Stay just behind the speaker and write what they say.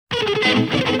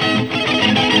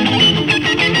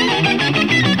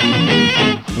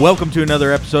Welcome to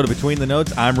another episode of Between the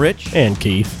Notes. I'm Rich. And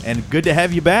Keith. And good to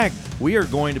have you back. We are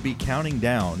going to be counting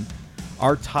down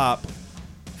our top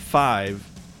 5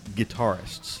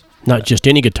 guitarists. Not just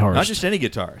any guitarist. Not just any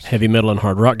guitarist. Heavy metal and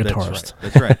hard rock guitarist.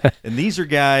 That's right. And these are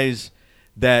guys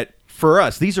that, for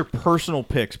us, these are personal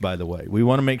picks, by the way. We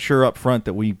want to make sure up front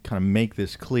that we kind of make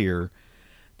this clear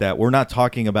that we're not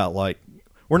talking about, like,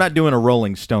 we're not doing a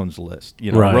Rolling Stones list,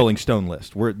 right. Rolling Stone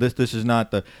list. This is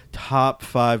not the top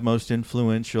 5 most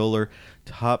influential or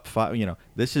top 5,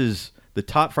 this is the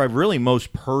top 5 really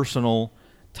most personal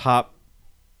top,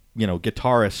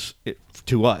 guitarists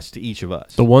to us, to each of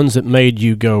us. The ones that made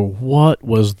you go, what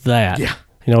was that? Yeah.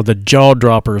 The jaw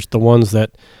droppers, the ones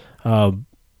that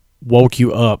woke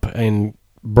you up and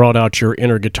brought out your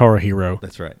inner guitar hero.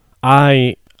 That's right.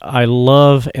 I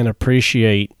love and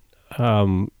appreciate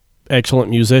excellent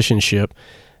musicianship,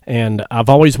 and I've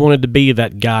always wanted to be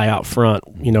that guy out front,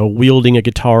 wielding a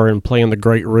guitar and playing the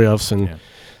great riffs and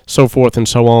so forth and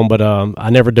so on, but I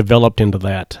never developed into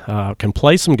that. Can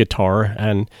play some guitar,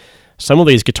 and some of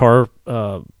these guitarists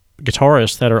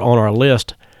that are on our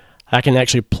list, I can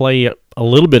actually play a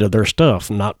little bit of their stuff,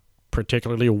 not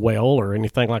particularly well or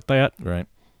anything like that. Right.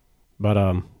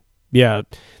 But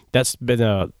that's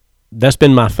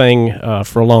been my thing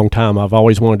for a long time. I've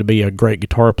always wanted to be a great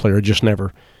guitar player, just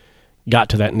never got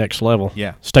to that next level.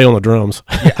 Yeah. Stay on the drums.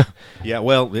 Yeah.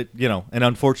 Well, and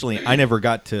unfortunately, I never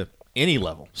got to any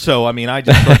level. So, I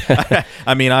just,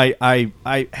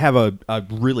 I have a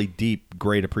really deep,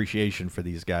 great appreciation for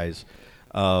these guys.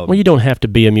 Well, you don't have to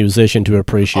be a musician to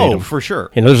appreciate them. Oh, for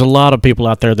sure. There's a lot of people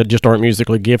out there that just aren't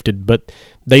musically gifted, but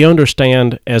they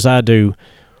understand, as I do,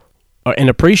 and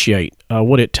appreciate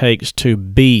what it takes to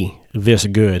be this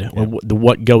good,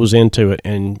 what goes into it.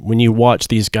 And when you watch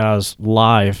these guys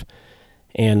live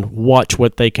and watch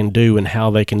what they can do and how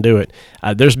they can do it,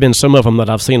 there's been some of them that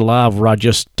I've seen live where I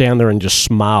just stand there and just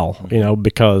smile,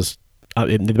 because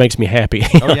it makes me happy.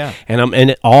 Oh, yeah. And I'm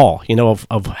in awe,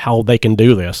 of how they can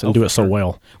do this and do it so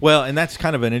well. Well, and that's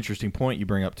kind of an interesting point you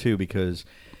bring up, too, because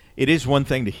it is one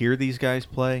thing to hear these guys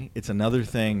play. It's another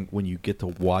thing when you get to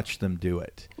watch them do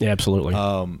it. Yeah, absolutely.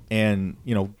 And,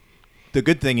 the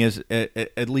good thing is,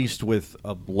 at least with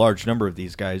a large number of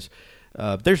these guys,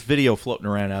 there's video floating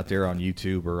around out there on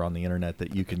YouTube or on the internet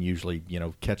that you can usually,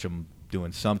 catch them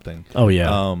doing something. Oh,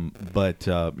 yeah. But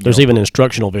there's even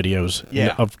instructional videos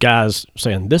of guys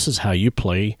saying, this is how you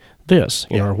play this,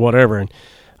 or whatever, and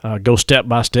go step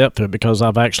by step through it, because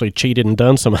I've actually cheated and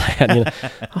done some of that.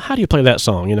 How do you play that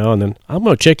song? And then I'm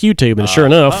going to check YouTube, and sure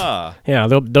enough,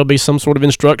 there'll be some sort of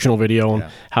instructional video on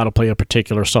how to play a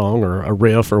particular song or a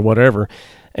riff or whatever.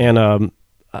 And a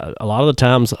lot of the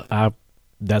times,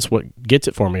 that's what gets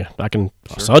it for me.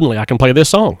 Suddenly I can play this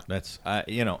song. That's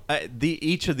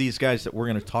each of these guys that we're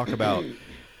going to talk about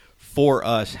for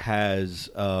us has.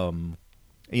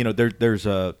 There's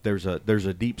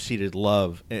a deep-seated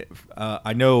love.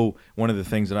 I know one of the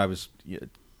things that I was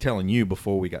telling you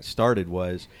before we got started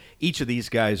was each of these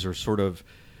guys are sort of,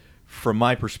 from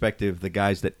my perspective, the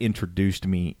guys that introduced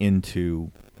me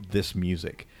into this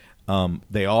music.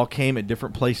 They all came at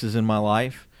different places in my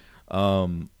life.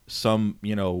 Some,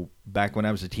 back when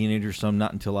I was a teenager, some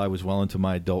not until I was well into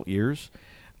my adult years.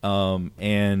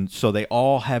 And so they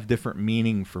all have different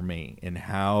meaning for me in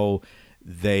how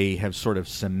they have sort of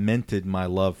cemented my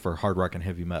love for hard rock and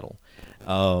heavy metal.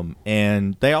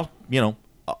 And they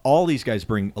all these guys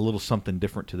bring a little something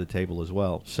different to the table as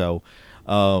well. So,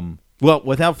 well,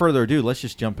 without further ado, let's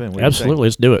just jump in. Absolutely,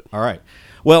 let's do it. All right.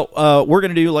 Well, we're going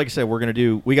to do, like I said,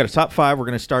 we got a top 5. We're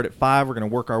going to start at 5. We're going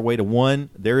to work our way to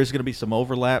 1. There is going to be some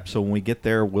overlap, so when we get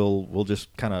there, we'll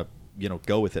just kind of,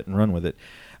 go with it and run with it.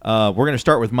 We're going to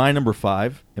start with my number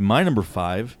 5, and my number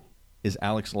 5 is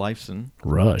Alex Lifeson.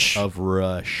 Rush. Of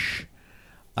Rush.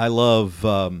 I love,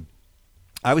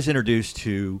 I was introduced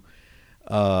to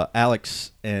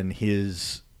Alex and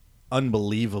his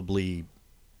unbelievably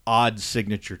odd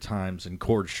signature times and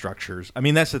chord structures.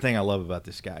 That's the thing I love about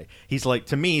this guy. He's like,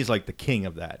 to me, he's like the king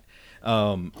of that.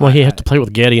 He had to play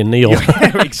with Geddy and Neil.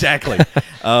 Exactly.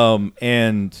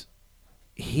 And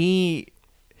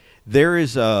there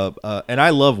is and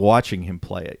I love watching him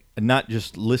play it, and not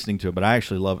just listening to it, but I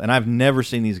actually love, and I've never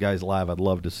seen these guys live. I'd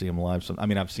love to see them live.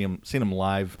 I've seen them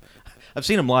live. I've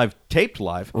seen them live, taped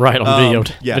live. Right, on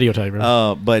videotape.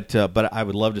 Right? But I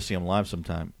would love to see them live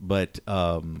sometime. But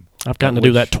I've gotten to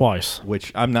do that twice.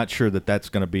 Which I'm not sure that's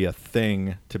going to be a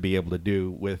thing to be able to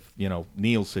do with,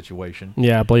 Neil's situation.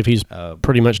 Yeah, I believe he's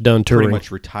pretty much done touring. Pretty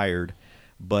much retired.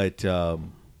 But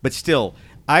still,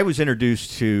 I was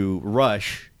introduced to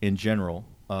Rush in general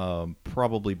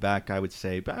probably back, I would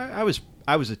say, I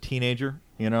was a teenager,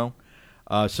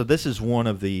 so this is one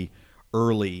of the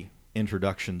early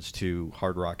introductions to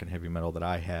hard rock and heavy metal that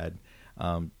I had.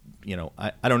 I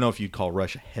don't know if you'd call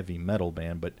Rush a heavy metal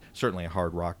band, but certainly a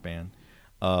hard rock band.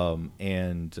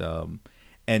 And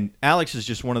Alex is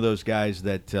just one of those guys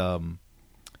that,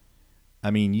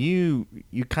 you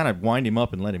kind of wind him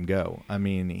up and let him go. I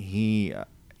mean, he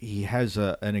has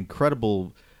an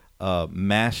incredible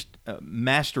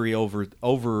mastery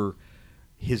over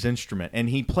his instrument, and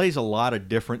he plays a lot of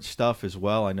different stuff as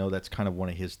well. I know that's kind of one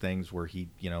of his things where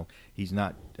he's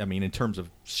not, in terms of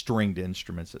stringed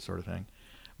instruments, that sort of thing.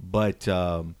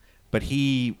 But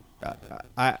he,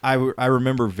 I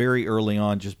remember very early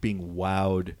on just being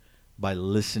wowed by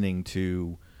listening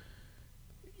to,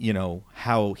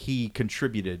 how he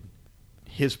contributed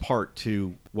his part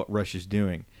to what Rush is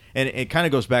doing. And it kind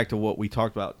of goes back to what we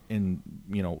talked about in,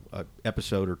 an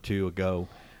episode or two ago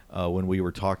when we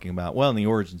were talking about, in the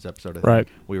Origins episode, I think, right,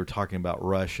 we were talking about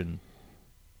Rush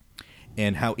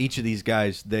and how each of these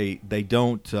guys, they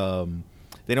don't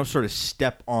sort of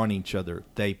step on each other.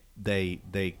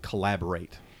 They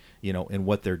collaborate, in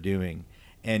what they're doing.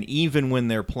 And even when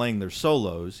they're playing their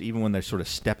solos, even when they're sort of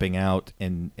stepping out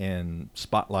and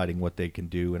spotlighting what they can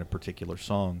do in a particular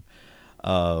song,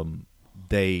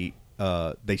 they're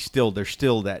still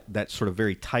that sort of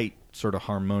very tight, sort of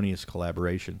harmonious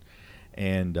collaboration.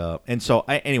 And so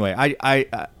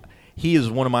he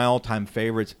is one of my all-time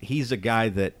favorites. He's a guy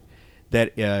that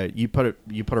you put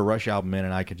a Rush album in,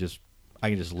 and I can just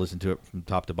listen to it from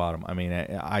top to bottom. I mean,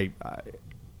 I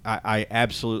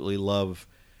absolutely love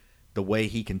the way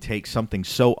he can take something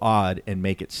so odd and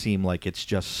make it seem like it's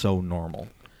just so normal.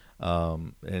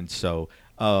 And so,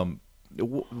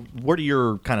 what are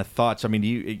your kind of thoughts? I mean, do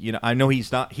you know, I know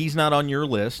he's not on your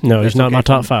list. No, he's not in my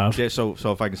top 5. So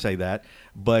if I can say that,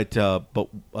 but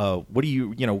what do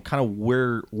you kind of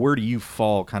where do you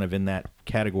fall kind of in that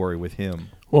category with him?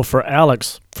 Well, for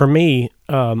Alex, for me,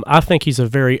 I think he's a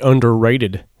very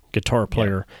underrated guitar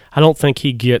player. Yeah. I don't think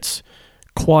he gets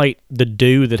quite the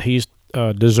due that he's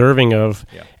deserving of.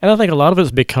 Yeah. And I think a lot of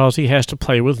it's because he has to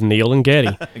play with Neil and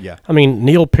Geddy. Yeah. I mean,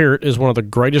 Neil Peart is one of the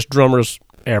greatest drummers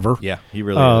ever. Yeah, he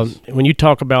really is. When you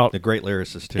talk about... the great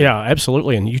lyricist, too. Yeah,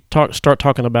 absolutely. And you start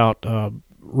talking about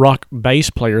rock bass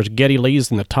players, Geddy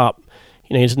Lee's in the top,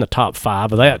 he's in the top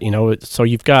 5 of that, so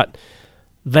you've got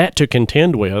that to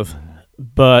contend with.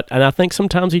 And I think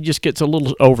sometimes he just gets a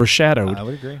little overshadowed. I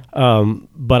would agree.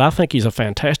 But I think he's a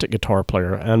fantastic guitar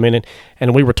player. I mean,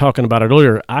 and we were talking about it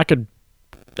earlier. I could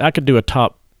do a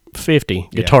top 50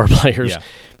 guitar players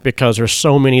because there's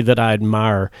so many that I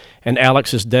admire, and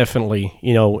Alex is definitely,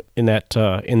 in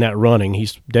that running.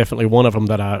 He's definitely one of them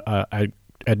that I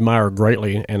admire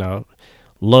greatly, and I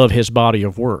love his body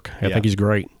of work. I think he's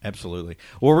great. Absolutely.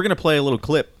 Well, we're going to play a little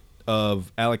clip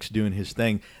of Alex doing his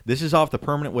thing. This is off the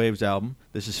Permanent Waves album.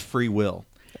 This is Free Will.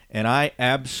 And I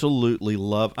absolutely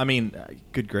love,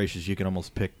 good gracious, you can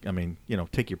almost pick,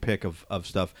 take your pick of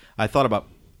stuff. I thought about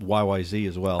YYZ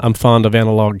as well. I'm fond of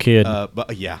Analog Kid.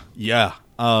 But yeah.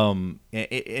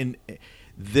 And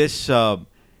this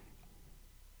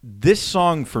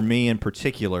song for me in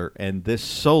particular, and this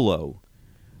solo,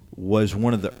 was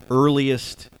one of the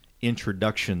earliest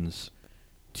introductions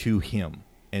to him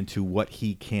and to what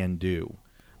he can do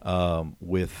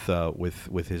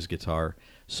with his guitar.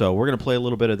 So we're going to play a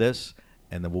little bit of this,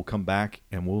 and then we'll come back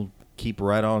and we'll keep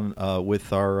right on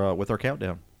with our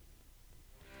countdown.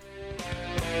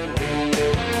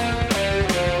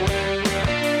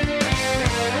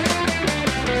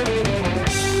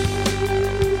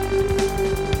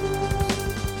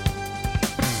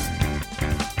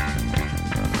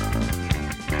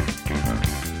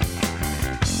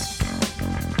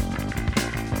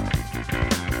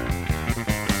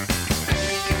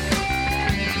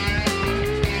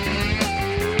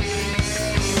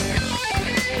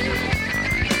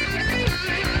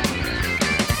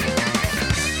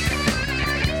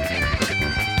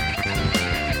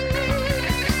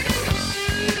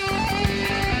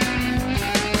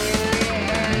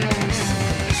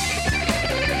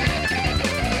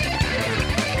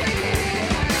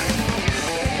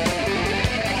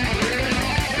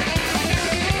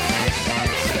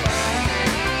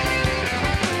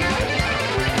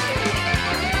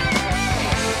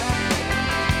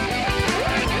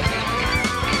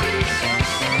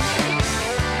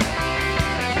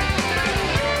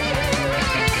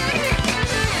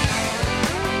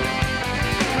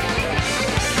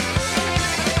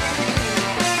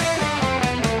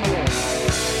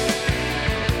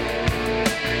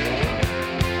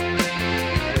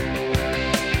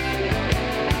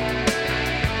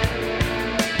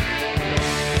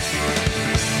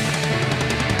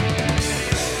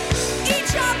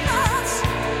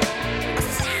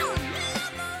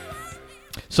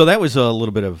 So that was a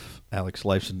little bit of Alex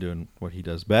Lifeson doing what he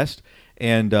does best.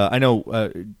 And I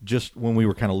know just when we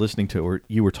were kind of listening to it,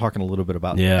 you were talking a little bit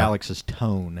about Alex's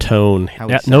tone.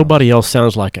 Nobody else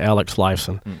sounds like Alex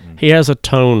Lifeson. Mm-mm. He has a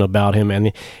tone about him,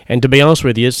 and to be honest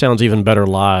with you, it sounds even better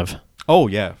live. Oh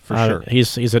yeah, for sure.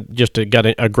 He's got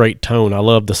a great tone. I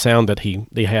love the sound that he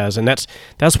has, and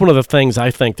that's one of the things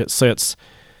I think that sets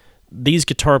these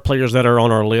guitar players that are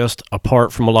on our list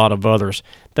apart from a lot of others.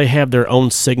 They have their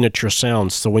own signature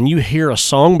sounds. So when you hear a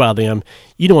song by them,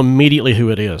 you know immediately who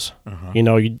it is. Uh-huh. You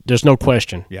know, there's no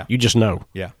question. Yeah. You just know.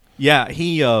 Yeah. Yeah.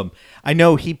 He, I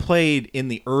know he played in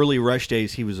the early Rush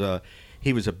days. He was a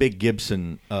big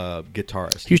Gibson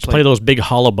guitarist. He used to play those big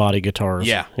hollow body guitars.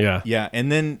 Yeah. Yeah. Yeah. And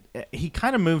then he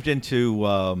kind of moved into,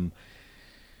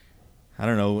 I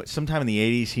don't know, sometime in the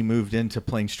 80s he moved into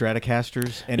playing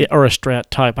Stratocasters. Or a Strat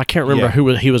type. I can't remember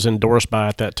who he was endorsed by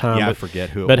at that time. Yeah, I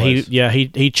forget who it was. But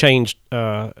he changed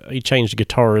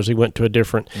guitars. He went to a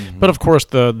different. Mm-hmm. But of course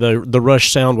the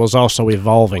Rush sound was also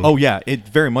evolving. Oh yeah, it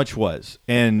very much was.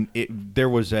 And there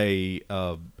was he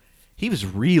was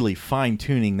really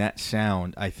fine-tuning that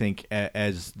sound, I think,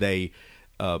 as they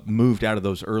moved out of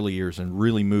those early years and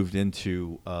really moved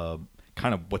into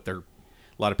kind of what a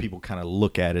lot of people kind of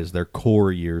look at as their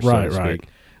core years, so to speak.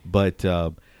 But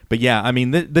yeah, I mean,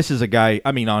 this is a guy.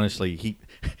 I mean, honestly,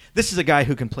 this is a guy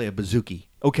who can play a bouzouki.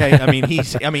 Okay, I mean,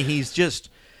 he's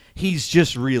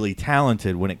just really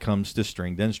talented when it comes to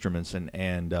stringed instruments,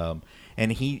 and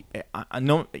he,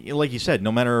 no, like you said,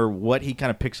 no matter what he kind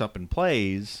of picks up and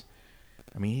plays,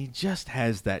 I mean, he just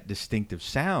has that distinctive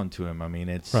sound to him. I mean,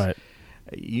 it's right.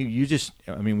 You just,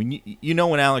 I mean, when you know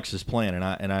when Alex is playing, and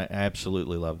I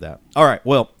absolutely love that. All right,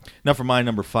 well, enough for my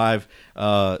number 5.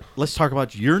 Let's talk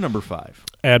about your number 5.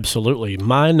 Absolutely,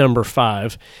 my number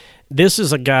 5. This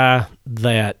is a guy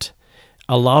that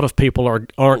a lot of people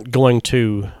aren't going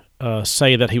to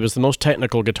say that he was the most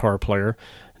technical guitar player,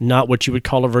 not what you would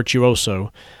call a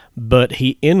virtuoso, but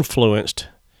he influenced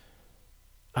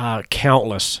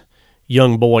countless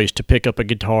young boys to pick up a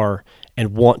guitar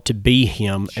and want to be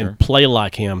him and play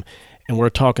like him. And we're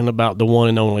talking about the one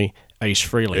and only Ace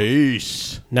Frehley.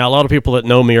 Ace. Now, a lot of people that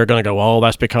know me are going to go, oh,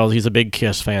 that's because he's a big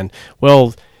Kiss fan.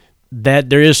 Well,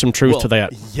 there is some truth to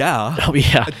that. Yeah. Oh,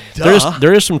 yeah.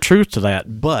 There is some truth to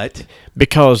that. But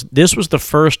because this was the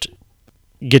first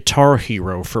guitar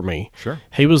hero for me. Sure.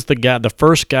 He was the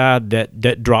first guy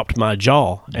that dropped my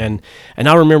jaw. And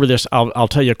I remember this. I'll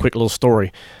tell you a quick little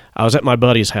story. I was at my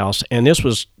buddy's house, and this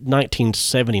was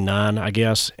 1979, I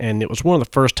guess, and it was one of the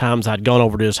first times I'd gone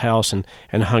over to his house and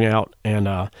hung out, and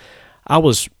I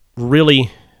was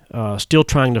really still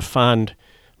trying to find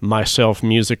myself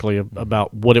musically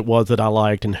about what it was that I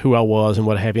liked and who I was and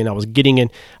what have you, and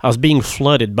I was being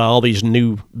flooded by all these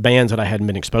new bands that I hadn't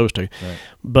been exposed to, right.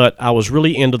 But I was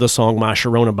really into the song My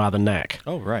Sharona by the Knack.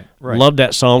 Oh, right. Loved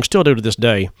that song, still do to this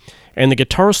day, and the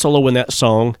guitar solo in that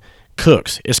song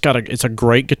cooks. It's a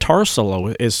great guitar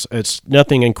solo. It's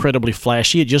nothing incredibly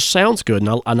flashy. It just sounds good,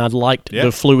 and I liked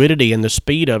the fluidity and the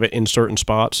speed of it in certain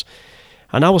spots.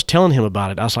 And I was telling him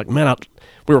about it. I was like, man,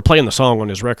 we were playing the song on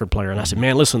his record player, and I said,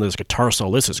 man, listen to this guitar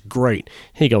solo. This is great.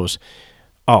 He goes,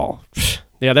 oh,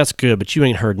 yeah, that's good, but you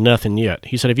ain't heard nothing yet.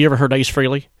 He said, have you ever heard Ace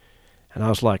Frehley? And I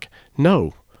was like,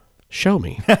 no, show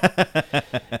me.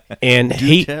 And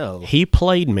he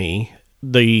played me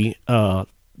the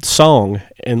song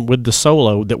and with the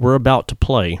solo that we're about to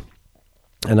play,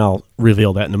 and I'll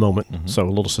reveal that in a moment, so a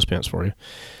little suspense for you.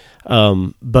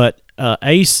 But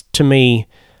Ace, to me,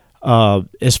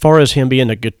 as far as him being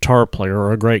a guitar player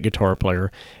or a great guitar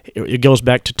player, it goes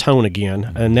back to tone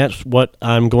again, and that's what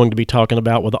I'm going to be talking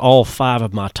about with all 5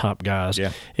 of my top guys.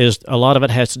 Is a lot of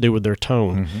it has to do with their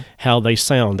tone, how they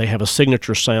sound. They have a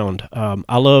signature sound.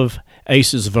 I love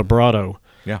Ace's vibrato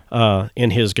in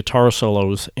his guitar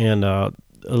solos, and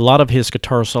a lot of his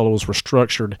guitar solos were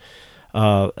structured,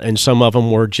 and some of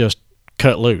them were just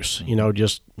cut loose,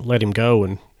 just let him go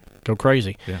and go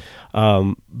crazy.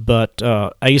 But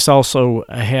Ace also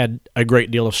had a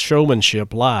great deal of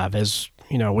showmanship live, as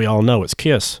we all know, it's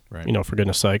Kiss, for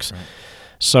goodness sakes. Right.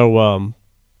 So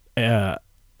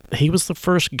he was the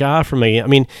first guy for me. I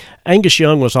mean, Angus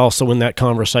Young was also in that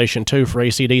conversation too for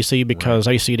AC/DC, because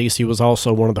AC/DC was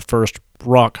also one of the first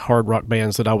hard rock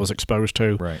bands that I was exposed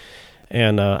to. Right.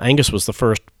 And Angus was the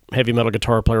first heavy metal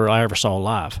guitar player I ever saw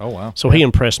live. Oh, wow. So he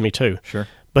impressed me too. Sure.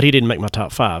 But he didn't make my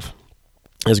top 5,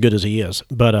 as good as he is.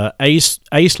 But Ace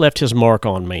left his mark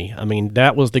on me. I mean,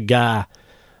 that was the guy,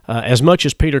 as much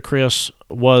as Peter Criss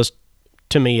was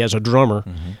to me as a drummer,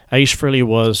 Ace Frehley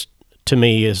was to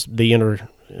me as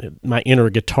my inner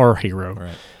guitar hero.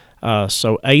 Right.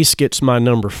 So Ace gets my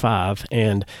number 5,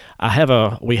 and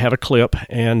we have a clip,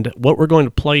 and what we're going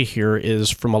to play here is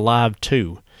from a live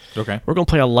 2. Okay. We're going to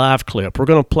play a live clip. We're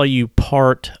going to play you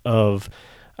part of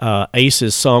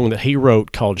Ace's song that he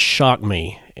wrote called "Shock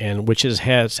Me," and which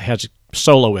has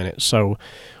solo in it. So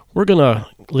we're going to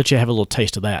let you have a little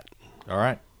taste of that. All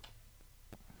right.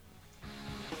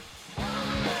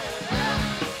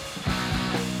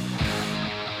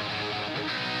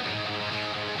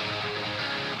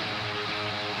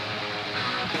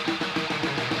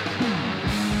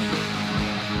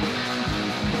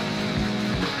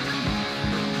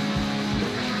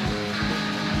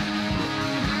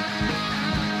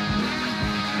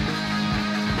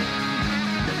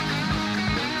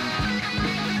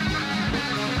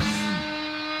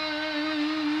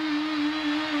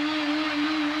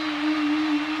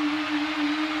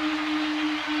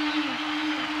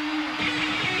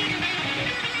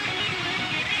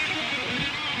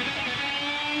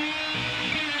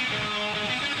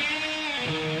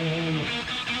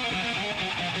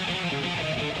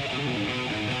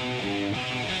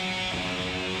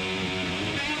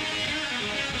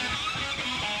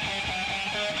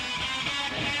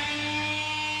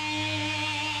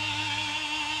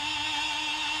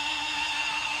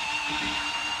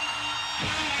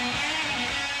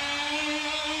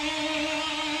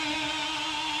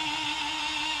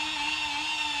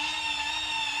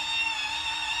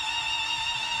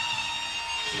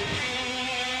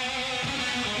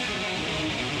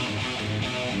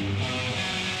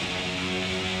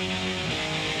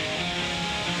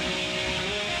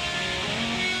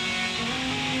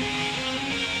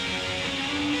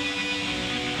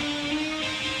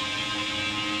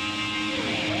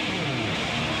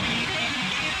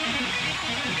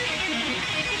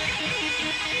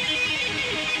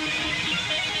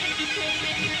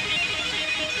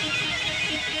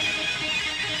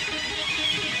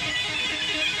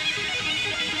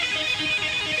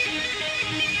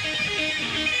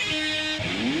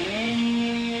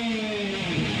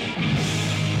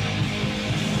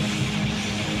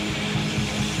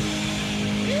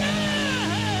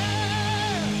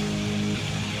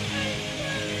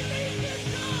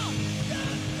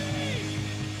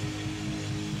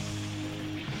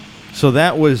 So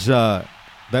that was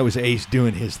Ace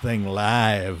doing his thing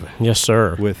live. Yes,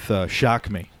 sir. With "Shock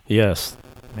Me." Yes.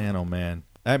 Man, oh man!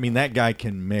 I mean, that guy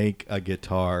can make a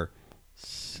guitar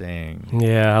sing.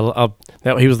 Yeah,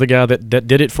 he was the guy that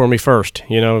did it for me first.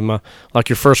 You know, like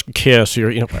your first kiss,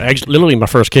 actually, literally my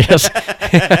first kiss.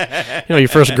 Your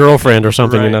first girlfriend or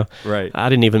something. Right, right. I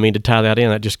didn't even mean to tie that in.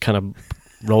 That just kind of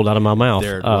rolled out of my mouth.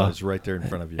 There it was, right there in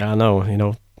front of you. I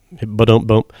know.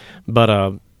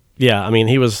 But yeah, I mean,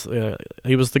 he was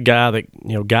the guy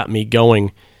that got me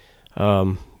going,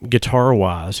 guitar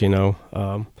wise. And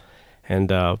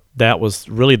that was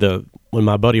really when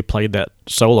my buddy played that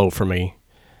solo for me.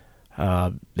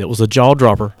 It was a jaw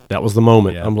dropper. That was the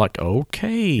moment. Yeah. I'm like,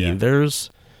 okay, I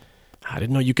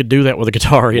didn't know you could do that with a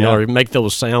guitar, or make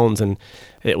those sounds, and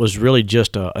it was really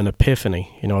just an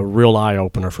epiphany, a real eye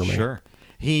opener for me. Sure.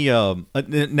 He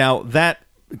now that,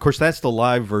 of course, that's the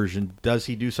live version. Does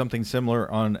he do something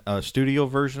similar on a studio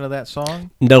version of that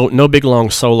song? No big long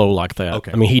solo like that.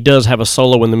 Okay. I mean, he does have a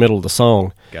solo in the middle of the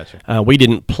song. Gotcha. We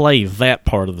didn't play that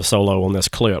part of the solo on this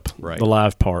clip, right. The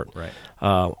live part. Right.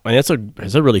 And it's a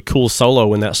really cool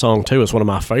solo in that song too. It's one of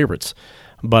my favorites.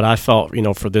 But I thought,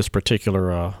 for this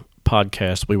particular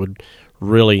podcast, we would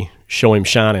really show him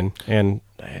shining, and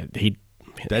he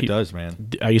does, man.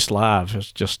 Ace Live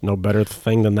is just no better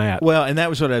thing than that. Well, and that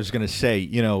was what I was going to say,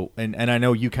 and I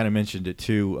know you kind of mentioned it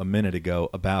too a minute ago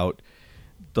about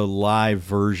the live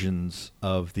versions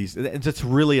of these. It's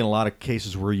really in a lot of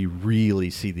cases where you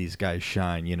really see these guys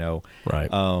shine,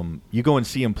 Right. You go and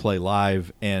see them play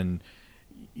live, and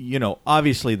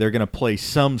obviously they're going to play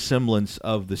some semblance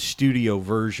of the studio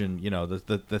version,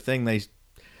 the thing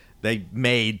they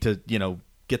made to,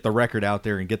 get the record out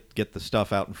there and get the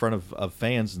stuff out in front of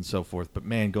fans and so forth. But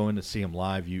man, going to see them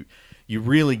live, you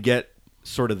really get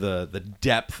sort of the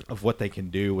depth of what they can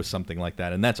do with something like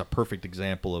that. And that's a perfect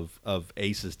example of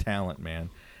Ace's talent, man.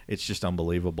 It's just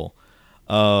unbelievable.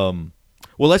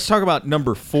 Well, let's talk about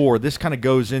number 4. This kind of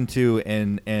goes into,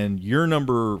 and your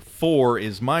number 4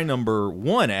 is my number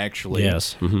 1, actually.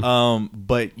 Yes. Mm-hmm.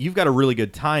 But you've got a really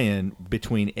good tie-in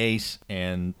between Ace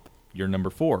and your number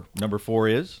 4. Number 4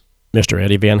 is? Mr.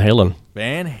 Eddie Van Halen.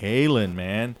 Van Halen,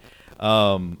 man.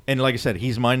 And like I said,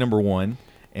 he's my number 1.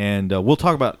 And we'll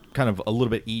talk about kind of a little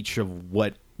bit each of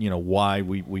what, why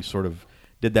we sort of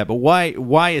did that. But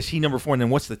why is he number 4? And then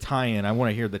what's the tie-in? I want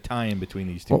to hear the tie-in between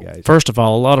these two guys. First of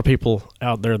all, a lot of people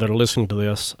out there that are listening to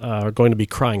this are going to be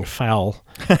crying foul.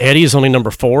 Eddie's only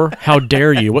number 4. How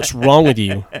dare you? What's wrong with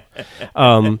you?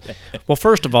 Well,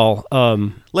 first of all,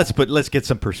 let's get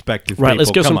some perspective. Right, people.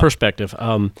 let's get Come some on. perspective.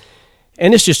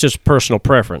 And it's just personal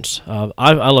preference.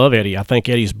 I love Eddie. I think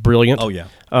Eddie's brilliant. Oh yeah.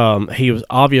 He was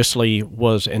obviously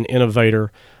an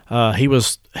innovator.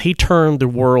 He turned the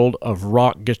world of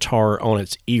rock guitar on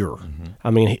its ear. Mm-hmm. I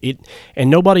mean, and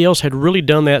nobody else had really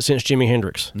done that since Jimi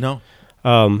Hendrix. No.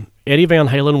 Eddie Van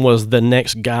Halen was the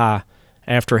next guy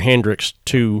after Hendrix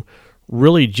to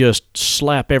really just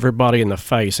slap everybody in the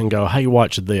face and go, "Hey,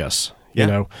 watch this." Yeah.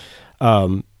 You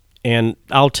know. And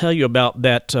I'll tell you about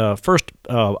that first.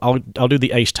 I'll do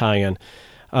the Ace tie-in,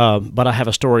 but I have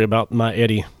a story about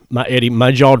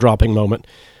my jaw-dropping moment.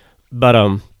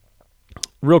 But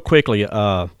real quickly,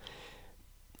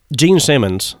 Gene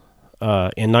Simmons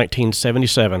in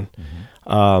 1977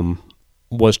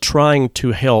 was trying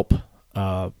to help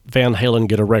Van Halen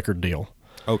get a record deal.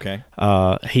 Okay.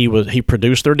 He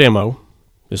produced their demo.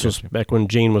 This was back when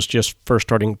Gene was just first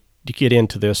starting to get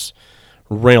into this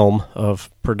realm of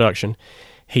production.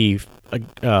 He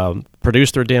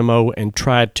produced their demo and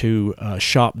tried to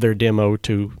shop their demo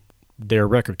to their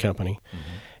record company.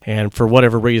 And for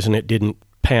whatever reason, it didn't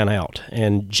pan out.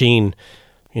 And Gene,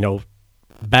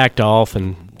 backed off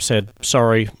and said,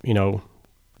 sorry,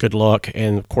 good luck.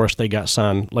 And, of course, they got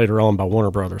signed later on by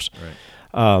Warner Brothers.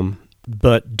 Right.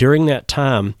 But during that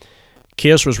time,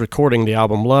 Kiss was recording the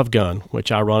album Love Gun,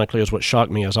 which ironically is what Shock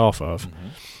Me is off of.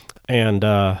 And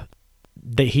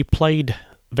he played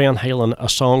Van Halen a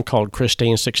song called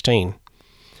Christine 16.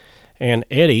 And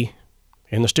Eddie,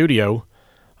 in the studio,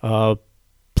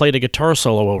 played a guitar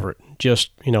solo over it,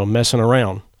 just, messing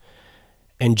around.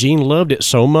 And Gene loved it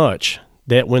so much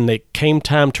that when they came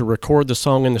time to record the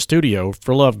song in the studio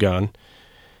for Love Gun,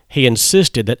 he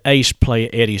insisted that Ace play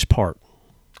Eddie's part.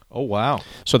 Oh, wow.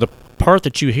 So the part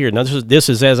that you hear, now this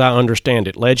is as I understand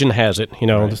it. Legend has it,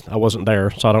 Right. I wasn't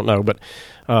there, so I don't know. But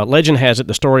legend has it,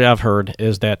 the story I've heard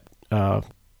is that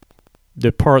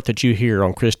the part that you hear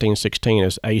on Christine 16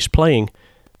 is Ace playing,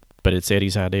 but it's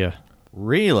Eddie's idea.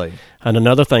 Really? And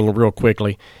another thing real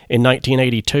quickly, in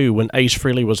 1982, when Ace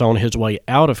Frehley was on his way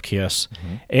out of Kiss,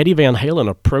 Eddie Van Halen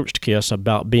approached Kiss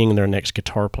about being their next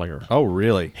guitar player. Oh,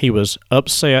 really? He was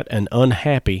upset and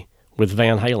unhappy with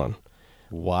Van Halen.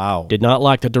 Wow. Did not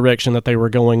like the direction that they were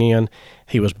going in.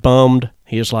 He was bummed.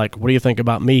 He was like, what do you think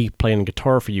about me playing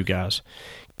guitar for you guys?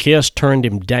 Kiss turned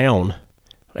him down,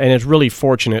 and it's really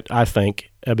fortunate, I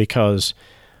think, because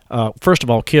first of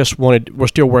all, Kiss were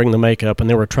still wearing the makeup, and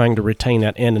they were trying to retain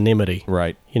that anonymity.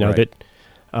 Right. That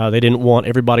they didn't want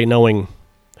everybody knowing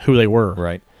who they were.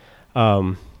 Right.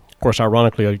 Of course,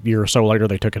 ironically, a year or so later,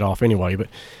 they took it off anyway.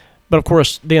 But of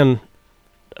course, then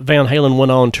Van Halen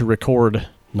went on to record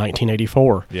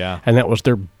 1984. Yeah. And that was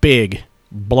their big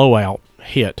blowout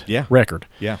hit record.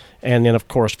 Yeah. And then, of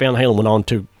course, Van Halen went on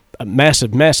to a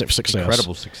massive, massive success.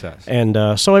 Incredible success.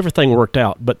 And so everything worked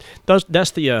out. But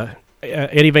that's the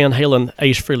Eddie Van Halen,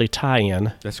 Ace Frehley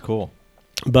tie-in. That's cool.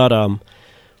 But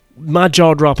my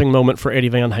jaw-dropping moment for Eddie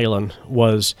Van Halen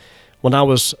was when I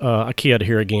was a kid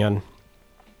here again.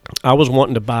 I was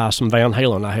wanting to buy some Van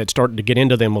Halen. I had started to get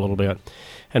into them a little bit.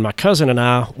 And my cousin and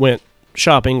I went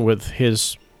shopping with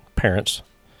his parents.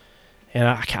 And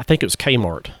I think it was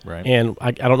Kmart. Right. And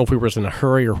I don't know if we were in a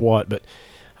hurry or what, but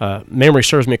memory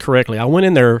serves me correctly. I went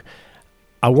in there.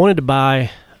 I wanted to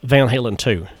buy Van Halen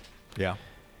 2. Yeah.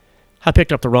 I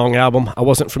picked up the wrong album. I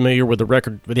wasn't familiar with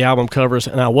the album covers,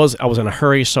 and I was in a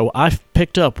hurry, so I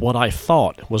picked up what I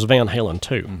thought was Van Halen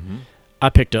 2. I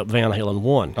picked up Van Halen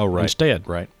 1 instead.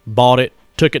 Right. Bought it,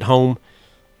 took it home,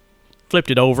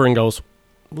 flipped it over, and goes,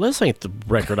 well, this ain't the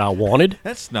record I wanted.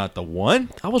 That's not the one.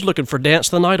 I was looking for Dance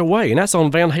the Night Away, and that's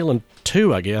on Van Halen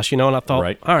 2, I guess, and I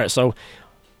thought, all right, so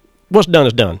what's done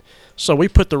is done. So we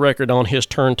put the record on his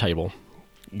turntable,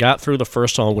 got through the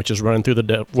first song, which is Running Through the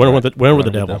Devil, Running with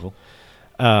the Devil.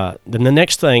 Then the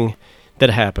next thing that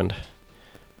happened,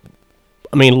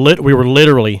 I mean, we were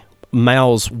literally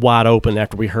mouths wide open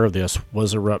after we heard this,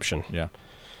 was Eruption. Yeah.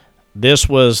 This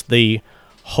was the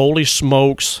holy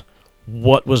smokes,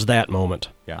 what was that moment?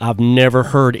 Yeah. I've never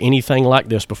heard anything like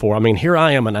this before. I mean, here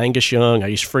I am, an Angus Young,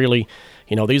 Ace Frehley.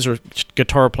 These are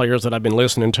guitar players that I've been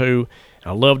listening to.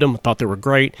 I loved them, thought they were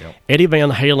great. Yep. Eddie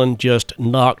Van Halen just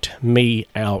knocked me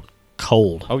out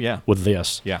cold. Oh, yeah. With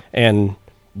this. Yeah. And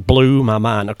blew my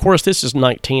mind. Of course, this is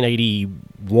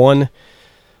 1981.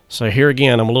 So here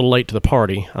again, I'm a little late to the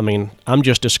party. I mean, I'm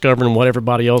just discovering what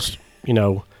everybody else,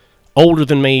 older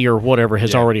than me or whatever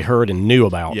has already heard and knew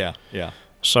about. Yeah, yeah.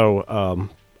 So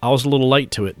I was a little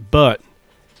late to it, but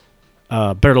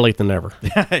better late than never.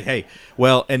 Hey,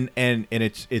 well, and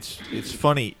it's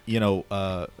funny,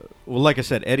 well, like I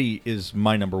said, Eddie is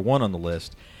my number one on the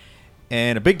list,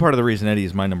 and a big part of the reason Eddie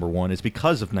is my number one is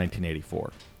because of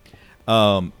 1984,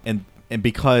 and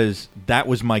because that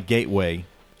was my gateway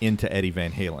into Eddie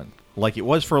Van Halen, like it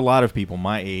was for a lot of people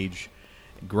my age,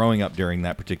 growing up during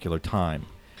that particular time,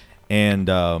 and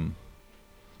well,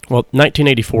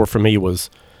 1984 for me was.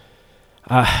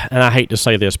 And I hate to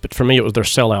say this, but for me it was their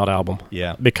sellout album.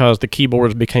 Yeah. Because the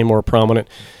keyboards became more prominent.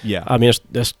 Yeah. I mean,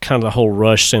 that's kind of the whole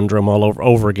Rush syndrome all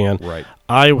over again. Right.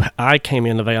 I came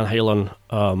into Van Halen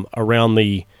around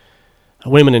the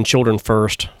Women and Children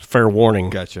First, Fair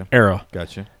Warning era.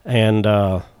 Gotcha. And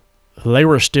they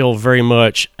were still very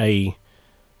much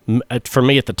for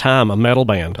me at the time, a metal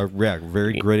band.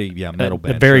 Very gritty, metal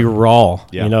band. Very raw,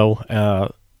 Yeah.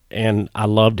 And I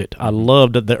loved it. I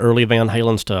loved the early Van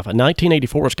Halen stuff. And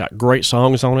 1984, it's got great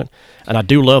songs on it, and I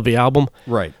do love the album.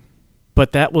 Right.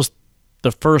 But that was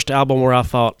the first album where I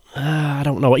thought, I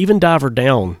don't know. Even Diver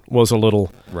Down was a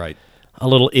little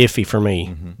iffy for me.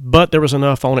 Mm-hmm. But there was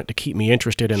enough on it to keep me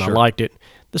interested, and I liked it.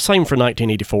 The same for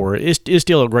 1984. It's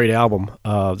still a great album.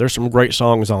 There's some great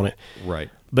songs on it. Right.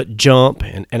 But Jump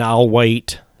and I'll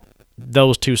Wait,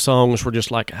 those two songs were just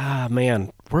like,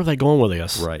 man, where are they going with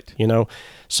this? Right.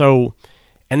 So,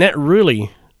 and that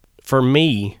really, for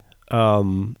me,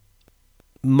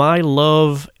 my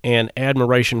love and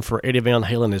admiration for Eddie Van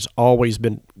Halen has always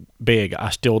been big. I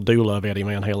still do love Eddie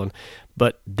Van Halen.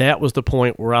 But that was the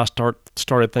point where I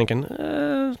started thinking,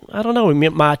 I don't know,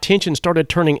 my attention started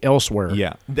turning elsewhere.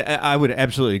 Yeah, I would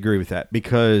absolutely agree with that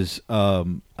because,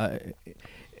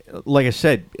 like I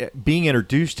said, being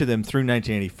introduced to them through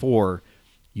 1984,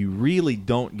 you really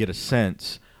don't get a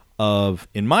sense of,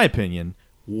 in my opinion,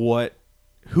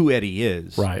 who Eddie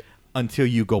is, right, until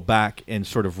you go back and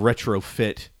sort of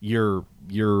retrofit your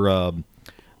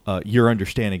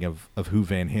understanding of who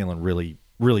Van Halen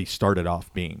really started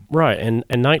off being. Right, and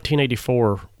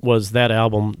 1984 was that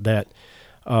album that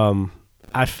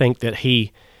I think that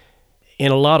he,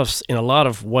 in a lot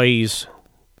of ways,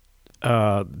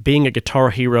 being a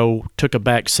guitar hero, took a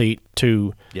backseat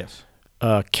to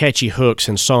catchy hooks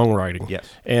and songwriting. Yes.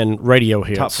 And radio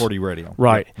hits. Top 40 radio.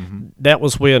 Right. Yeah. Mm-hmm. That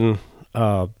was when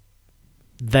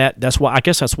that's why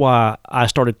I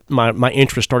started my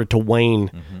interest started to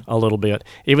wane a little bit.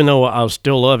 Even though I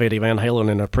still love Eddie Van Halen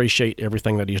and appreciate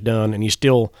everything that he's done, and he's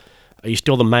still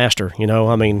the master.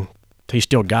 I mean, he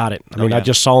still got it. I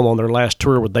just saw him on their last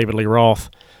tour with David Lee Roth,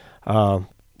 and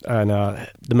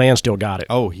the man still got it.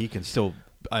 Oh, he can still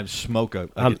smoke a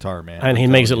guitar, man. And he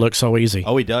makes it look so easy.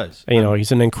 Oh, he does.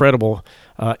 He's an incredible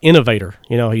innovator.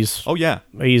 He's well,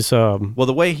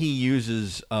 the way he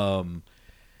uses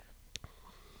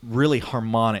really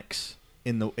harmonics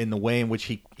in the way in which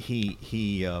he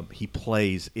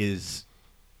plays it's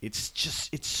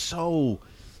so,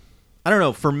 I don't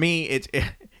know, for me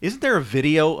isn't there a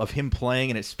video of him playing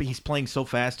and he's playing so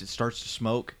fast it starts to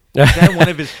smoke? Is that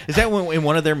in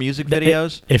one of their music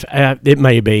videos? It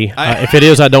may be. If it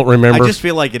is, I don't remember. I just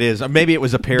feel like it is. Maybe it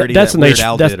was a parody that Weird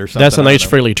Al did or something. That's an Ace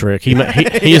Frehley trick. He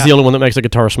is the only one that makes a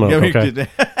guitar smoke. Okay.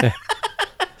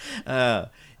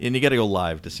 And you got to go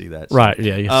live to see that. Right?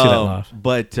 Yeah, you see that live.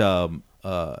 But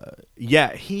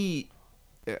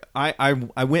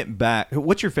I went back.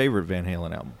 What's your favorite Van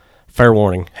Halen album? Fair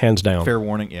Warning, hands down. Fair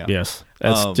Warning, yeah. Yes,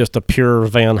 that's just a pure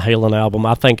Van Halen album.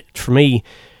 I think for me,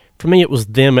 it was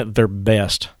them at their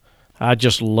best. I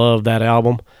just love that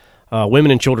album. Women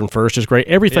and Children First is great.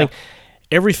 Everything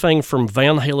from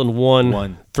Van Halen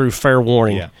 1 through Fair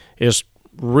Warning is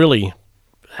really.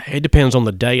 It depends on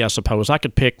the day, I suppose. I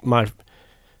could pick a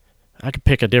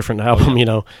different album,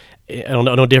 on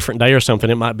a different day or something.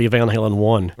 It might be Van Halen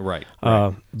 1. Right.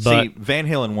 But see, Van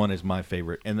Halen 1 is my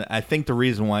favorite, and I think the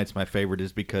reason why it's my favorite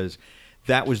is because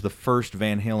that was the first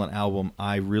Van Halen album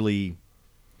I really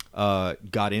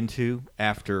got into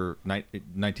after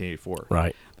 1984.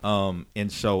 Right. And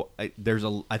so I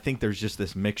think there's just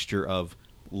this mixture of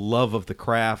love of the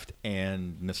craft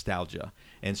and nostalgia,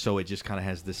 and so it just kind of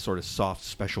has this sort of soft,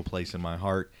 special place in my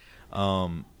heart.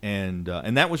 And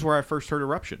that was where I first heard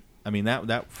Eruption. I mean,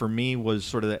 that for me was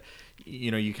sort of that.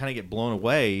 You kind of get blown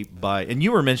away by, and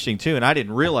you were mentioning too, and I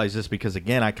didn't realize this because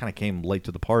again, I kind of came late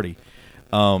to the party,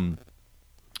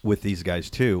 with these guys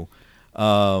too.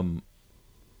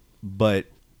 But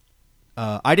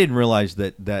I didn't realize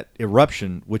that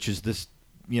Eruption, which is this,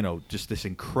 just this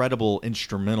incredible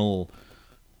instrumental,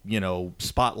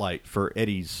 spotlight for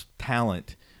Eddie's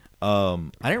talent. I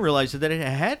didn't realize that it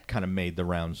had kind of made the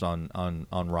rounds on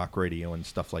rock radio and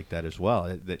stuff like that as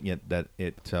well. That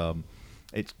it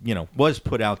it was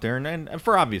put out there, and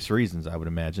for obvious reasons, I would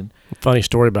imagine. Funny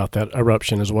story about that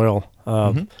Eruption as well.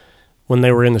 When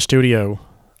they were in the studio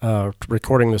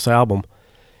recording this album,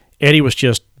 Eddie was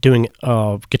just doing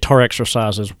guitar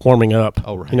exercises, warming up,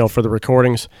 Oh, right. for the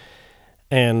recordings.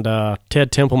 And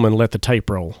Ted Templeman let the tape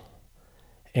roll,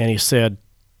 and he said,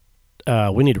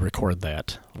 "We need to record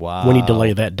that. Wow. We need to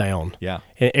lay that down." Yeah.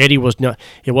 And Eddie was not.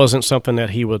 It wasn't something that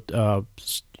he would,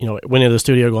 went into the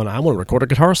studio going, "I want to record a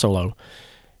guitar solo."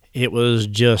 It was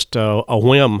just a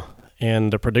whim,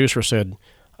 and the producer said,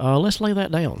 "Let's lay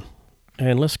that down,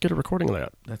 and let's get a recording of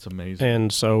that." That's amazing.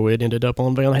 And so it ended up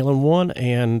on Van Halen 1,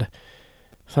 and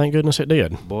thank goodness it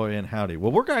did. Boy and howdy.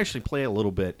 Well, we're going to actually play a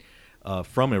little bit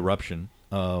from Eruption,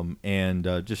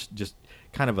 and just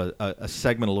kind of a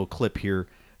segment, a little clip here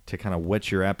to kind of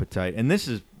whet your appetite. And this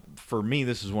is, for me,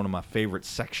 this is one of my favorite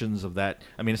sections of that.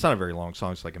 I mean, it's not a very long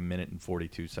song. It's like 1 minute and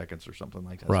 42 seconds or something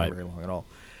like that. Right. It's not very long at all.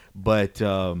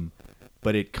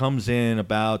 But it comes in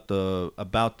about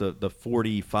the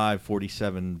 45,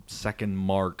 47 second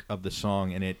mark of the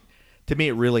song, and to me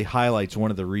it really highlights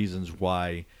one of the reasons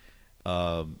why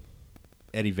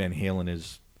Eddie Van Halen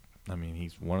is. I mean,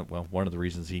 he's one of the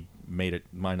reasons he made it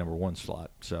my number one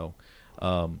slot. So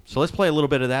let's play a little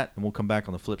bit of that, and we'll come back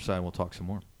on the flip side and we'll talk some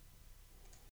more.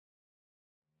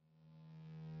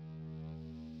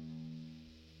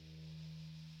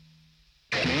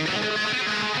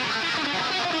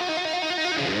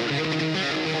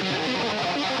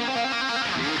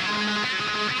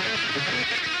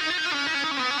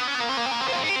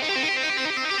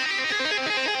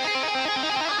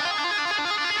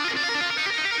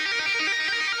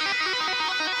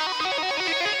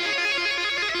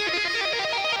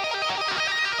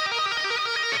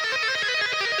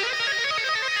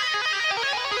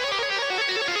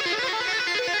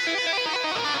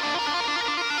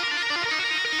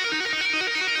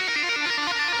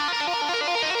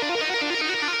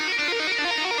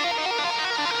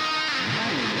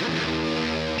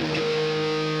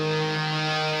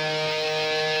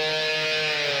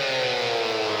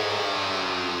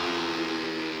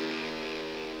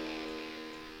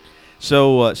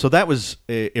 So that was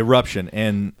Eruption,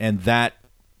 and that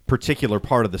particular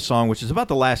part of the song, which is about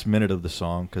the last minute of the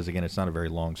song, because again, it's not a very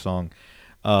long song.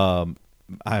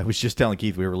 I was just telling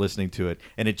Keith we were listening to it,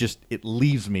 and it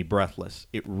leaves me breathless.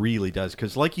 It really does,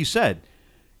 because like you said,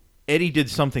 Eddie did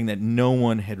something that no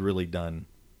one had really done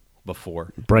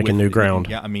before, Breaking new ground.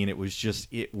 Yeah, I mean, it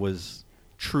was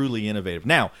truly innovative.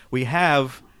 Now we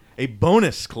have a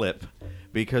bonus clip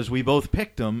because we both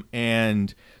picked them,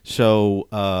 and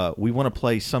so we want to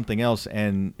play something else.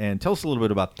 And tell us a little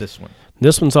bit about this one.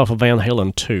 This one's off of Van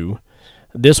Halen 2.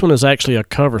 This one is actually a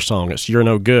cover song. It's "You're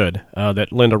No Good"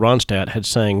 that Linda Ronstadt had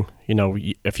sang,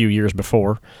 a few years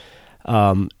before.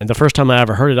 And the first time I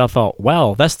ever heard it, I thought,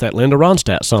 "Wow, that's that Linda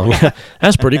Ronstadt song.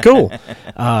 That's pretty cool."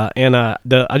 I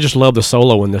just love the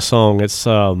solo in this song. It's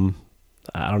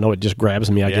I don't know, it just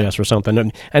grabs me, I guess, or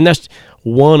something. And that's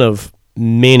one of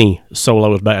many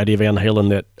solos by Eddie Van Halen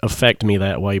that affect me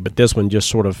that way, but this one just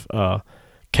sort of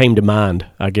came to mind,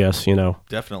 I guess,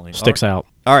 Definitely. Sticks out.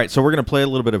 All right, so we're going to play a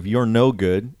little bit of "You're No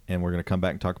Good," and we're going to come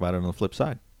back and talk about it on the flip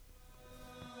side.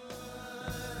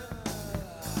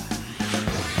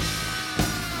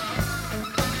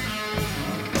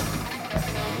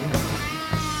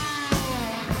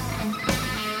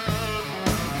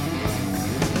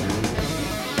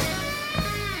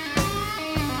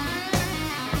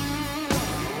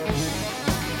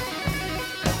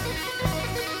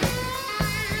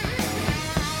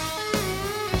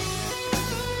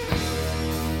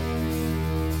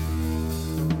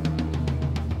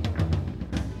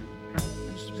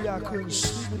 I couldn't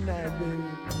sleep at night, baby.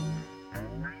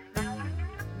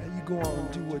 Now you go on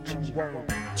and do what you want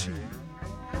to.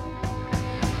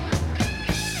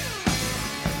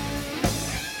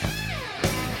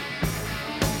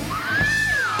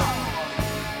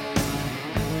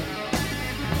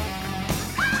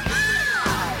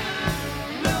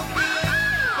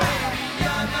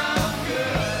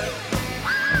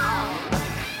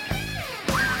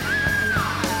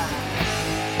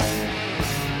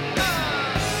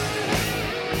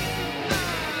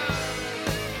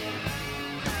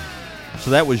 So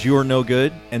that was "You're No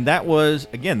Good," and that was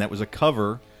a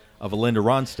cover of a Linda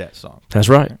Ronstadt song. That's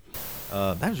right.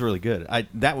 That was really good.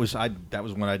 That was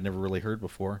one I'd never really heard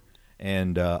before,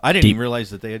 and I didn't even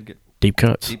realize that they had deep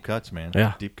cuts. Deep cuts, man.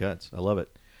 Yeah, deep cuts. I love it.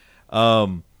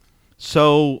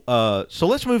 So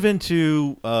let's move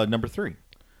into number 3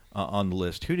 on the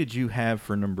list. Who did you have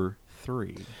for number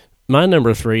 3? My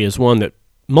number 3 is one that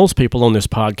most people on this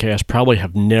podcast probably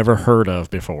have never heard of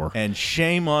before. And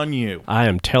shame on you. I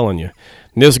am telling you.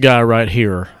 This guy right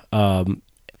here,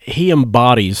 he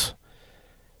embodies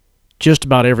just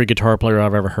about every guitar player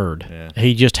I've ever heard. Yeah.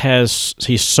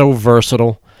 He's so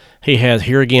versatile. He has,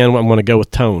 here again, I'm going to go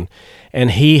with tone.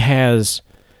 And he has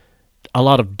a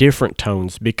lot of different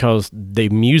tones because the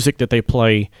music that they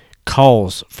play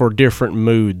calls for different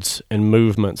moods and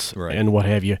movements and what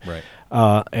have you. Right.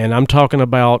 And I'm talking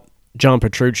about John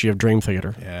Petrucci of Dream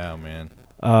Theater. Yeah, man.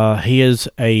 He is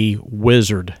a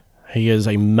wizard. He is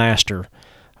a master.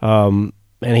 And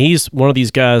he's one of these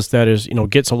guys that is,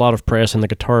 gets a lot of press in the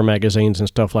guitar magazines and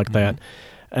stuff like that.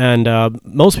 And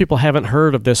most people haven't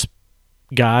heard of this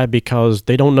guy because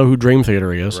they don't know who Dream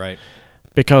Theater is. Right.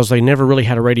 Because they never really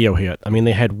had a radio hit. I mean,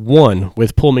 they had one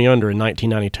with Pull Me Under in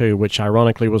 1992, which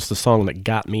ironically was the song that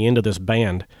got me into this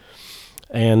band.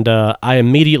 And I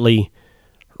immediately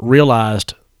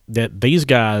realized that these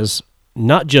guys,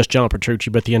 not just John Petrucci,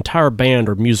 but the entire band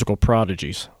are musical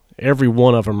prodigies. Every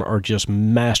one of them are just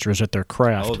masters at their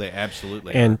craft. Oh, they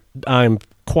absolutely and are. I'm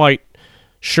quite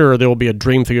sure there will be a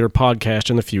Dream Theater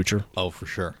podcast in the future. Oh, for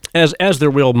sure. As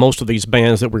there will most of these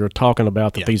bands that we were talking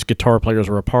about that these guitar players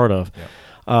are a part of. Yeah.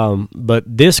 But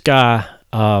this guy,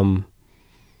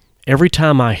 every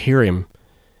time I hear him,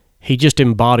 he just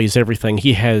embodies everything.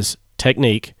 He has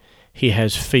technique, he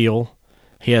has feel,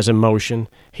 he has emotion,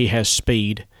 he has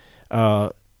speed,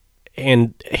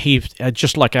 and he,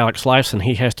 just like Alex Lifeson,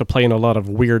 he has to play in a lot of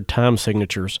weird time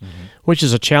signatures, which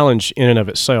is a challenge in and of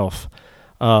itself.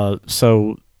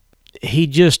 So he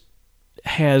just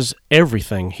has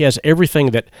everything. He has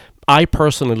everything that I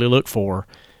personally look for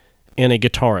in a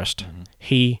guitarist.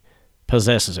 He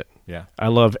possesses it. Yeah. I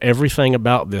love everything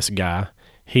about this guy.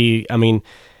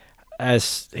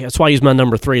 That's why he's my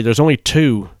number 3. There's only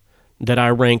 2 that I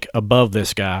rank above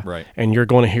this guy. Right. And you're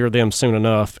going to hear them soon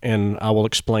enough, and I will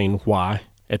explain why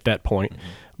at that point.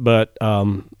 But,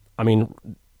 John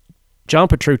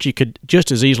Petrucci could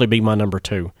just as easily be my number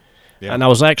 2. Yeah. And I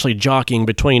was actually jockeying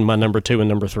between my number 2 and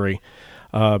number 3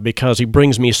 because he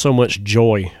brings me so much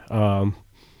joy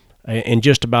in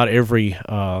just about every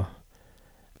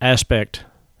aspect,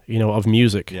 of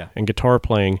music and guitar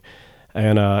playing,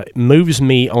 and moves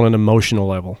me on an emotional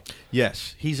level.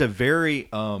 Yes, he's a very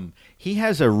he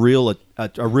has a real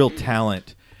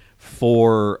talent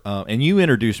for and you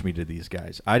introduced me to these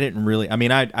guys. I didn't really.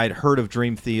 I'd heard of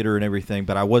Dream Theater and everything,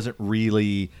 but I wasn't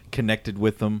really connected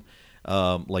with them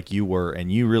like you were,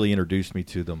 and you really introduced me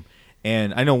to them.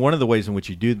 And I know one of the ways in which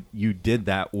you did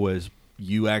that was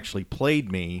you actually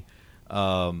played me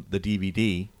the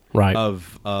DVD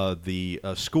of the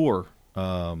score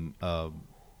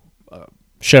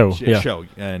show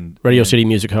and Radio City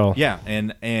Music Hall. Yeah,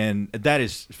 and that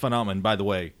is phenomenal. And by the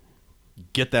way,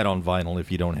 get that on vinyl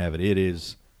if you don't have it. It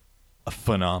is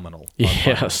phenomenal.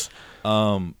 Yes.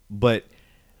 But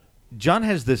John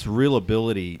has this real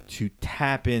ability to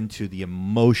tap into the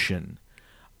emotion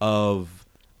of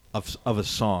a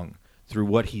song through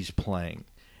what he's playing.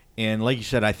 And like you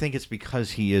said, I think it's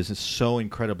because he is so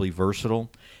incredibly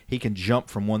versatile. He can jump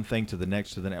from one thing to the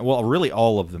next. Well, really,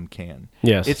 all of them can.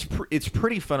 Yes, it's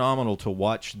pretty phenomenal to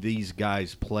watch these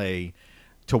guys play.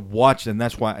 To watch them,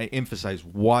 that's why I emphasize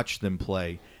watch them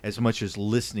play as much as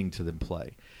listening to them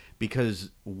play,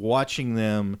 because watching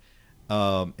them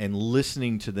and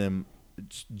listening to them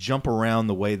jump around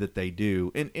the way that they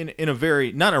do in a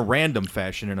very, not a random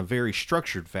fashion, in a very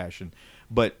structured fashion,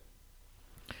 but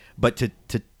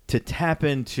to tap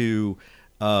into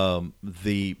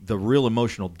the real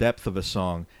emotional depth of a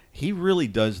song, he really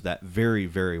does that very,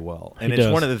 very well. And it's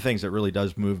one of the things that really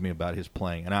does move me about his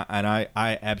playing. And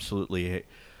I absolutely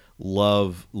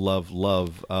love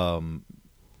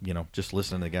just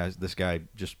listening to this guy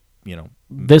just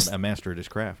a master at his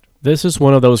craft. This is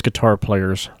one of those guitar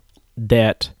players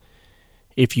that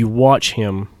if you watch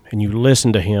him and you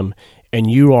listen to him and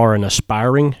you are an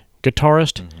aspiring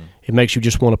guitarist, it makes you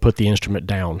just want to put the instrument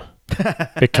down.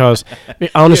 Because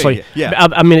honestly,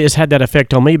 it's had that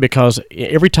effect on me, because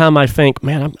every time I think,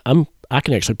 man, I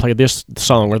can actually play this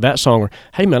song or that song, or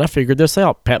hey man, I figured this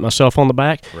out, pat myself on the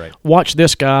back, watch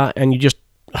this guy, and you just,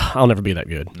 I'll never be that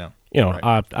good. No.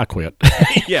 I quit.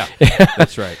 Yeah,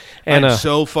 that's right. And I'm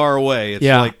so far away. It's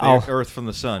like the earth from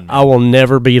the sun. Man. I will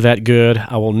never be that good.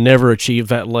 I will never achieve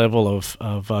that level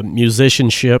of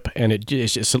musicianship, and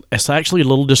it's actually a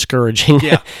little discouraging.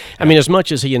 Yeah. As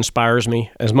much as he inspires me,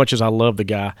 as much as I love the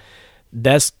guy,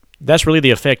 that's really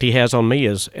the effect he has on me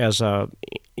as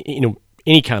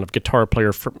any kind of guitar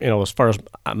player. As far as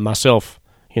myself,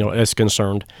 is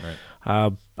concerned. Right.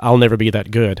 I'll never be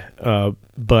that good.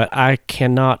 But I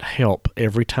cannot help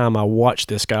every time I watch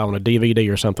this guy on a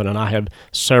DVD or something, and I have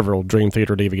several Dream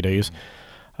Theater DVDs.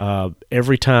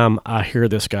 Every time I hear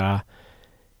this guy,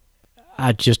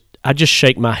 I just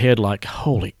shake my head like,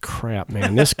 holy crap,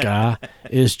 man, this guy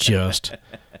is just,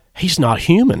 he's not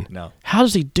human. No. How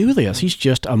does he do this? He's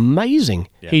just amazing.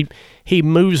 Yeah. He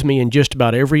moves me in just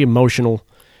about every emotional.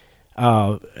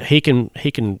 He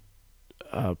can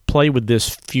play with this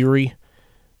fury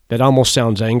that almost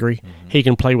sounds angry. Mm-hmm. He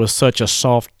can play with such a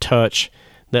soft touch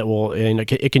that will, and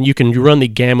you can run the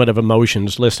gamut of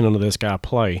emotions listening to this guy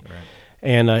play. Right.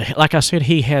 And like I said,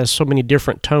 he has so many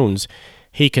different tones.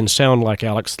 He can sound like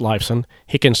Alex Lifeson.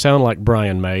 He can sound like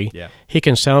Brian May. Yeah. He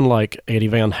can sound like Eddie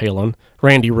Van Halen,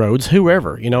 Randy Rhoads,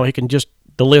 whoever. He can just,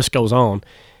 the list goes on.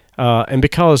 And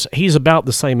because he's about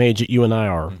the same age that you and I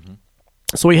are, mm-hmm.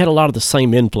 So he had a lot of the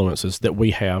same influences that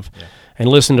we have, and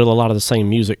listened to a lot of the same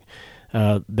music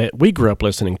that we grew up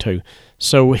listening to.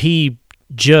 So he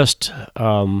just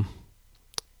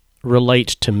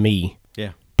relates to me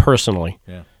personally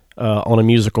on a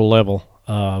musical level.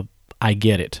 I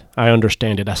get it. I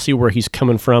understand it. I see where he's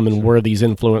coming from and where these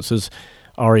influences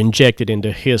are injected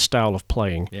into his style of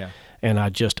playing. Yeah. And I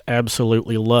just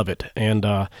absolutely love it. And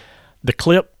the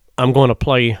clip I'm going to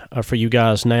play for you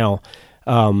guys now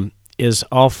is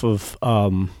off of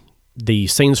the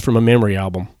Scenes from a Memory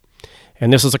album.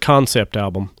 And this is a concept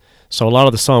album, so a lot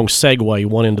of the songs segue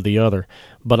one into the other.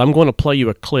 But I'm going to play you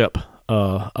a clip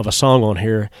of a song on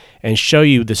here and show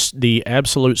you the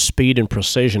absolute speed and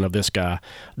precision of this guy.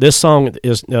 This song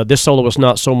is this solo is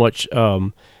not so much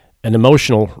an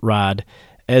emotional ride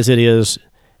as it is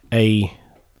a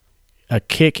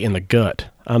kick in the gut.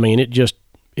 I mean, it just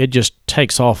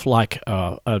takes off like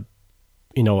a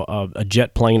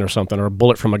jet plane or something, or a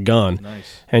bullet from a gun.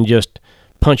 Nice. And just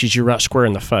punches you right square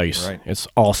in the face. Right. It's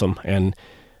awesome, and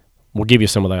we'll give you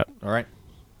some of that. All right.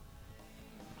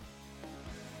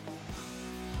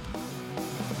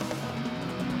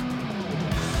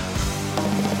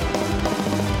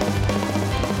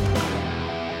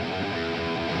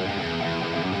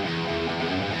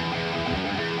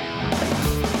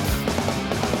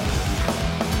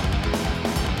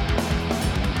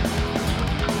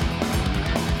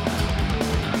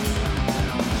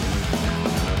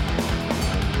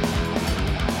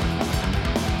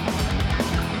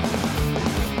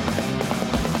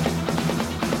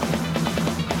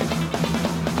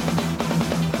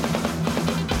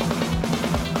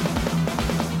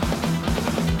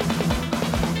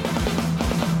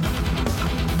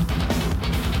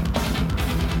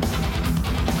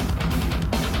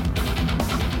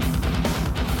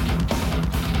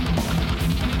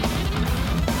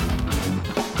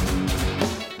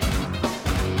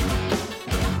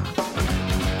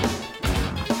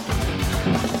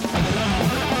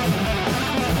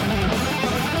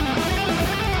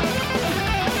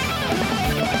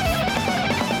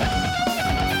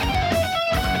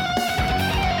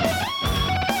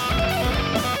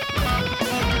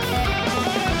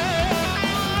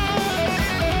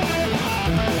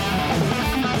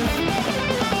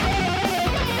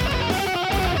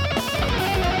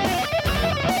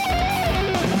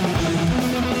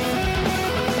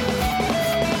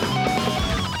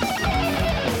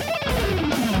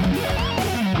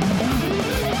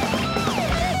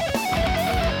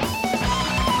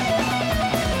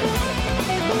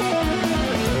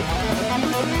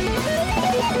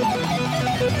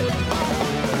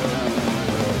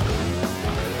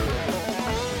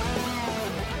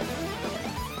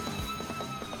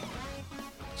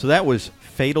 So that was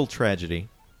Fatal Tragedy.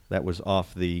 That was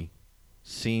off the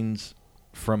Scenes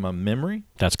from a Memory.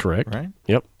 That's correct. Right?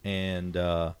 Yep. And,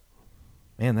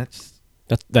 man,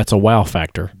 that's a wow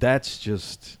factor. That's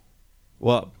just...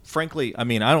 Well, frankly, I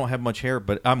mean, I don't have much hair,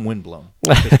 but I'm windblown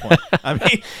at this point.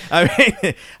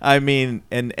 I mean,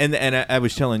 and I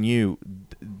was telling you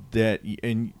that,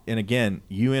 and again,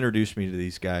 you introduced me to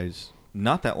these guys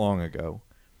not that long ago.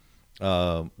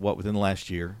 Within the last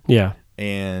year? Yeah.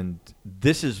 And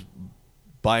this is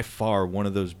by far one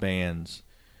of those bands,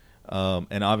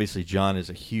 and obviously John is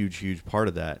a huge part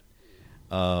of that.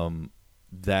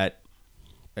 That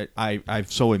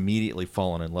I've so immediately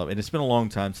fallen in love, and it's been a long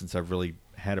time since I've really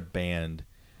had a band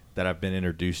that I've been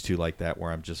introduced to like that,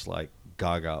 where I'm just like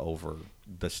gaga over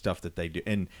the stuff that they do,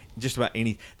 and just about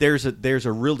any. There's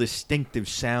a real distinctive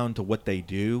sound to what they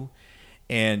do.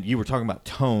 And you were talking about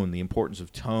tone, the importance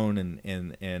of tone,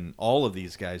 and all of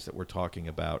these guys that we're talking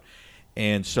about.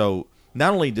 And so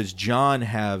not only does John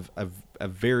have a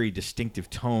very distinctive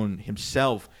tone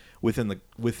himself within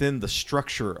the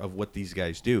structure of what these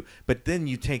guys do, but then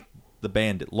you take the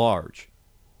band at large.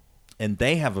 and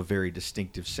they have a very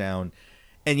distinctive sound.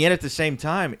 And yet at the same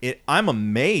time, I'm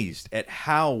amazed at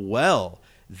how well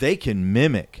they can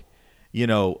mimic,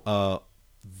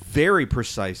 very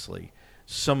precisely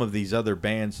some of these other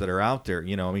bands that are out there.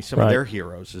 I mean, some of their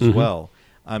heroes as well.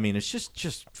 I mean, it's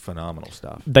just phenomenal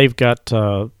stuff. They've got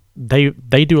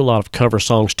they do a lot of cover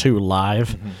songs too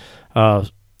live.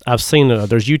 I've seen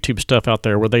there's YouTube stuff out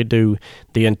there where they do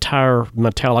the entire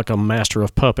Metallica Master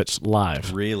of Puppets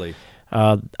live. Really?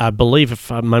 I believe,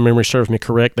 if my memory serves me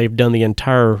correct, they've done the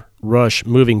entire Rush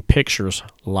Moving Pictures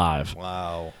live.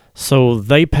 Wow. So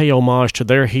they pay homage to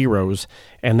their heroes,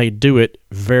 and they do it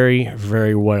very,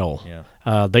 very well.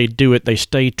 Yeah. They do it. They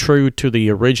stay true to the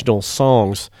original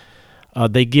songs.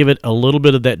 They give it a little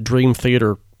bit of that Dream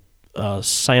Theater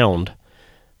sound,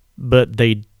 but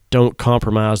they don't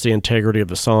compromise the integrity of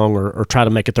the song or try to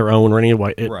make it their own or any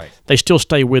way. Right. They still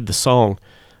stay with the song,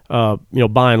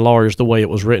 by and large, the way it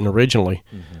was written originally.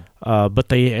 But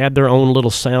they add their own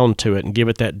little sound to it and give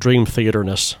it that Dream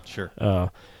Theater-ness. Sure.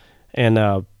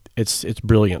 And it's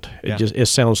brilliant. It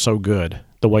sounds so good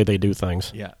the way they do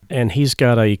things. Yeah. And he's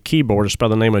got a keyboardist by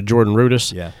the name of Jordan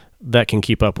Rudess. Yeah. That can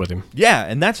keep up with him. Yeah,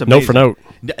 and that's amazing. Note for note.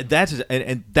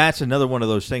 And that's another one of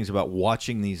those things about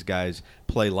watching these guys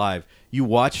play live. You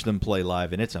watch them play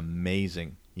live, and it's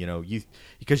amazing.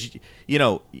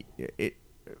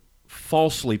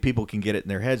 Falsely people can get it in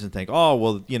their heads and think, oh,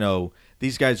 well,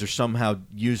 these guys are somehow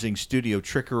using studio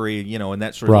trickery, and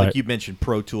that sort of like you mentioned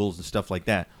Pro Tools and stuff like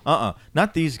that.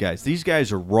 Not these guys. These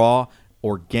guys are raw,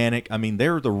 organic. I mean,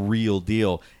 they're the real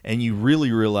deal, and you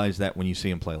really realize that when you see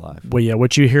them play live. Well, yeah,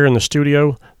 what you hear in the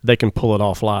studio, they can pull it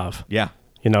off live. Yeah.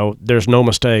 There's no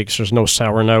mistakes. There's no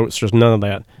sour notes. There's none of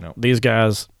that. No. These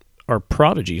guys are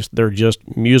prodigies. They're just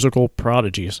musical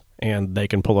prodigies, and they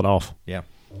can pull it off. Yeah.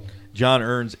 John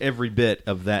earns every bit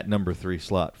of that number 3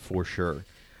 slot for sure.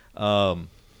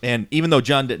 And even though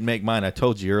John didn't make mine, I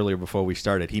told you earlier before we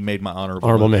started, he made my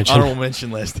honorable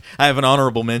mention list. I have an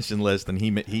honorable mention list, and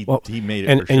he made it for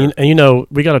sure. And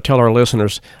we got to tell our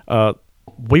listeners,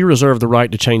 we reserve the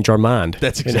right to change our mind.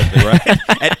 That's exactly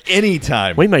right. At any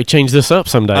time. We may change this up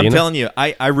someday. I'm telling you,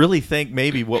 I really think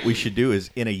maybe what we should do is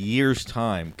in a year's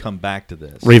time come back to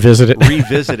this. Revisit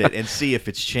it. And see if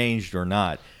it's changed or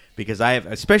not. Because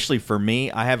especially for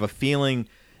me, I have a feeling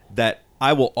that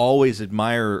I will always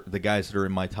admire the guys that are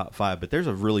in my top 5, but there's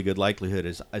a really good likelihood,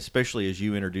 especially as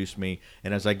you introduce me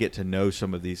and as I get to know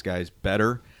some of these guys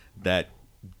better, that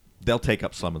they'll take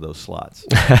up some of those slots.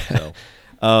 So,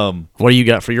 what do you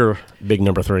got for your big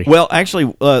number 3? Well,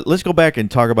 actually, let's go back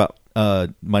and talk about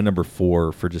my number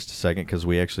 4 for just a second, because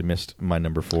we actually missed my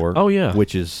number 4. Oh, yeah.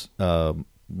 Which is,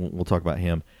 we'll talk about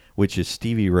him, which is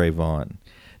Stevie Ray Vaughan.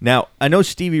 Now, I know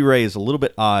Stevie Ray is a little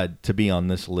bit odd to be on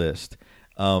this list.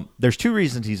 There's 2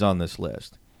 reasons he's on this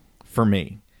list for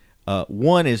me.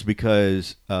 One is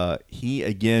because he,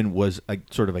 again, was a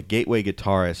sort of a gateway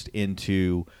guitarist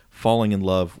into falling in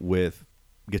love with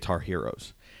guitar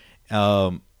heroes.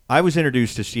 I was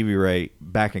introduced to Stevie Ray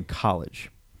back in college.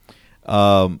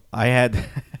 I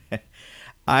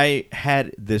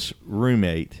had this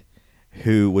roommate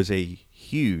who was a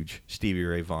huge Stevie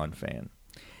Ray Vaughan fan.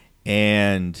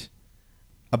 And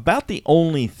about the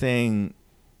only thing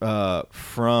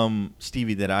from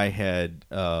Stevie that I had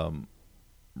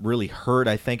really heard,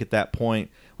 I think, at that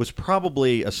point, was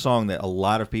probably a song that a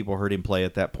lot of people heard him play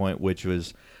at that point, which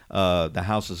was The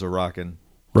House is a Rockin',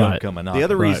 Don't Come a Knockin'. The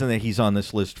other reason that he's on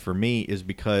this list for me is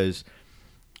because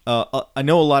I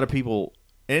know a lot of people,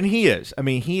 and he is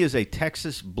a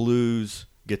Texas blues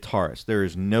guitarist. There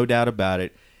is no doubt about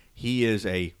it. He is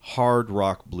a hard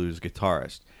rock blues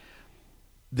guitarist.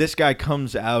 This guy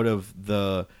comes out of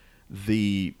the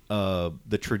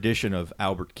tradition of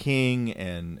Albert King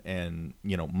and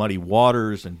Muddy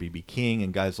Waters and B.B. King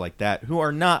and guys like that, who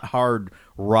are not hard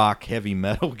rock, heavy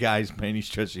metal guys by any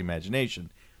stretch of the imagination.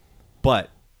 But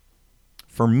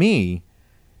for me,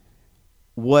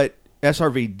 what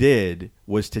SRV did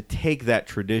was to take that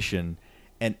tradition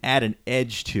and add an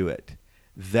edge to it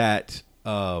that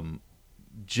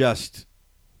just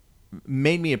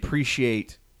made me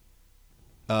appreciate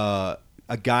a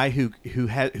guy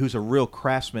who's a real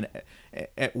craftsman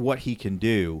at what he can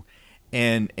do,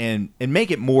 and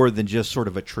make it more than just sort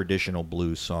of a traditional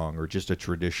blues song or just a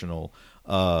traditional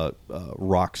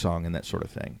rock song and that sort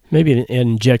of thing. Maybe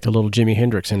inject a little Jimi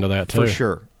Hendrix into that too. For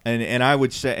sure. And I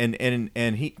would say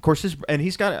and he, of course,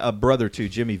 he's got a brother too,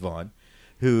 Jimmy Vaughn,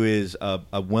 who is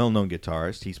a well-known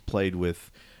guitarist. He's played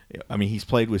with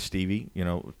Stevie.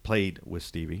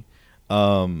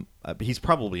 He's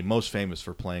probably most famous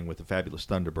for playing with the Fabulous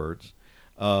Thunderbirds.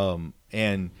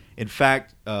 And in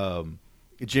fact,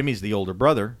 Jimmy's the older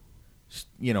brother,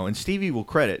 and Stevie will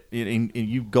credit, and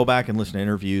you go back and listen to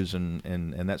interviews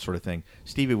and that sort of thing.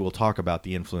 Stevie will talk about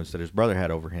the influence that his brother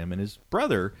had over him, and his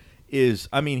brother is,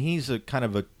 he's a kind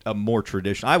of a more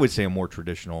traditional, I would say a more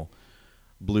traditional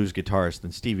blues guitarist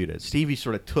than Stevie did. Stevie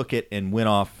sort of took it and went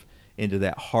off into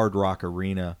that hard rock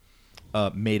arena,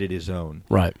 made it his own.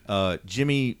 Right.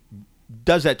 Jimmy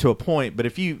does that to a point, but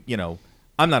if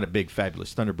I'm not a big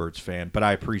Fabulous Thunderbirds fan, but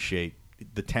I appreciate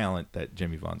the talent that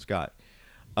Jimmy Vaughn's got.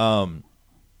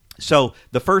 So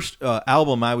the first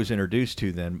album I was introduced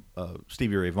to then,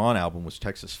 Stevie Ray Vaughan album, was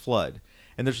Texas Flood.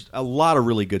 And there's a lot of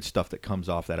really good stuff that comes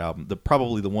off that album.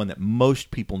 Probably the one that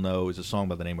most people know is a song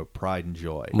by the name of Pride and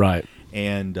Joy. Right.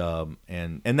 And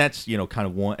that's, kind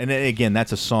of one. And again,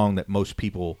 that's a song that most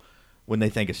people, when they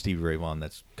think of Stevie Ray Vaughan,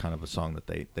 that's kind of a song that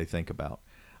they think about.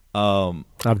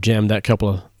 I've jammed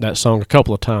that song a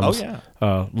couple of times. Oh,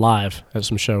 yeah. Live at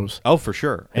some shows. Oh, for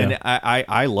sure. Yeah. And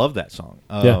I love that song.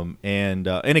 And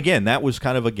again, that was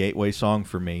kind of a gateway song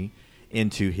for me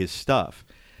into his stuff.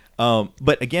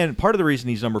 But again, part of the reason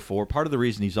he's number 4, part of the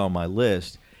reason he's on my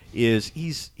list is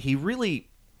he really,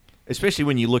 especially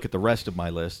when you look at the rest of my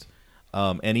list,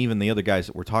 and even the other guys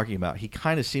that we're talking about, he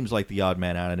kind of seems like the odd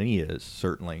man out, and he is,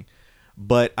 certainly.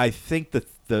 But I think that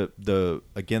the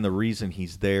reason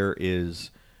he's there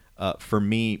is for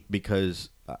me because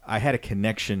I had a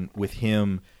connection with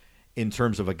him in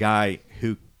terms of a guy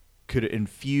who could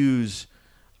infuse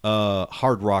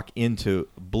hard rock into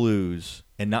blues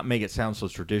and not make it sound so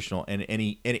traditional, and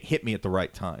it hit me at the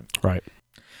right time. Right.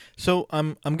 So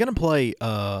I'm gonna play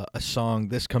a song.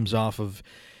 This comes off of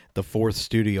the 4th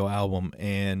studio album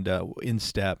and In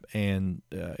Step, and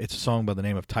it's a song by the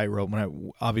name of Tightrope.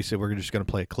 Obviously, we're just going to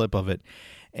play a clip of it,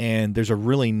 and there's a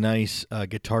really nice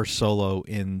guitar solo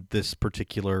in this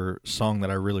particular song that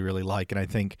I really, really like, and I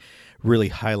think really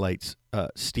highlights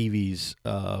Stevie's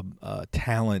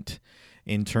talent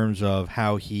in terms of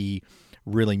how he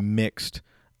really mixed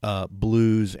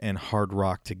blues and hard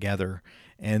rock together.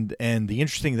 And the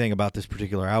interesting thing about this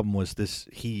particular album was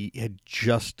he had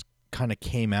just kind of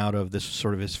came out of this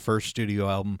sort of his first studio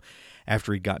album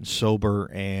after he'd gotten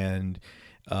sober, and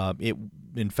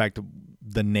in fact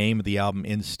the name of the album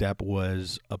In Step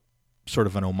was a sort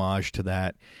of an homage to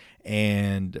that,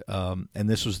 and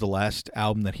this was the last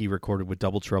album that he recorded with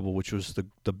Double Trouble, which was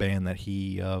the band that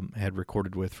he had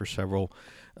recorded with for several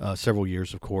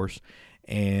years, of course.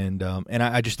 And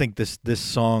I just think this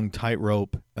song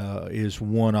Tightrope is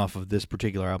one off of this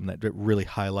particular album that really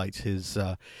highlights his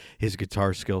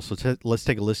guitar skills. So let's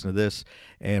take a listen to this,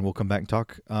 and we'll come back and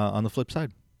talk on the flip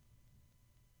side.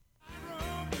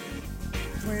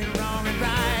 Between wrong and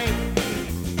right,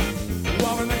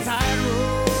 walking the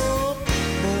tightrope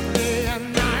both day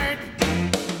and night.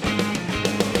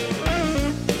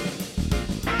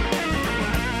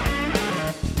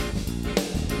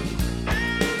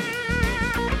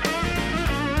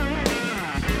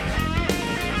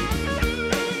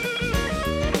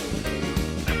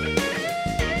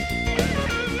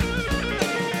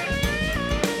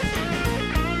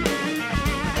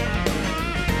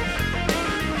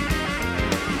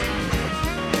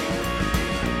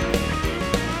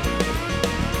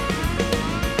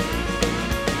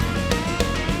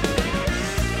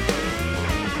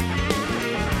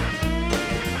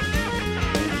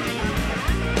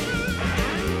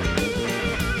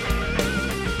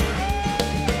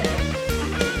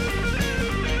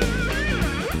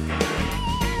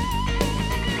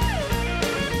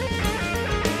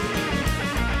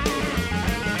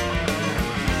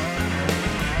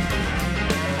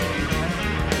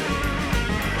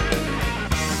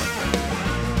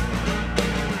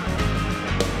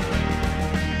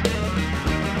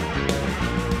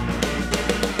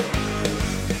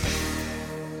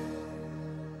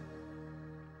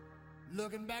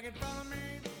 Looking back in front of me.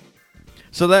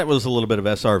 So that was a little bit of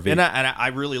SRV, and I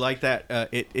really like that.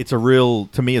 It's a real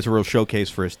showcase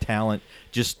for his talent,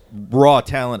 just raw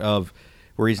talent of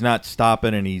where he's not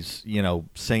stopping and he's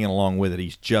singing along with it.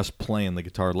 He's just playing the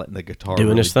guitar, letting the guitar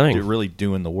doing his thing, really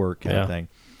doing the work kind of thing.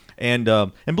 And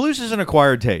blues is an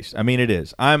acquired taste. I mean, it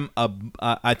is.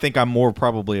 I think I'm more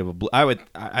probably of a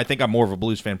I think I'm more of a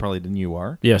blues fan probably than you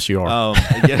are. Yes, you are.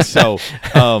 Yes. So,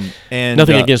 and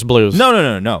nothing against blues.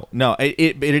 No.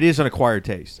 It is an acquired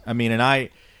taste. I mean, and I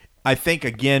think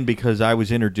again because I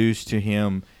was introduced to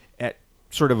him at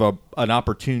sort of an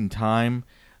opportune time.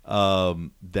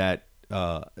 That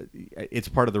it's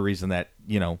part of the reason that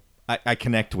I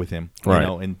connect with him.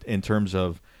 Right. In terms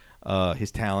of. His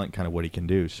talent, kind of what he can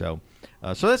do. So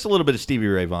that's a little bit of Stevie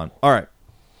Ray Vaughan. All right.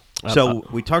 So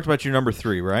we talked about your number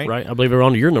 3, right? Right. I believe we're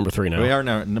on to your number 3 now. We are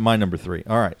now my number 3.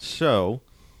 All right. So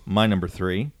my number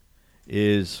 3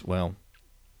 is, well,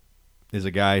 is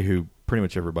a guy who pretty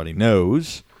much everybody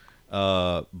knows,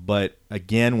 but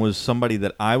again was somebody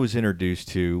that I was introduced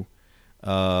to.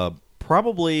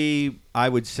 Probably, I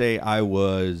would say I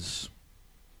was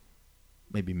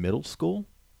maybe middle school,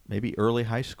 maybe early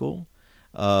high school,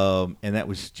 and that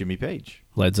was Jimmy Page.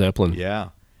 Led Zeppelin. Yeah,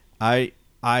 I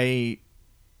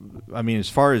mean, as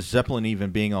far as Zeppelin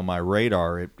even being on my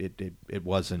radar, it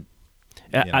wasn't.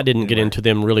 I didn't get into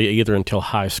them really either until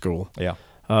high school. Yeah.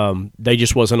 They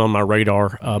just wasn't on my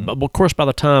radar. But of course, by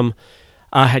the time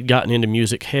I had gotten into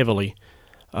music heavily,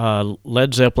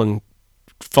 Led Zeppelin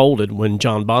folded when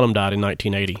John Bonham died in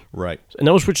 1980. Right. And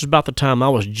that was which is about the time I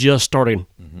was just starting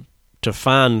to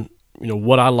find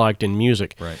what I liked in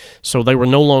music. Right. So they were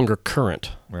no longer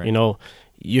current. Right.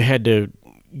 You had to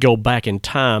go back in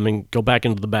time and go back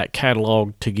into the back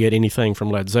catalog to get anything from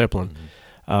Led Zeppelin.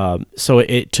 So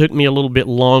it took me a little bit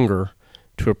longer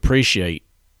to appreciate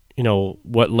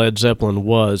what Led Zeppelin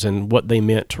was and what they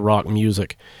meant to rock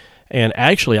music. And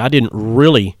actually, I didn't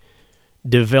really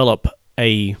develop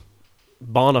a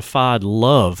bona fide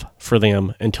love for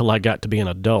them until I got to be an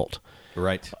adult.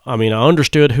 Right. I mean, I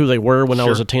understood who they were when I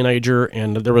was Sure. a teenager,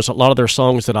 and there was a lot of their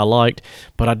songs that I liked,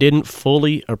 but I didn't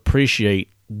fully appreciate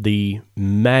the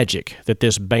magic that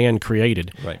this band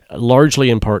created, Right.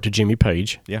 largely in part to Jimmy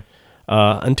Page, Yeah.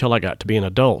 until I got to be an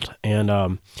adult. And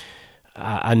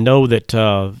I know that,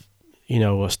 A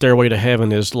Stairway to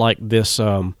Heaven is like this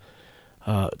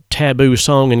taboo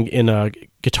song in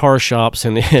guitar shops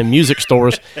and music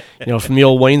stores, from the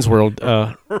old Wayne's World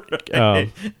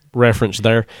reference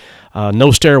there.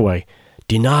 No Stairway,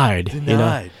 denied.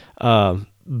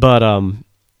 But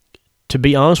to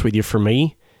be honest with you, for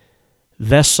me,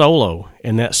 that solo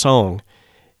in that song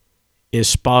is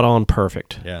spot on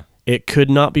perfect. Yeah. It could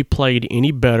not be played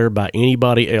any better by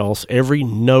anybody else. Every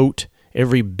note,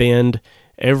 every bend,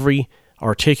 every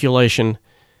articulation,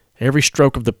 every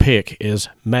stroke of the pick is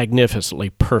magnificently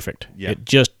perfect. Yeah. It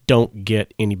just don't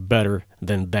get any better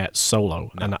than that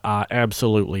solo. And I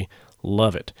absolutely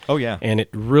love it. Oh, yeah. And it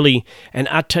really, and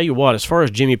I tell you what, as far as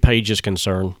Jimmy Page is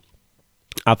concerned,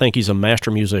 I think he's a master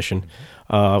musician.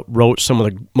 Wrote some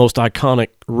of the most iconic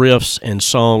riffs and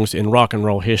songs in rock and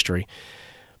roll history.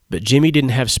 But Jimmy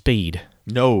didn't have speed.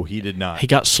 No, he did not. He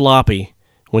got sloppy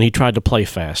when he tried to play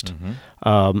fast.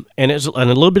 And a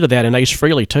little bit of that in Ace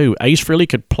Frehley, too. Ace Frehley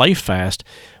could play fast,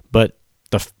 but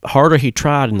the harder he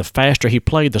tried and the faster he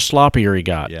played, the sloppier he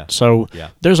got. Yeah. So Yeah.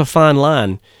 there's a fine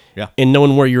line Yeah. in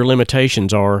knowing where your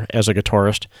limitations are as a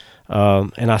guitarist.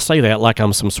 And I say that like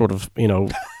I'm some sort of,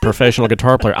 professional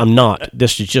guitar player. I'm not.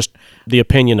 This is just the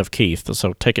opinion of Keith,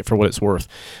 so take it for what it's worth.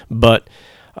 But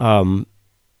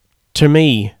to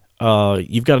me,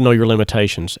 you've got to know your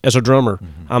limitations. As a drummer,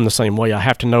 I'm the same way. I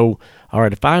have to know, all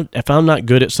right, if I'm not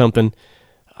good at something,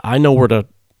 I know where to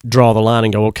draw the line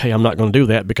and go, okay, I'm not going to do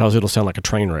that because it'll sound like a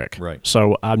train wreck. Right.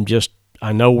 So I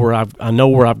know where I've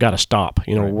got to stop,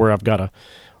 where I've got to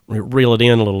reel it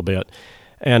in a little bit.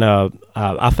 And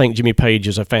I think Jimmy Page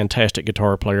is a fantastic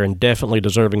guitar player and definitely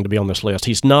deserving to be on this list.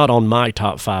 He's not on my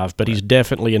top 5, but he's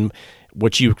definitely in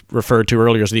what you referred to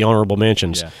earlier as the honorable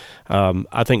mentions. Yeah.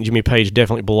 I think Jimmy Page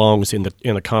definitely belongs in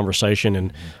the conversation,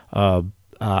 and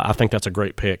I think that's a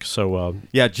great pick. So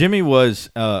Yeah, Jimmy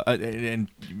was, and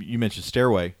you mentioned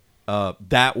Stairway.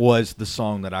 That was the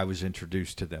song that I was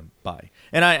introduced to them by.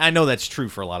 And I know that's true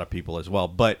for a lot of people as well,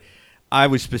 but I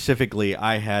was specifically,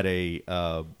 I had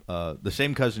the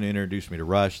same cousin who introduced me to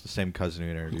Rush, the same cousin who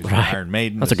introduced me to Right. Iron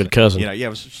Maiden. That's a good cousin.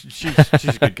 She's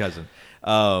a good cousin.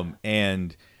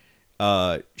 And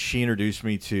she introduced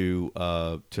me to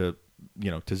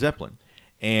Zeppelin,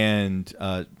 and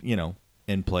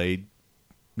and played,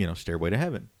 Stairway to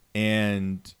Heaven,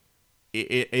 and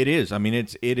it is. I mean,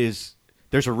 it is.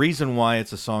 There's a reason why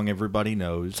it's a song everybody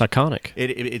knows. it's iconic.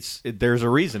 There's a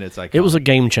reason it's iconic. It was a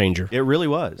game changer. It really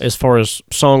was. As far as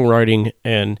songwriting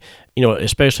and,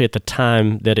 especially at the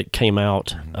time that it came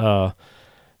out,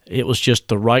 it was just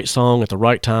the right song at the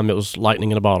right time. It was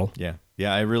lightning in a bottle. Yeah,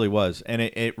 it really was, and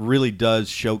it really does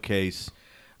showcase,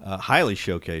 highly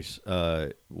showcase.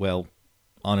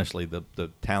 Honestly, the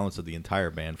talents of the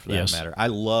entire band for that Yes. matter. I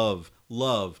love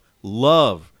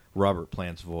Robert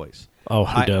Plant's voice. Oh,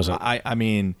 who doesn't? I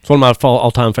mean, It's one of my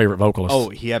all-time favorite vocalists. oh,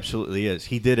 he absolutely is.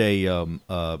 He did a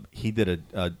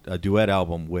duet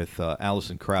album with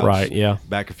Alison Krauss, Right, yeah.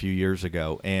 back a few years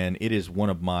ago, and it is one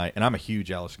of my. And I'm a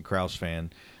huge Alison Krauss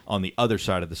fan. On the other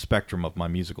side of the spectrum of my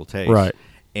musical taste, Right.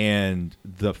 And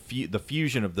the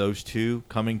fusion of those two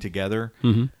coming together,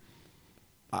 Mm-hmm.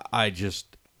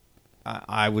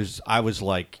 I was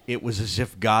like, it was as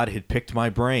if God had picked my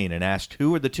brain and asked,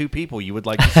 who are the two people you would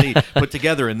like to see put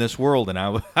together in this world? And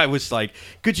I was like,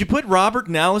 could you put Robert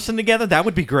and Allison together? That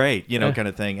would be great, kind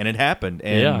of thing. And it happened.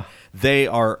 And they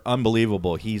are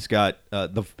unbelievable. He's got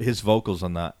his vocals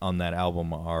on that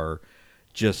album are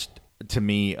just, to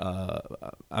me,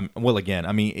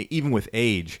 even with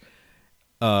age,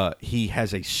 he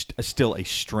has still a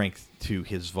strength to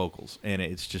his vocals, and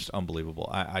it's just unbelievable.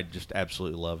 I just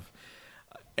absolutely love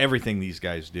everything these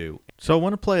guys do. So I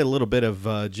want to play a little bit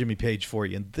of Jimmy Page for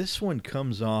you, and this one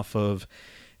comes off of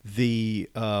the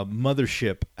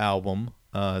Mothership album.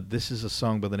 This is a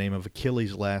song by the name of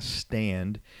Achilles' Last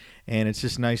Stand, and it's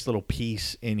this nice little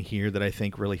piece in here that I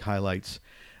think really highlights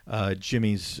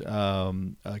Jimmy's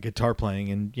guitar playing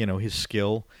and his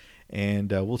skill.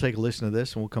 And we'll take a listen to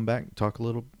this, and we'll come back and talk a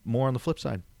little more on the flip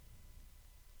side.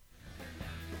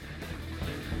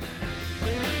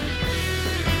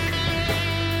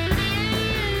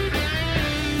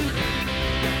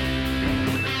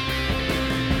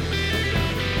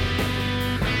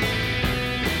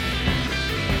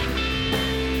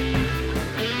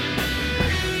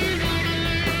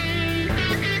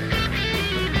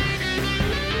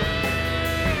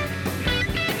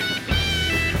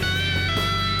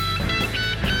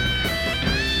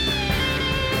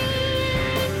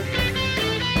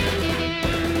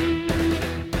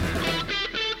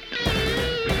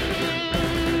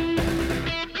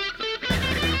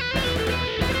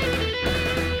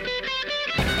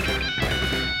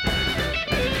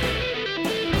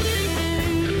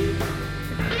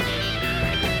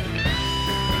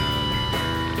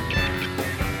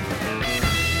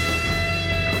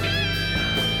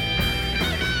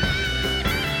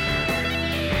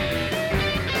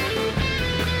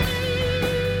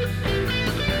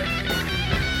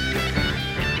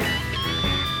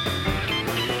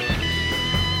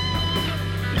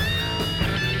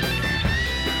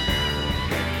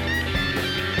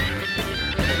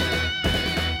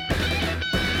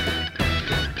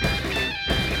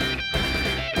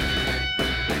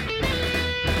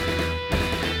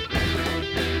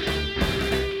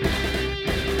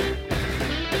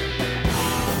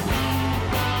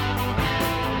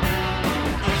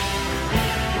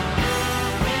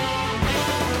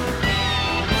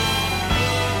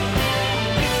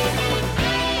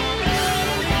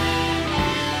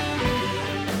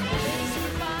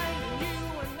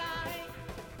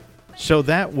 So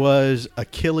that was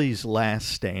Achilles' Last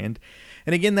Stand.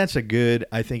 And again, that's a good,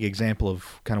 I think, example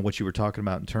of kind of what you were talking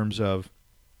about in terms of,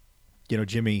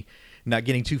 Jimmy not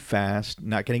getting too fast,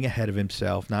 not getting ahead of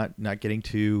himself, not getting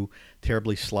too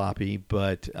terribly sloppy,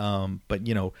 but I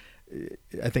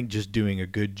think just doing a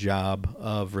good job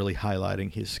of really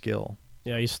highlighting his skill.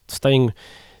 Yeah, he's staying.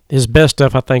 His best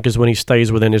stuff, I think, is when he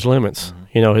stays within his limits.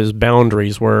 Mm-hmm. His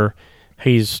boundaries where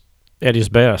he's at his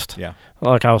best. Yeah.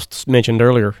 Like I was mentioned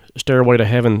earlier, Stairway to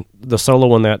Heaven, the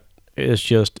solo on that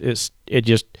is it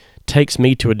just takes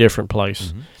me to a different place.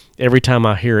 Mm-hmm. Every time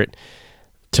I hear it.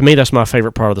 To me, that's my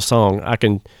favorite part of the song. I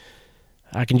can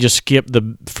just skip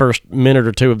the first minute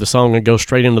or two of the song and go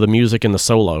straight into the music and the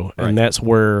solo, right. And that's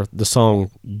where the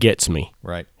song gets me.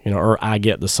 Right. Or I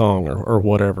get the song or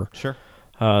whatever. Sure.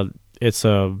 It's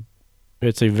a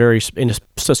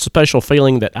special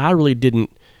feeling that I really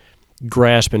didn't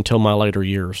grasp until my later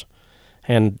years.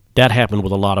 And that happened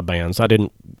with a lot of bands. I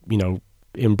didn't,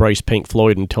 embrace Pink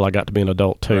Floyd until I got to be an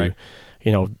adult too.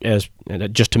 Right. As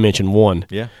just to mention one.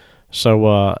 Yeah.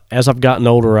 So as I've gotten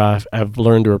older, I've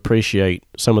learned to appreciate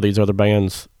some of these other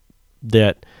bands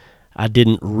that I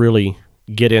didn't really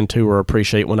get into or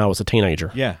appreciate when I was a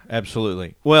teenager. Yeah,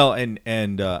 absolutely. Well, and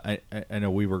I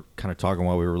know we were kind of talking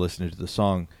while we were listening to the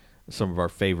song, some of our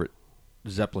favorite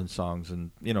Zeppelin songs,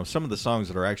 and some of the songs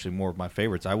that are actually more of my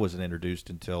favorites I wasn't introduced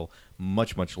until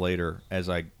much later as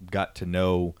I got to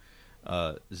know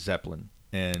Zeppelin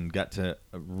and got to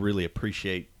really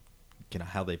appreciate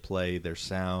how they play, their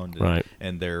sound, and, right.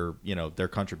 and their their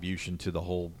contribution to the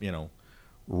whole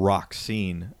rock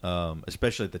scene,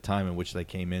 especially at the time in which they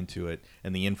came into it,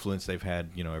 and the influence they've had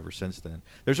ever since then.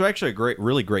 There's actually a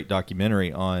really great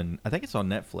documentary I think it's on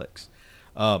Netflix,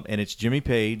 and it's Jimmy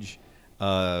Page,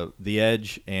 The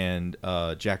Edge, and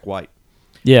Jack White.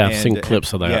 Yeah, I've seen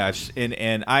clips of that. Yeah,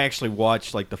 and I actually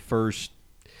watched like the first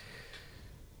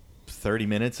 30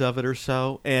 minutes of it or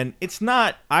so, and it's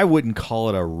not, I wouldn't call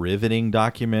it a riveting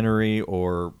documentary,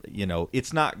 or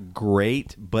it's not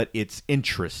great, but it's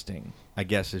interesting. I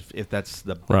guess if that's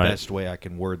the Right. best way I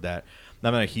can word that.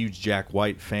 I'm not a huge Jack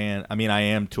White fan. I mean, I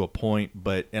am to a point,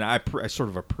 but I sort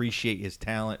of appreciate his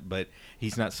talent, but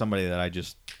he's not somebody that I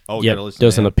just Yep, gotta listen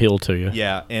doesn't to him. appeal to you.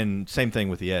 Yeah, and same thing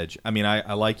with the Edge. I mean,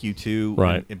 I like you too,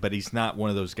 Right. but he's not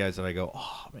one of those guys that I go,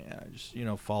 oh man, I just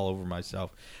fall over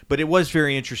myself. But it was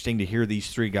very interesting to hear these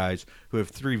three guys who have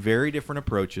three very different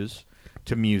approaches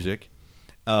to music,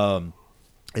 and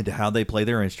to how they play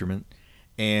their instrument,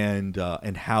 and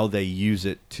how they use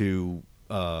it to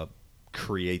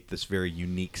create this very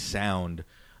unique sound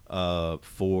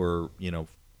for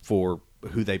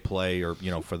who they play, or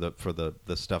for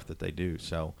the stuff that they do.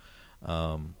 So,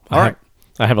 all right,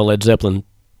 I have a Led Zeppelin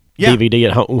Yeah. DVD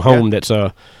at home Yeah. that's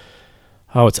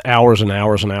it's hours and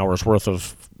hours and hours worth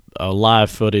of live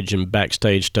footage and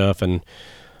backstage stuff, and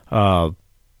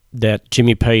that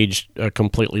Jimmy Page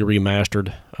completely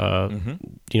remastered.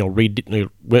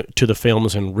 Went to the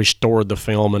films and restored the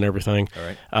film and everything. All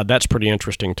right. That's pretty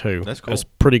interesting too. That's cool. That's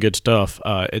pretty good stuff.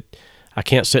 I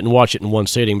can't sit and watch it in one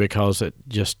sitting because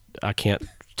I can't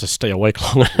just stay awake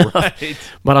long enough. Right.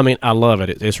 But I mean, I love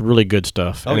it. It's really good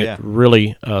stuff. Oh, and yeah. It's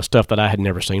really stuff that I had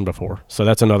never seen before. So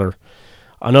that's another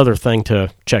thing to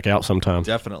check out sometime.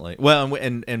 Definitely. Well,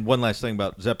 and one last thing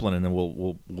about Zeppelin, and then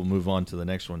we'll move on to the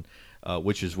next one,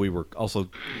 which is we were also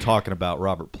talking about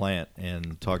Robert Plant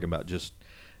and talking about just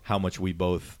how much we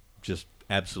both just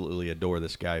absolutely adore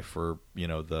this guy for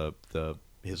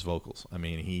his vocals. I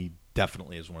mean, he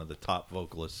definitely is one of the top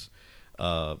vocalists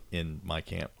in my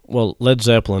camp. Well, Led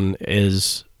Zeppelin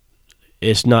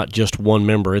it's not just one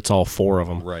member; it's all four of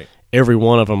them. Right. Every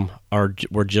one of them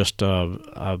were just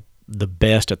the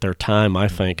best at their time, I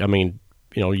think. I mean,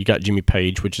 you got Jimmy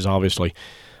Page, which is obviously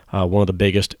one of the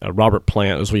biggest. Robert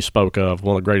Plant, as we spoke of,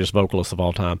 one of the greatest vocalists of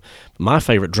all time. My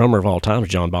favorite drummer of all time is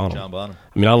John Bonham. John Bonham.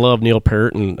 I mean, I love Neil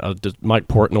Peart and Mike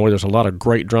Portnoy. There's a lot of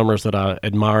great drummers that I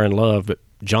admire and love, but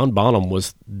John Bonham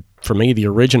was, for me, the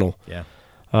original. Yeah.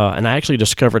 And I actually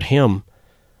discovered him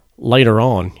later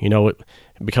on,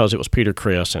 because it was Peter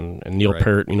Criss and Neil Right.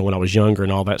 Peart, when I was younger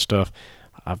and all that stuff.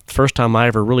 First time I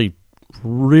ever really,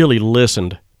 really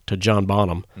listened to John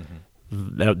Bonham,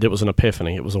 that was an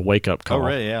epiphany. It was a wake-up call. Oh,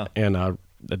 really? Yeah. And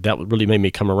that really made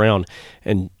me come around.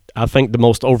 And I think the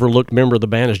most overlooked member of the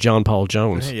band is John Paul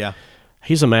Jones. Yeah.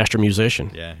 He's a master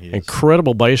musician. Yeah, he is.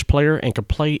 Incredible bass player and could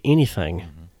play anything.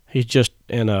 He's just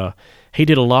he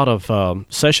did a lot of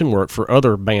session work for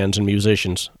other bands and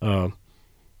musicians,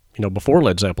 before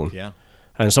Led Zeppelin. Yeah.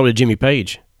 And so did Jimmy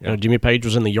Page. Yeah. Jimmy Page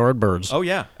was in the Yardbirds. Oh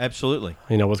yeah, absolutely.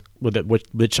 With it,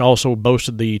 which also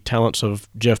boasted the talents of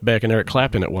Jeff Beck and Eric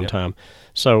Clapton at one time.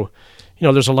 So,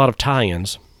 there's a lot of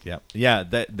tie-ins. Yeah, yeah.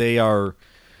 That they are,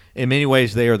 in many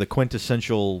ways, they are the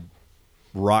quintessential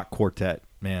rock quartet.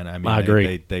 Man, I mean, I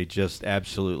agree. They just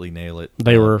absolutely nail it.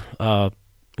 They were, for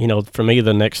me,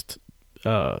 the next.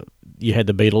 You had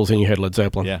the Beatles and you had Led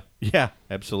Zeppelin. Yeah, yeah,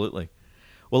 absolutely.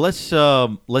 Well,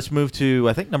 let's move to,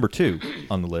 I think, number 2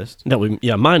 on the list.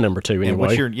 My number 2 anyway. And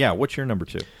what's your number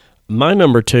 2? My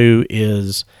number 2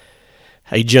 is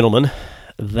a gentleman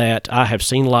that I have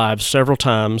seen live several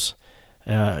times.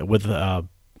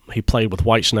 He played with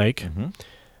Whitesnake.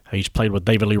 He's played with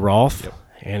David Lee Roth,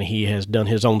 and he has done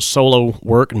his own solo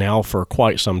work now for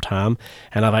quite some time.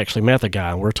 And I've actually met the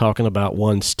guy, and we're talking about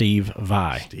one Steve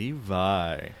Vai. Steve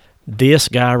Vai. This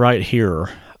guy right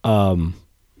here,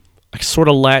 I sort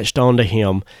of latched onto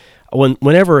him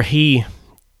whenever he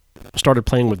started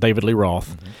playing with David Lee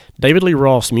Roth. David Lee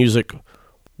Roth's music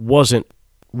wasn't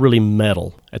really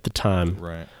metal at the time.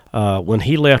 Right. When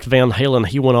he left Van Halen,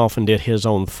 he went off and did his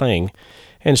own thing,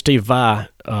 and Steve Vai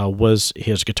was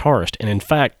his guitarist. And in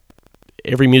fact,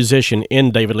 every musician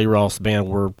in David Lee Roth's band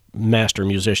were master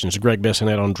musicians. Greg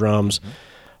Bissonette on drums,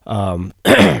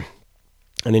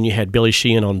 and then you had Billy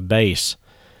Sheehan on bass.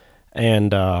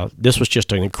 And this was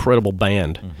just an incredible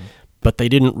band, but they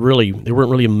weren't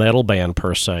really a metal band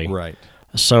per se. Right.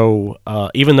 So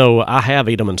even though I have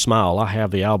Eat 'Em and Smile, I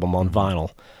have the album on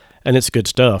vinyl, and it's good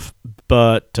stuff.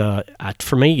 But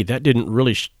for me, that didn't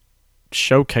really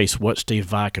showcase what Steve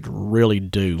Vai could really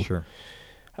do. Sure.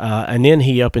 And then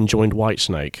he up and joined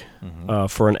Whitesnake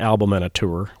for an album and a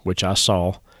tour, which I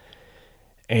saw,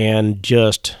 and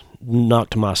just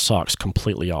knocked my socks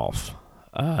completely off.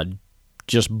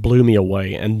 Just blew me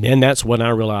away. And then that's when I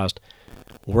realized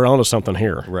we're onto something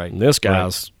here. Right. This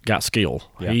guy's got skill.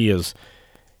 Yeah. He is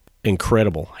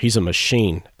incredible. He's a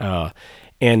machine.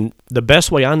 And the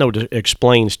best way I know to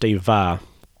explain Steve Vai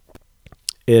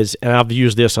is, and I've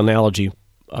used this analogy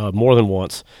more than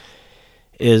once,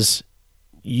 is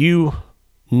you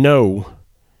know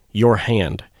your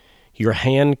hand. Your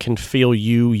hand can feel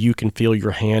you. You can feel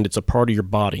your hand. It's a part of your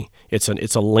body. It's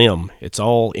a limb. It's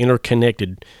all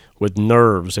interconnected with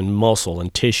nerves and muscle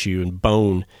and tissue and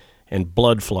bone and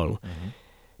blood flow. Mm-hmm.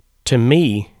 To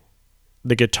me,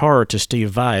 the guitar to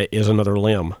Steve Vai is another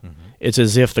limb. Mm-hmm. It's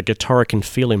as if the guitar can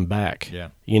feel him back. Yeah.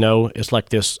 You know, it's like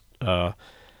this.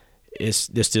 It's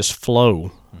this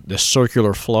flow, this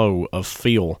circular flow of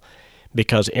feel,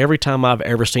 because every time I've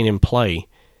ever seen him play,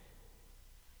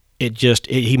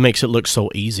 he makes it look so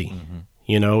easy. Mm-hmm.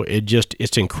 You know,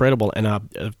 it's incredible. And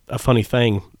a funny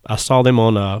thing, I saw them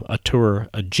on a tour,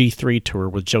 a G3 tour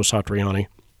with Joe Satriani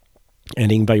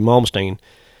and Yngwie Malmsteen.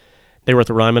 They were at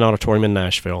the Ryman Auditorium in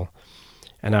Nashville,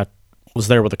 and I was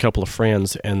there with a couple of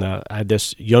friends, and I had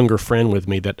this younger friend with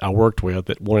me that I worked with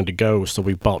that wanted to go, so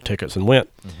we bought tickets and went.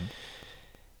 Mm-hmm.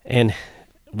 And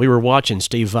we were watching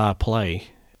Steve Vai play,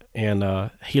 and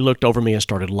he looked over me and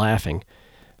started laughing.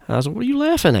 I was like, "What are you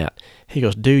laughing at?" He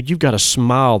goes, "Dude, you've got a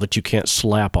smile that you can't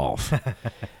slap off."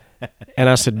 And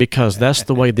I said, "Because that's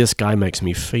the way this guy makes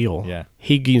me feel. Yeah.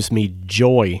 He gives me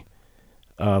joy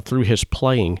through his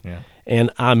playing, yeah.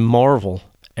 and I marvel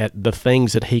at the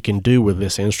things that he can do with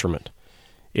this instrument.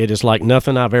 It is like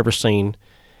nothing I've ever seen,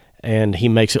 and he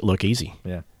makes it look easy.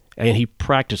 Yeah. And he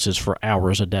practices for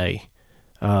hours a day.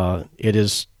 It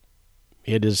is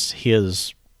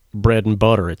his bread and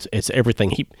butter. It's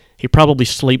everything. He probably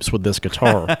sleeps with this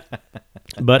guitar,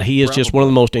 but he is just one of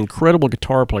the most incredible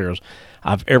guitar players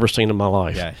I've ever seen in my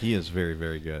life. Yeah, he is very,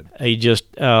 very good. He just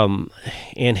and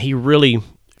he really,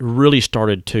 really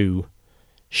started to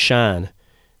shine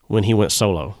when he went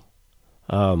solo.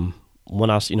 When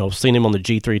I seen him on the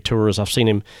G3 tours, I've seen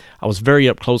him. I was very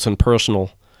up close and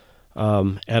personal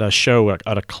at a show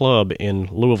at a club in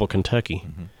Louisville, Kentucky,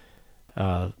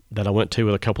 that I went to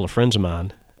with a couple of friends of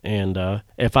mine. And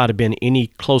if I'd have been any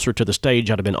closer to the stage,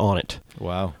 I'd have been on it.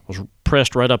 Wow! I was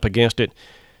pressed right up against it.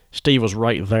 Steve was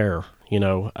right there. You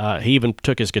know, he even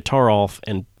took his guitar off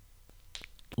and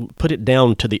put it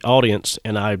down to the audience,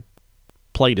 and I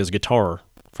played his guitar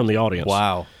from the audience.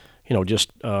 Wow! You know,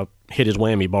 just hit his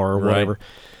whammy bar or whatever. Right.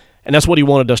 And that's what he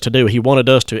wanted us to do. He wanted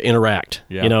us to interact,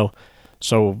 Yeah. you know.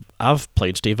 So I've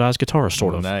played Steve Vai's guitar,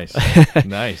 sort of. Nice.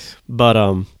 Nice. But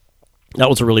that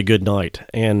was a really good night.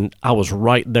 And I was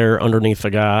right there underneath the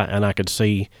guy, and I could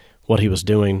see what he was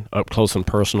doing up close and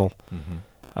personal.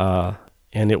 Mm-hmm.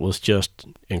 And it was just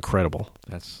incredible.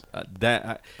 That's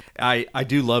I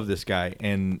do love this guy,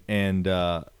 and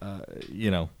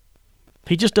you know,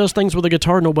 he just does things with a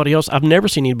guitar nobody else. I've never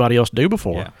seen anybody else do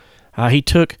before. Yeah. He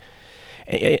took,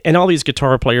 and all these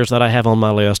guitar players that I have on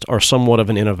my list are somewhat of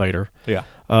an innovator. Yeah.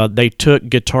 They took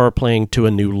guitar playing to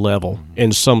a new level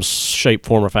in some shape,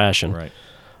 form, or fashion.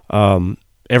 Right.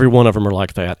 Every one of them are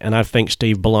like that, and I think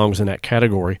Steve belongs in that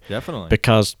category. Definitely.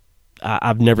 Because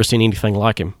I've never seen anything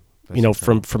like him.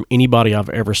 From anybody I've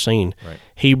ever seen. Right.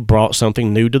 He brought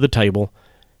something new to the table.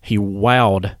 He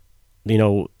wowed,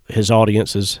 his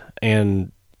audiences.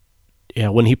 And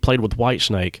when he played with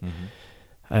Whitesnake,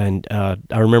 and I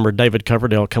remember David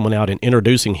Coverdale coming out and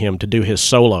introducing him to do his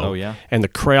solo. Oh, yeah? And the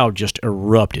crowd just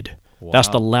erupted. Wow. That's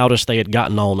the loudest they had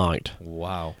gotten all night.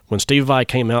 Wow. When Steve Vai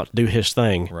came out to do his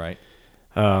thing, Right.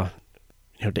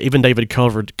 Even David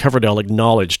Coverdale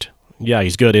acknowledged, yeah,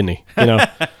 he's good, isn't he?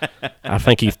 I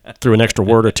think he threw an extra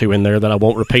word or two in there that I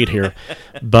won't repeat here.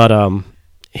 But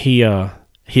he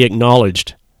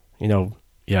acknowledged,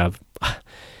 yep,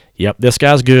 this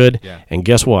guy's good. Yeah. And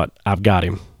guess what? I've got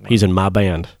him. Wow. He's in my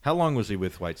band. How long was he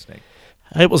with Whitesnake?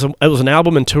 It was an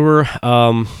album and tour.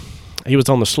 He was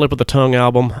on the Slip of the Tongue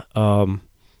album, along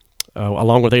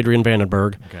with Adrian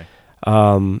Vandenberg. Okay.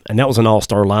 And that was an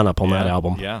all-star lineup on that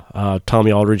album. Yeah.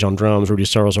 Tommy Aldridge on drums, Rudy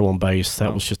Sarzo on bass.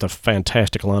 That was just a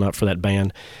fantastic lineup for that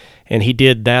band. And he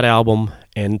did that album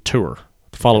and tour,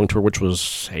 the following tour, which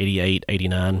was 88,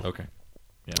 89. Okay.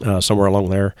 Yeah. Somewhere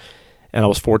along there. And I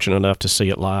was fortunate enough to see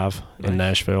it live in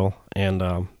Nashville. And,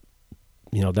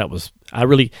 that was, I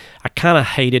kind of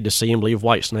hated to see him leave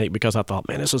Whitesnake because I thought,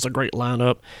 man, this is a great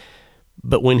lineup.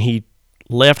 But when he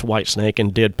left Whitesnake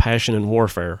and did Passion and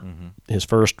Warfare, his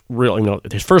first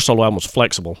his first solo album was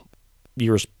Flexible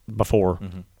years before.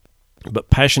 But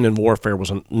Passion and Warfare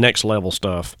was next level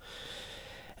stuff.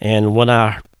 And when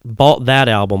I bought that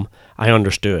album, I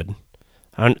understood.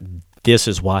 This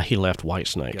is why he left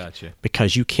Whitesnake. Gotcha.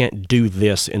 Because you can't do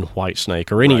this in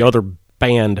Whitesnake or any other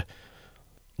band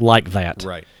like that.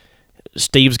 Right.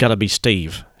 Steve's got to be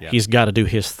Steve. Yeah. He's got to do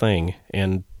his thing.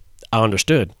 And I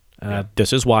understood.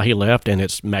 This is why he left, and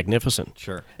it's magnificent.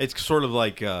 Sure. It's sort of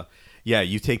like,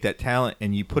 you take that talent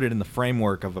and you put it in the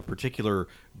framework of a particular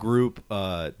group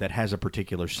that has a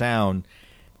particular sound,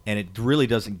 and it really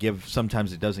doesn't give.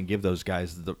 Sometimes it doesn't give those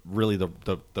guys the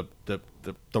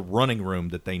running room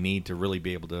that they need to really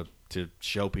be able to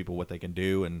show people what they can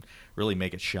do and really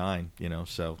make it shine.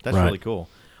 So that's Right. really cool.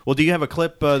 Well, do you have a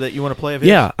clip that you want to play of his?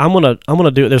 Yeah, I'm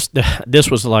gonna do this. This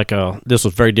was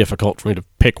very difficult for me to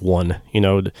pick one,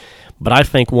 but I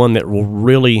think one that will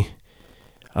really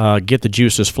get the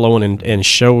juices flowing and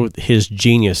show his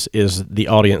genius is the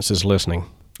audience is listening.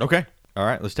 Okay. All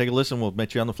right. Let's take a listen. We'll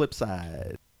meet you on the flip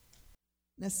side.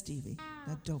 Now, Stevie,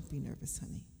 now don't be nervous,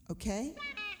 honey, okay?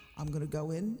 I'm going to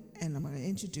go in, and I'm going to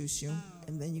introduce you,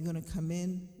 and then you're going to come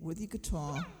in with your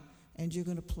guitar, and you're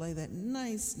going to play that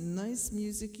nice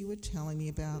music you were telling me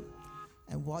about.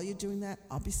 And while you're doing that,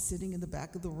 I'll be sitting in the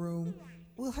back of the room.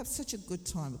 We'll have such a good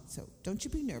time. So don't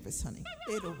you be nervous, honey.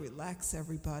 It'll relax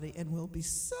everybody, and we'll be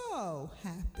so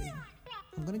happy.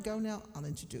 I'm going to go now. I'll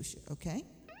introduce you, okay?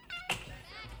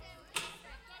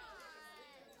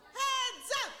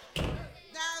 Hands up!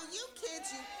 Now, you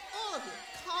kids, all of you,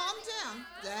 calm down.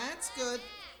 That's good.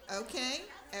 Okay?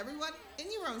 Everyone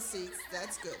in your own seats.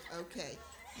 That's good. Okay.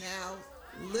 Now,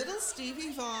 little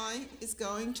Stevie Vai is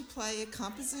going to play a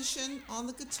composition on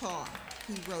the guitar.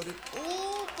 He wrote it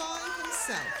all by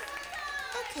himself.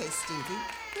 Okay, Stevie,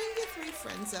 bring your 3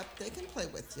 friends up. They can play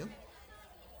with you.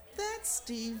 That's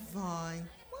Steve Vai.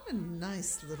 What a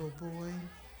nice little boy.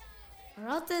 I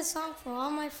wrote this song for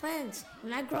all my friends.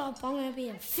 When I grow up, I'm going to be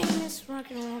a famous rock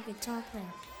and roll guitar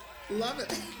player. Love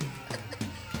it.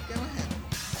 Go ahead.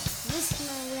 This is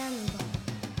my lemon bar.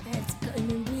 That's going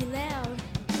to be loud.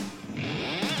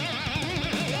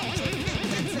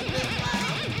 That's a bit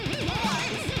loud.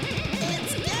 Boys,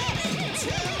 it's getting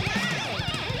too loud.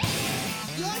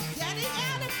 You're getting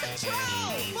out of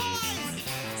control. Boys,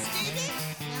 Stevie,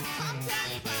 now calm down,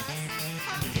 class.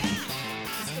 Calm down.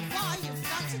 Mr. Vai, you've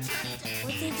got to turn it down.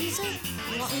 What did you say?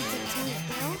 You want me to turn it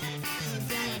down? Turn it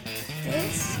down like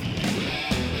this?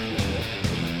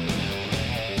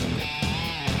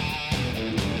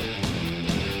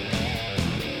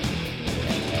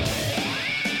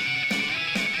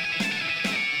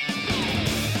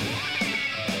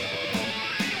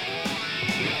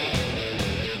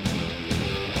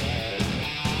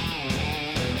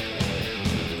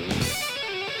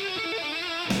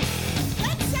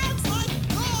 That sounds like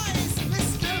noise,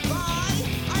 Mr. Vai,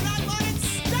 and I want it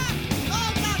stopped. All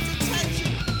about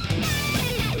detention.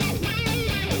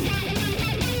 Hey,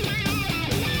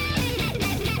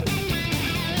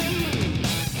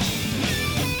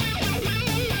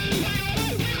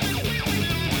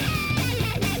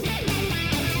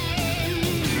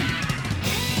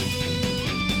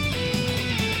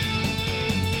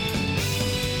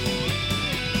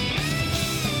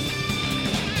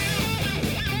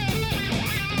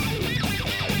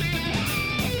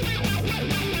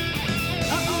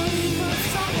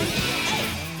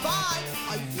 Vai,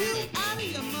 are you out of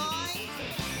your mind?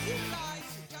 You guys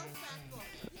should go back off.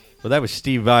 Well, that was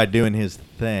Steve Vai doing his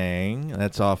thing.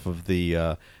 That's off of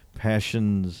the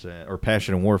Passion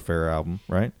and Warfare album,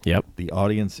 right? Yep, The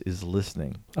audience is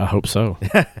listening. I hope so.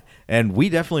 And we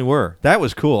definitely were. That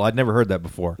was cool. I'd never heard that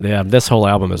before. Yeah, this whole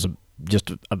album is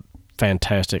just a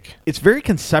fantastic. It's very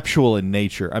conceptual in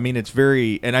nature. I mean, it's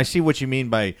very, and I see what you mean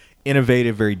by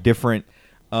innovative, very different.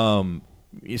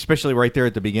 Especially right there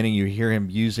at the beginning, you hear him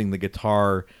using the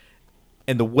guitar,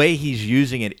 and the way he's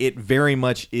using it, it very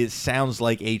much sounds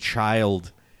like a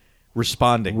child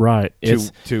responding. Right.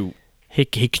 To He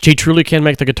truly can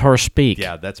make the guitar speak.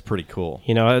 yeah, that's pretty cool.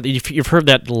 You've heard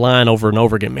that line over and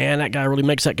over again. Man, that guy really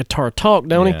makes that guitar talk,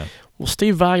 don't Yeah. he? Well,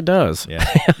 Steve Vai does. Yeah,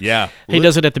 yeah. He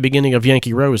does it at the beginning of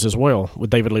Yankee Rose as well with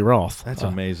David Lee Roth. That's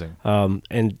amazing.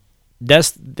 And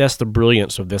that's the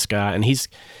brilliance of this guy. And he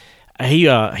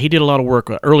did a lot of work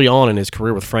early on in his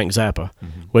career with Frank Zappa,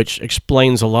 which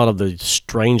explains a lot of the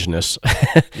strangeness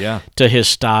Yeah. to his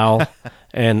style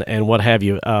and what have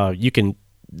you.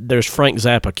 There's Frank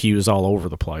Zappa cues all over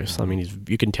the place. I mean,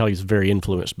 you can tell he's very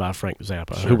influenced by Frank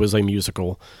Zappa, who was a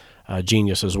musical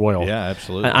genius as well. Yeah,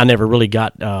 absolutely. I never really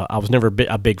I was never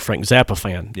a big Frank Zappa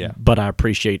fan. Yeah. But I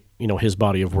appreciate his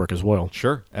body of work as well.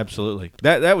 Sure, absolutely.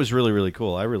 That was really, really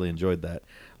cool. I really enjoyed that.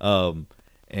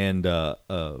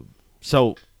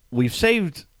 So we've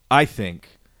saved, I think,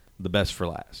 the best for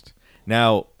last.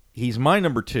 Now, he's my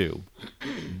number 2,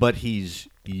 but he's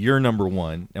your number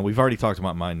 1, and we've already talked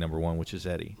about my number 1, which is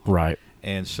Eddie. Right.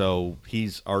 And so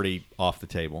he's already off the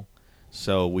table.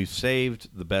 So we've saved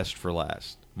the best for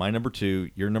last. My number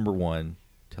 2, your number 1.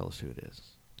 Tell us who it is.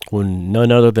 Well,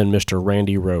 none other than Mr.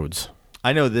 Randy Rhoads.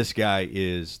 I know this guy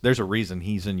is. There's a reason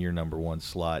he's in your number 1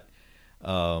 slot.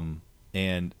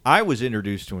 And I was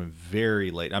introduced to him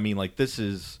very late. I mean, like, this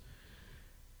is.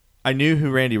 I knew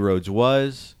who Randy Rhoads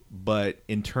was, but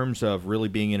in terms of really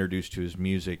being introduced to his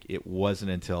music, it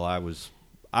wasn't until I was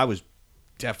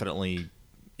definitely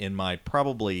in my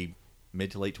probably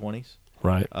mid to late 20s.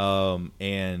 Right.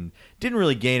 And didn't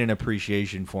really gain an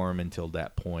appreciation for him until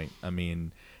that point. I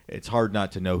mean, it's hard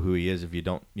not to know who he is if you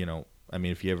don't, I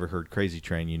mean, if you ever heard Crazy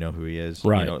Train, you know who he is.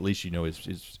 Right. At least you know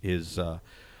his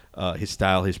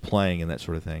style, his playing, and that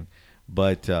sort of thing.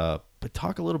 But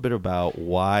talk a little bit about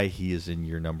why he is in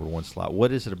your number one slot.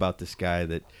 What is it about this guy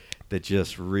that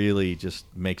just really just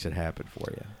makes it happen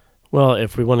for you? Well,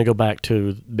 if we want to go back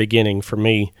to the beginning, for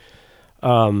me,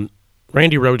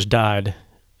 Randy Rhoads died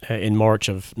in March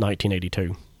of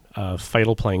 1982, a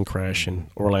fatal plane crash in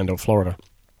Orlando, Florida.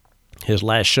 His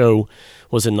last show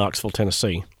was in Knoxville,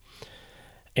 Tennessee.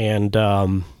 And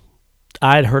I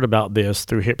had heard about this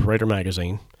through Hit Parader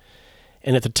magazine.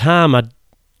 And at the time, I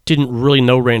didn't really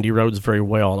know Randy Rhoads very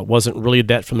well. I wasn't really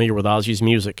that familiar with Ozzy's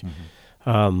music.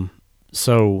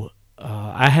 So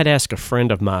I had asked a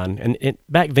friend of mine, and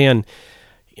back then,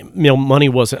 money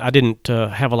wasn't, I didn't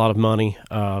have a lot of money.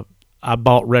 I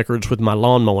bought records with my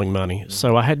lawn mowing money.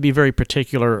 So I had to be very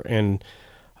particular and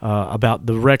about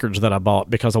the records that I bought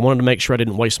because I wanted to make sure I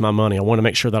didn't waste my money. I wanted to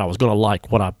make sure that I was going to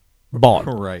like what I bought.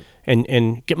 Right.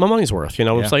 And get my money's worth. You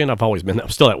know what I'm saying? I've always been, I'm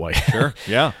still that way. Sure,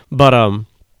 yeah. But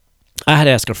I had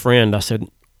asked a friend, I said,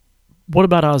 what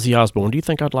about Ozzy Osbourne? Do you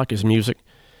think I'd like his music?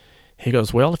 He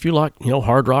goes, well, if you like,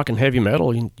 hard rock and heavy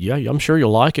metal, yeah, I'm sure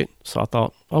you'll like it. So I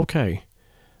thought, okay,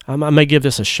 I may give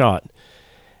this a shot.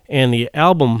 And the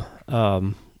album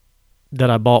that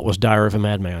I bought was Diary of a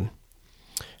Madman.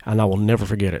 And I will never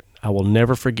forget it. I will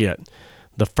never forget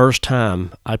the first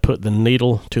time I put the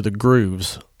needle to the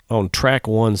grooves on track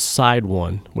 1, side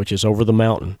 1, which is Over the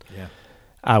Mountain. Yeah.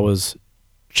 I was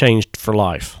changed for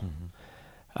life.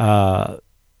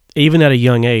 Even at a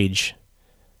young age,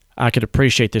 I could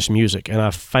appreciate this music, and I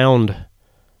found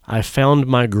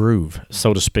my groove,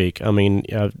 so to speak. I mean,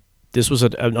 this was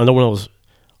another one of those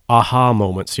aha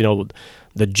moments.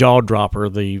 The jaw dropper.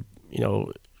 When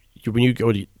you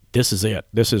go to, this is it.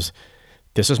 This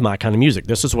is my kind of music.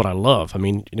 This is what I love. I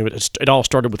mean, it all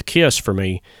started with Kiss for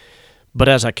me, but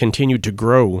as I continued to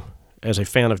grow as a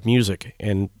fan of music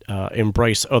and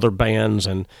embrace other bands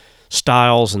and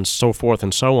styles and so forth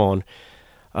and so on,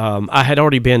 I had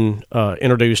already been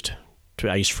introduced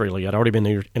to Ace Frehley. I'd already been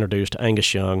introduced to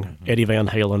Angus Young, Eddie Van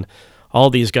Halen. All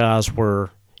these guys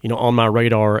were, on my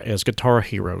radar as guitar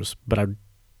heroes, but I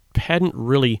didn't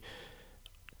really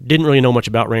know much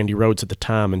about Randy Rhoads at the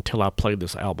time until I played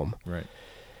this album. Right.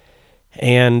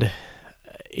 And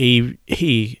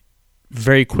he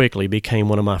very quickly became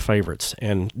one of my favorites.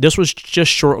 And this was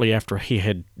just shortly after he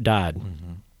had died.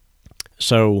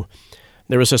 So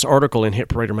there was this article in Hit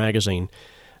Parader magazine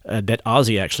that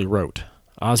Ozzy actually wrote.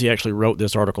 Ozzy actually wrote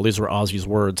this article. These were Ozzy's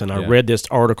words. And I read this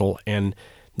article, and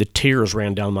the tears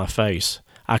ran down my face.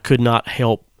 I could not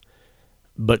help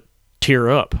but tear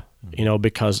up,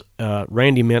 because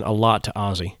Randy meant a lot to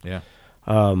Ozzy. Yeah.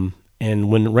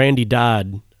 And when Randy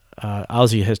died,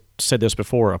 Ozzy has said this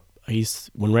before,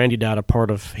 when Randy died, a part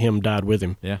of him died with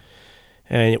him. Yeah.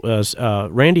 And it was,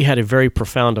 Randy had a very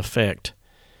profound effect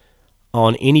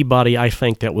on anybody I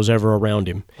think that was ever around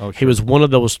him. Oh, sure. He was one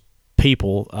of those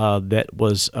people that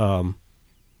was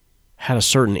had a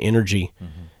certain energy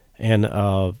and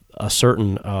a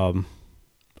certain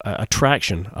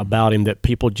attraction about him that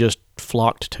people just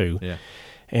flocked to. Yeah.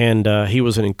 And he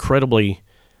was an incredibly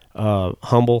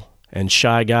humble and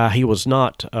shy guy. He was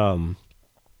not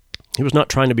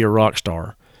trying to be a rock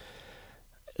star.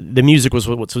 The music was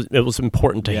what was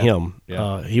important to him.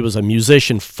 Yeah. He was a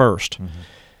musician first.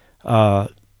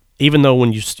 Even though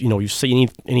when you see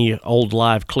any old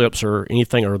live clips or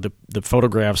anything, or the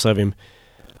photographs of him,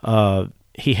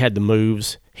 he had the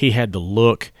moves, he had the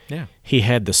look, he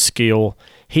had the skill,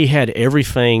 he had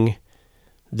everything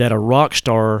that a rock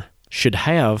star should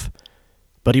have,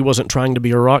 but he wasn't trying to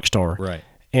be a rock star. Right.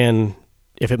 And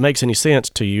if it makes any sense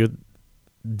to you,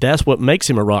 that's what makes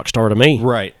him a rock star to me.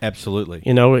 Right, absolutely.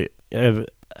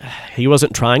 He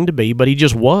wasn't trying to be, but he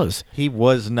just was. He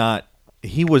was not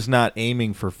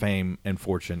aiming for fame and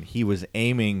fortune. He was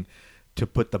aiming to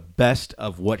put the best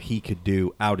of what he could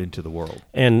do out into the world.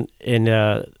 And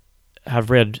I've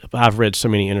read so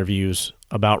many interviews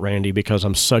about Randy because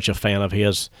I'm such a fan of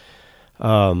his.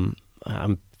 I'm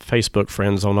Facebook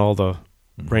friends on all the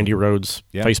Randy Rhoads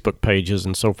Facebook pages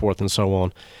and so forth and so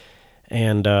on.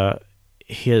 And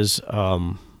his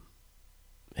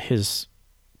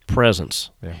presence,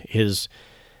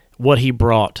 what he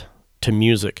brought to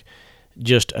music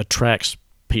just attracts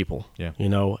people,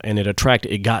 and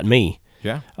it got me.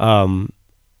 Yeah.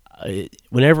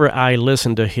 whenever I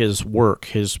listen to his work,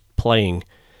 his playing,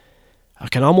 I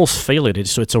can almost feel it.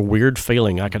 It's a weird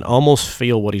feeling. I can almost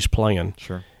feel what he's playing.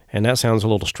 Sure. And that sounds a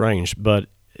little strange, but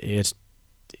it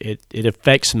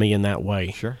affects me in that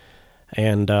way. Sure.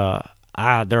 And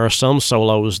there are some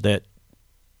solos that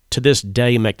to this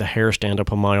day make the hair stand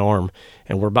up on my arm,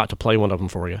 and we're about to play one of them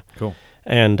for you. Cool.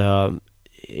 And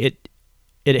it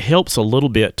helps a little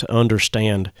bit to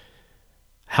understand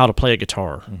how to play a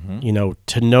guitar. Mm-hmm.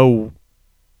 To know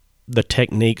the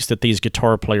techniques that these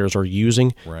guitar players are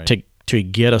using Right. to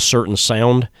get a certain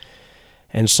sound.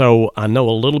 And so I know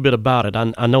a little bit about it.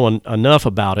 I know enough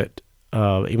about it,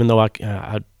 even though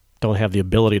I don't have the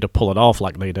ability to pull it off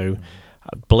like they do.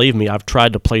 Believe me, I've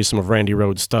tried to play some of Randy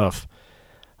Rhoads' stuff,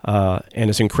 and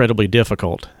it's incredibly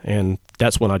difficult. And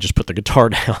that's when I just put the guitar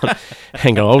down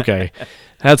and go, okay,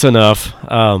 that's enough.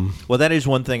 Well, that is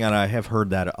one thing, and I have heard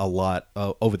that a lot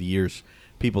over the years,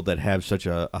 people that have such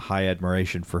a high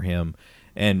admiration for him.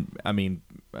 And, I mean,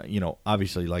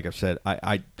 obviously, like I've said,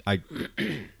 I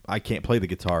can't play the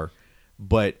guitar,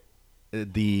 but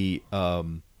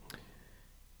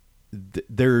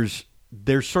there's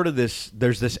sort of this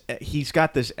he's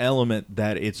got this element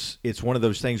that it's one of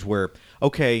those things where,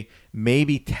 okay,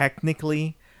 maybe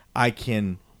technically I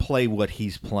can play what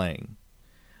he's playing,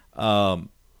 but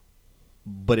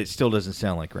it still doesn't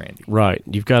sound like Randy. Right.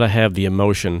 You've got to have the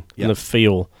emotion Yep. and the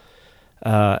feel.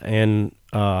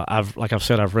 I've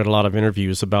said, I've read a lot of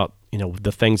interviews about,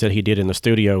 the things that he did in the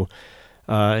studio.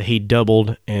 He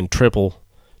doubled and triple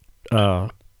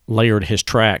layered his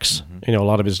tracks, Mm-hmm. a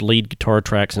lot of his lead guitar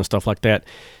tracks and stuff like that,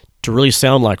 to really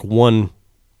sound like one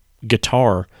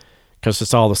guitar, because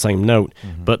it's all the same note,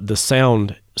 Mm-hmm. but the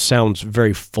sound sounds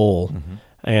very full.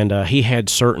 And he had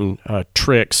certain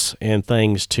tricks and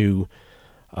things to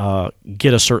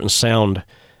get a certain sound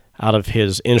out of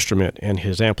his instrument and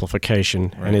his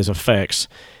amplification and his effects.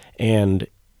 And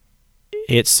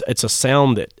it's a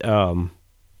sound that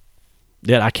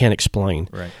that I can't explain.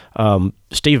 Right.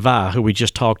 Steve Vai, who we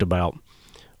just talked about,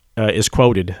 is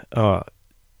quoted,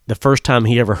 the first time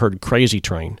he ever heard Crazy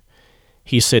Train,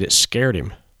 he said it scared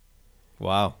him.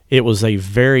 Wow. It was a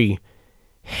very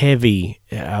heavy,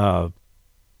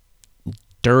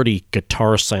 dirty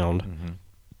guitar sound,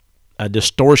 a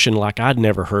distortion like I'd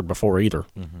never heard before either.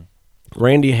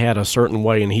 Randy had a certain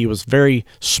way, and he was very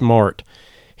smart.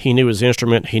 He knew his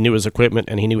instrument, he knew his equipment,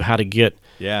 and he knew how to get.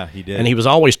 Yeah, he did. And he was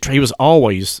always trying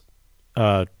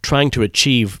to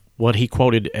achieve what he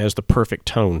quoted as the perfect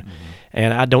tone.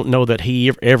 And I don't know that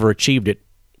he ever achieved it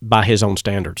by his own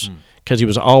standards, because he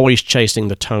was always chasing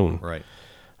the tone. Right.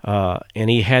 And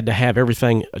he had to have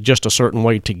everything just a certain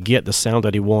way to get the sound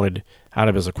that he wanted out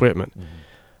of his equipment.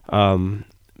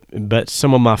 But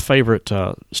some of my favorite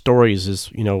stories is,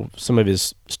 some of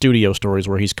his studio stories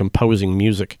where he's composing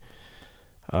music.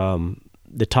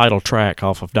 The title track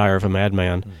off of Diary of a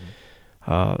Madman.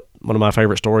 One of my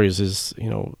favorite stories is,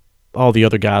 all the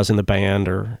other guys in the band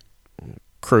or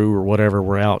crew or whatever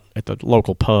were out at the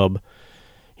local pub,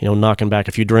 knocking back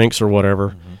a few drinks or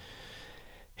whatever.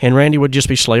 And Randy would just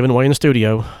be slaving away in the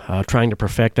studio, trying to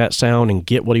perfect that sound and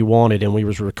get what he wanted. And we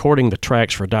was recording the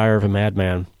tracks for Diary of a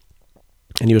Madman,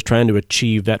 and he was trying to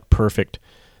achieve that perfect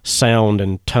sound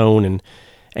and tone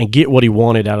and get what he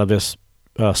wanted out of this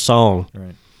song.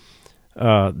 Right.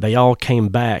 They all came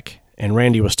back, and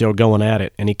Randy was still going at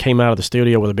it. And he came out of the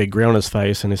studio with a big grin on his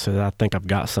face, and he said, "I think I've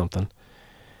got something."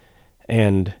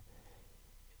 And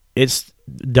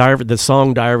the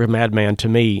song Diary of a Madman to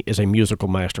me is a musical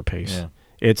masterpiece. Yeah.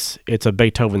 It's a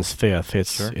Beethoven's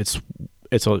Fifth. Sure. It's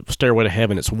a Stairway to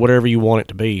Heaven. It's whatever you want it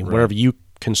to be. Right. Whatever you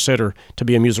consider to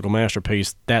be a musical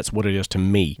masterpiece, that's what it is to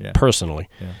me, personally.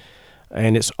 Yeah.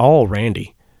 And it's all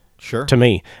Randy. Sure. To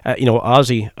me,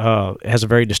 Ozzy has a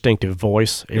very distinctive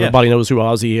voice. Everybody knows who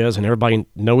Ozzy is, and everybody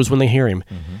knows when they hear him.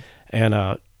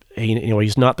 And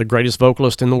he's not the greatest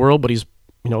vocalist in the world, but he's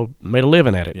made a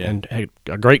living at it and had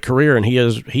a great career, and he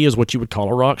is what you would call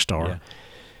a rock star. Yeah.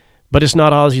 But it's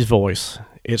not Ozzy's voice.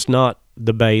 It's not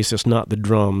the bass. It's not the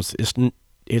drums.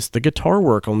 It's the guitar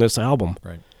work on this album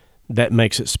that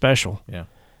makes it special. Yeah.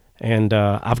 And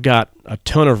I've got a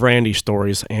ton of Randy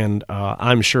stories, and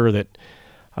I'm sure that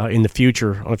in the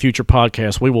future, on a future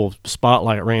podcast, we will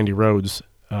spotlight Randy Rhoads,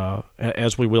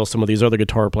 as we will some of these other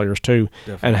guitar players too,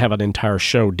 and have an entire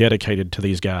show dedicated to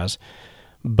these guys.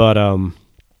 But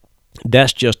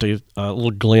that's just a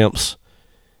little glimpse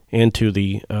into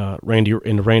the Randy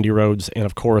Rhoads, and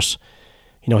of course,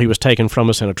 he was taken from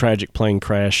us in a tragic plane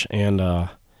crash, and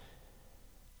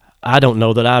I don't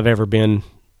know that I've ever been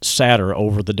sadder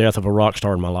over the death of a rock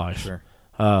star in my life. Sure.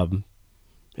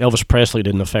 Elvis Presley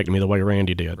didn't affect me the way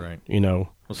Randy did. Right.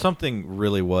 Well, something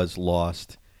really was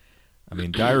lost. I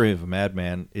mean, Diary of a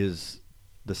Madman is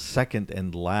the second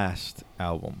and last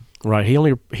album. Right. He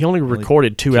only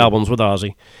recorded two albums with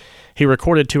Ozzy. He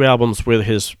recorded 2 albums with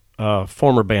his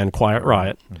former band Quiet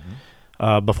Riot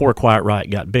before Quiet Riot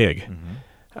got big,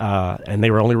 and they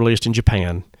were only released in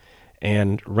Japan.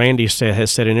 And Randy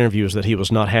has said in interviews that he was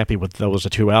not happy with those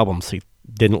 2 albums. He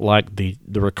didn't like the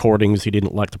recordings. He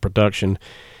didn't like the production.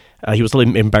 He was a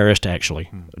little embarrassed, actually.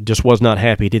 Just was not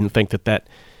happy. He didn't think that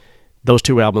those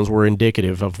 2 albums were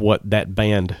indicative of what that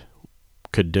band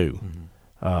could do.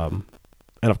 And,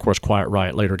 of course, Quiet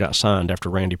Riot later got signed after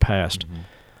Randy passed.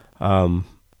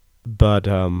 But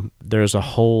there's a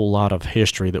whole lot of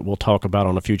history that we'll talk about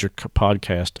on a future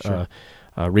podcast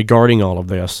regarding all of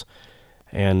this.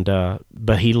 And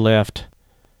but he left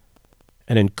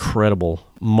an incredible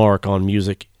mark on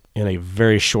music in a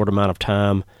very short amount of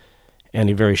time and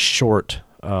a very short,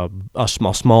 a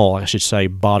small, I should say,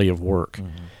 body of work.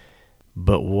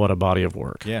 But what a body of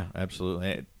work. Yeah,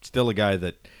 absolutely. Still a guy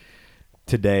that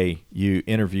today you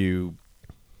interview,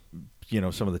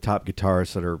 some of the top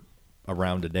guitarists that are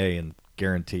around today and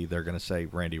guarantee they're going to say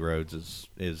Randy Rhoads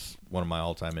is one of my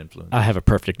all-time influences. I have a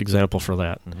perfect example for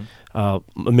that.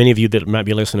 Many of you that might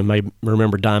be listening may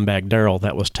remember Dimebag Darrell.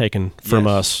 That was taken from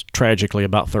us tragically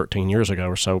about 13 years ago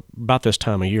or so, about this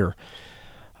time of year.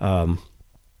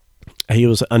 He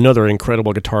was another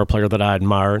incredible guitar player that I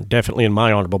admire, definitely in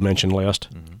my honorable mention list,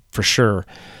 for sure.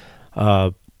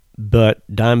 But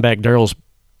Dimebag Darrell's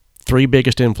 3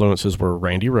 biggest influences were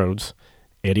Randy Rhoads,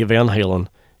 Eddie Van Halen,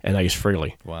 and Ace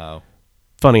Frehley. Wow.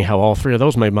 Funny how all 3 of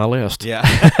those made my list. Yeah.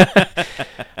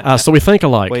 So we think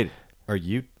alike. Wait, are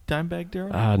you Dimebag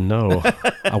Darrell? No.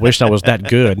 I wished I was that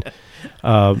good.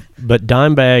 But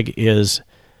Dimebag is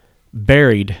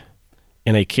buried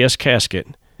in a Kiss casket.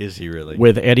 Is he really?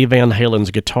 With Eddie Van Halen's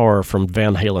guitar from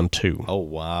Van Halen 2. Oh,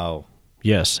 wow.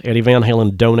 Yes, Eddie Van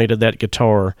Halen donated that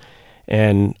guitar,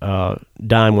 and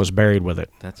Dime was buried with it.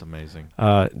 That's amazing.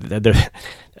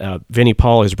 Vinnie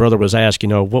Paul, his brother, was asked,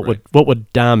 what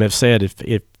would Dime have said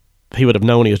if he would have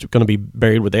known he was going to be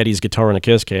buried with Eddie's guitar in a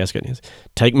Kiss casket? He said,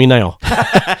 "Take me now."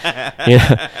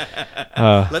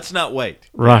 Let's not wait.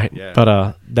 Right. Yeah.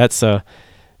 But that's the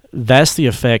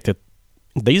effect that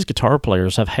these guitar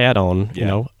players have had on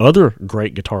other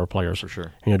great guitar players. For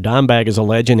sure. Dimebag is a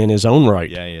legend in his own right.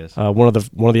 Yeah, he is. One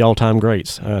of the all-time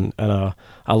greats, and I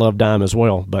love Dime as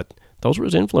well. But those were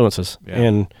his influences,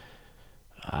 and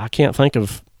I can't think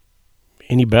of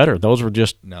any better. Those were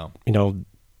just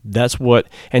that's what.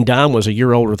 And Dime was a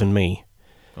year older than me.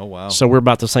 Oh wow! So we're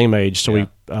about the same age. So we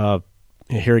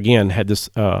here again had this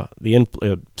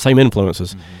same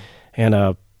influences,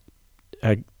 and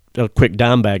a quick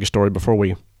Dimebag story before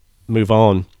we move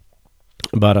on.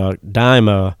 But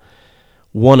Dime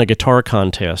won a guitar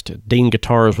contest. Dean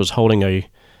Guitars was holding a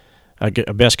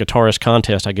best guitarist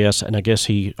contest, I guess, and I guess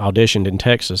he auditioned in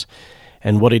Texas.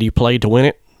 And what did he play to win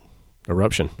it?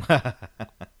 Eruption.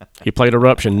 He played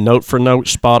Eruption, note for note,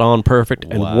 spot on, perfect,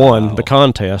 and won the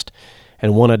contest,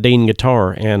 and won a Dean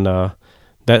guitar, and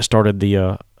that started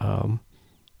the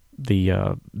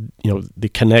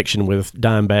connection with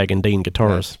Dimebag and Dean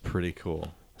Guitars. That's pretty cool.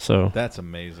 So that's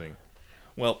amazing.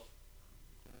 Well,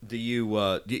 do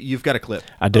you've got a clip?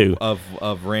 I do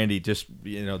of Randy just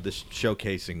this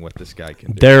showcasing what this guy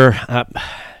can do. There,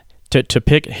 to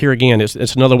pick here again,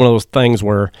 it's another one of those things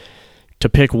where to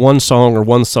pick one song or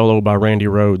one solo by Randy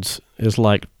Rhoads is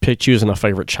like choosing a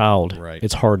favorite child. Right.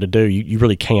 It's hard to do. You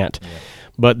really can't. Yeah.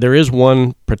 But there is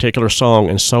one particular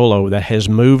song and solo that has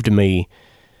moved me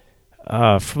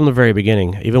from the very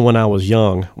beginning, even when I was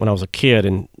young, when I was a kid,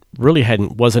 and really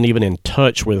wasn't even in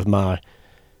touch with my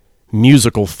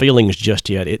musical feelings just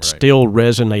yet. It still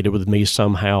resonated with me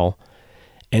somehow.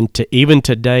 And even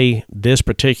today, this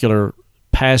particular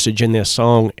passage in this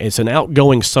song, it's an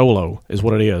outgoing solo, is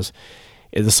what it is.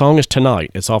 The song is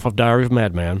Tonight. It's off of Diary of a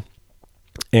Madman.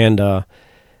 And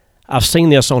I've seen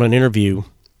this on an interview.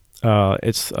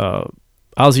 It's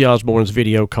Ozzy Osbourne's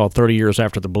video called 30 Years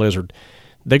After the Blizzard.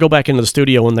 They go back into the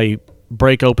studio and they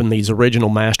break open these original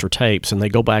master tapes and they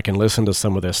go back and listen to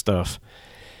some of this stuff.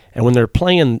 And when they're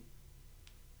playing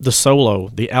the solo,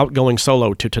 the outgoing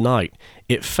solo to Tonight,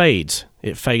 it fades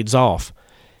off.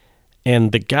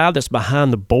 And the guy that's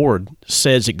behind the board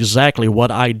says exactly what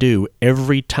I do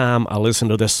every time I listen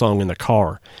to this song in the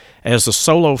car. As the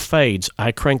solo fades,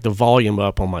 I crank the volume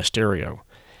up on my stereo,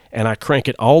 and I crank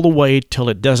it all the way till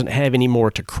it doesn't have any more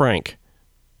to crank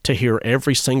to hear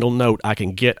every single note I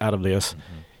can get out of this.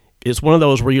 It's one of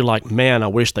those where you're like, man, I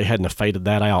wish they hadn't have faded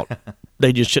that out.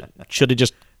 They just should have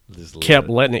just kept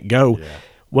letting it go. Yeah.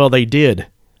 Well, they did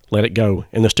let it go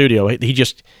in the studio.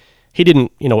 he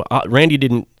didn't, Randy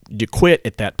didn't quit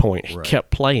at that point. He Right.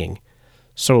 kept playing.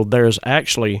 So there's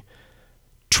actually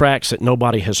tracks that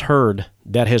nobody has heard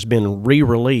that has been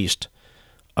re-released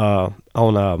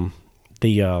on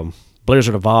the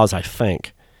Blizzard of Oz, I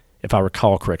think, if I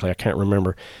recall correctly. I can't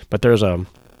remember. But there's a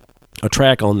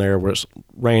track on there where it's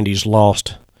Randy's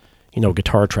lost,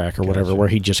 guitar track or whatever, where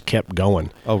he just kept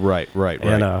going. Oh, right.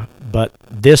 And but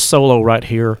this solo right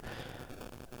here,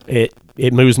 it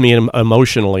moves me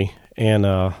emotionally, and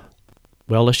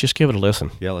well, let's just give it a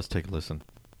listen. Yeah, let's take a listen.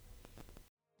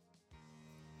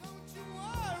 Don't you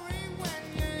worry when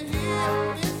you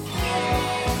hear me say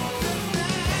tonight.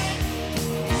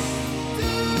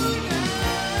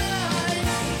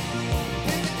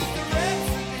 Is it just a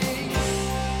recipe,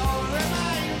 or am I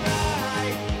right? Tonight,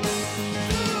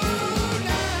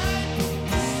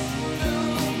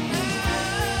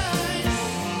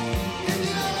 is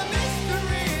it all a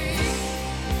mystery?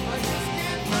 I just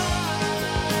can't find.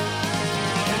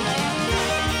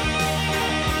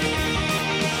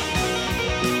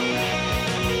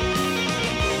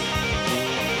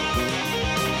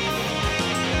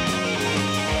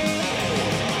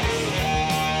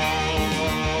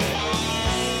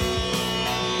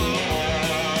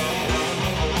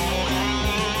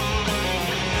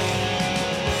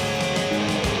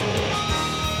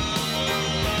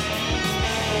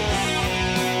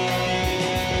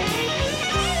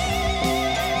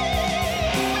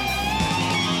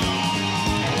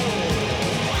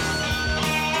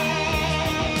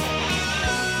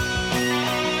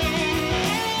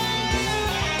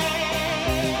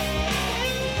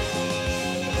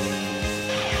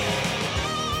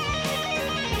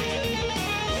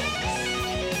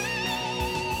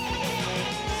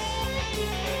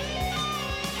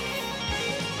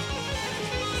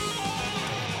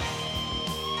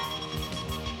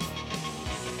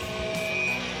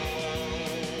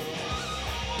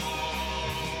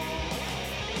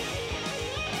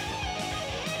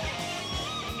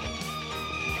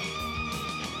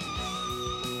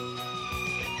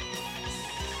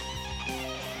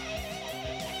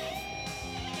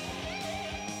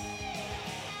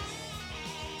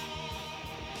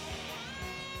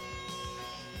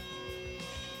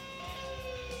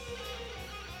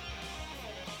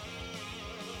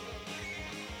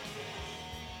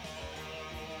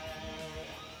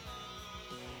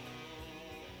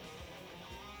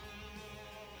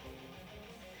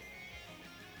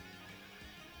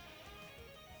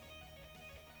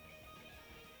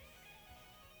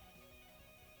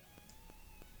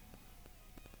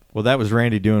 Well, that was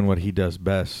Randy doing what he does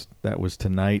best. That was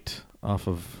Tonight off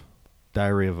of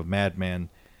Diary of a Madman.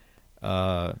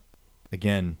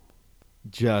 Again,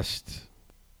 just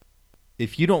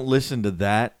if you don't listen to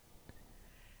that,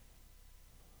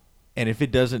 and if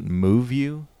it doesn't move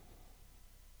you,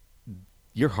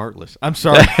 you're heartless. I'm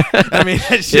sorry. I mean,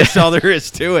 that's just all there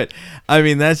is to it. I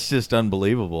mean, that's just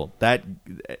unbelievable. That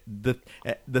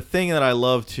the thing that I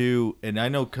love too, and I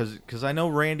know because I know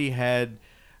Randy had.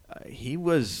 He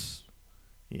was,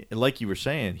 like you were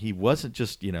saying, he wasn't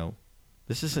just,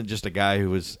 this isn't just a guy who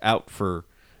was out for,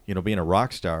 being a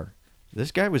rock star.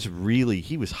 This guy was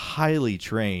he was highly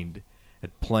trained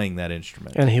at playing that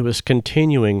instrument. And he was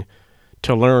continuing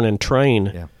to learn and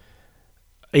train, Yeah.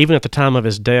 even at the time of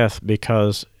his death,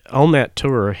 because on that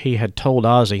tour, he had told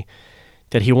Ozzy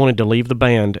that he wanted to leave the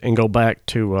band and go back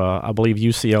to, I believe,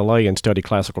 UCLA and study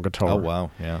classical guitar. Oh, wow,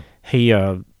 yeah. He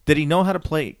Did he know how to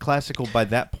play classical by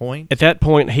that point? At that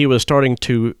point, he was starting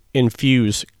to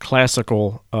infuse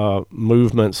classical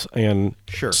movements and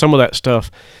Sure. some of that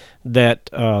stuff that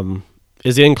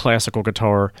is in classical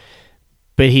guitar,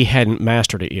 but he hadn't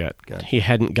mastered it yet. Gotcha. He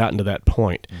hadn't gotten to that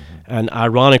point. And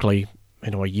ironically,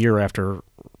 a year after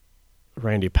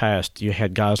Randy passed, you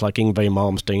had guys like Yngwie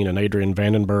Malmsteen and Adrian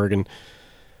Vandenberg, and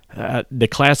the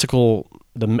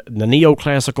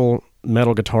neoclassical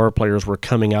metal guitar players were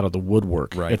coming out of the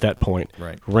woodwork Right. at that point.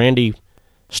 Right. Randy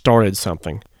started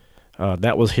something.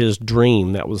 That was his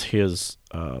dream. That was his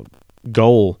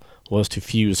goal, was to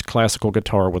fuse classical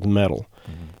guitar with metal.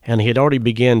 And he had already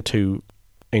begun to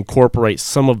incorporate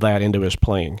some of that into his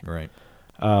playing. Right.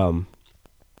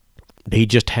 He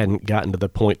just hadn't gotten to the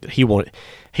point that he wanted.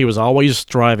 He was always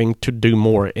striving to do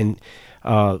more. And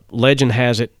legend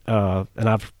has it, and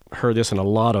I've heard this in a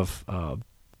lot of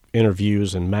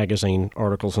interviews and magazine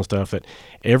articles and stuff, that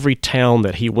every town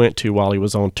that he went to while he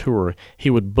was on tour, he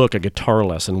would book a guitar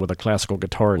lesson with a classical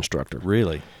guitar instructor.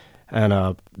 Really?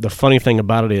 And the funny thing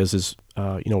about it is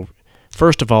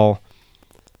first of all,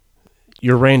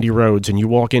 you're Randy Rhoads and you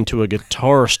walk into a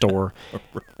guitar store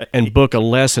and book a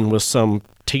lesson with some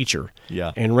teacher.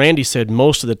 Yeah. And Randy said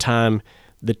most of the time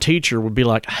the teacher would be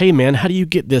like, "Hey man, how do you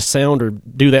get this sound or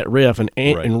do that riff?" And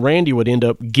Right. and Randy would end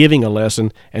up giving a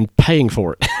lesson and paying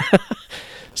for it.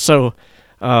 So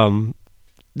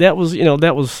that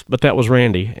was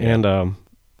Randy, and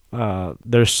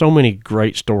there's so many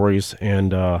great stories,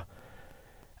 and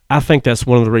I think that's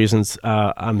one of the reasons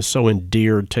I'm so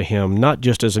endeared to him, not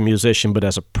just as a musician but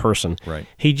as a person. Right.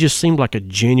 He just seemed like a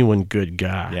genuine good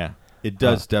guy. Yeah, it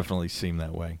does definitely seem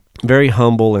that way. Very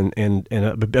humble and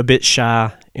a bit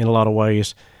shy in a lot of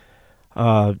ways.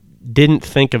 Didn't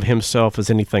think of himself as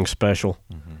anything special.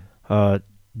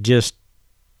 Just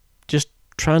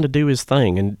trying to do his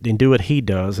thing and do what he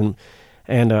does and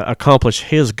accomplish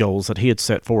his goals that he had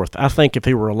set forth. I think if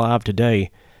he were alive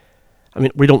today, I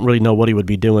mean, we don't really know what he would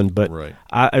be doing, but Right.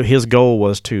 His goal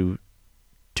was to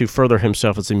further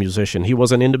himself as a musician. He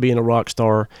wasn't into being a rock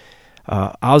star.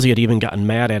 Ozzy had even gotten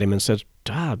mad at him and said,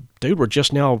 dude,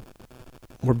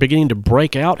 we're beginning to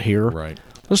break out here. Right.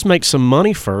 Let's make some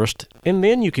money first, and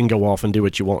then you can go off and do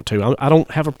what you want to. I don't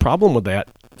have a problem with that.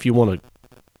 If you want to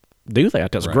do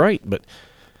that, that's Right. great. But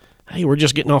hey, we're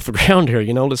just getting off the ground here.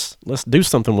 Let's do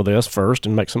something with this first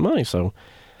and make some money. So,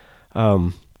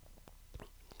 who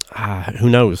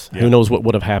knows? Yeah. Who knows what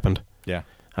would have happened? Yeah.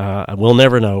 We'll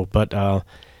never know. But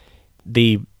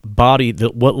the body,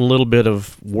 what little bit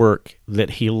of work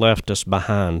that he left us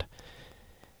behind,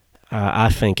 I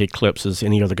think eclipses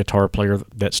any other guitar player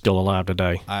that's still alive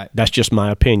today. That's just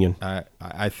my opinion.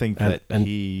 I think And- that and-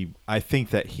 he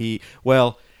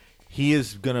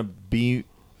is gonna be.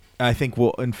 I think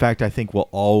will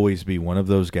always be one of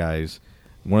those guys,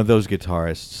 one of those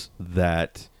guitarists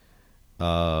that,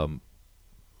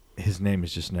 his name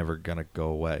is just never gonna go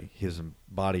away. His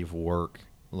body of work,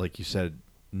 like you said,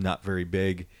 not very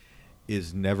big,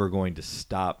 is never going to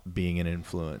stop being an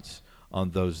influence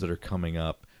on those that are coming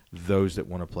up, those that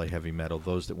want to play heavy metal,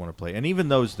 those that want to play, and even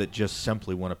those that just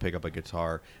simply want to pick up a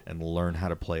guitar and learn how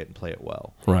to play it and play it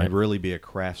well. Right. And really be a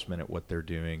craftsman at what they're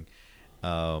doing,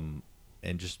 and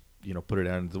just put it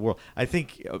out into the world. I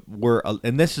think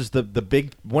and this is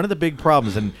one of the big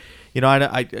problems, and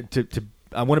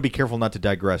I want to be careful not to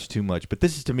digress too much, but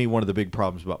this is to me one of the big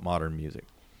problems about modern music.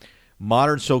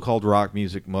 Modern so-called rock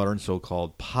music, modern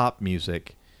so-called pop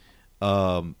music,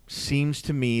 seems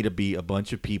to me to be a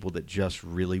bunch of people that just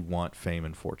really want fame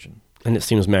and fortune. And it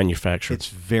seems manufactured. It's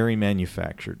very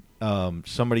manufactured.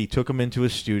 Somebody took them into a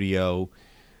studio,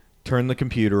 turned the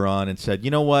computer on, and said,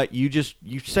 "You know what? You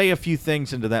say a few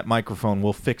things into that microphone.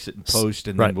 We'll fix it in post,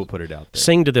 and Right. then we'll put it out there."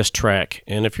 Sing to this track,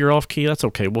 and if you're off key, that's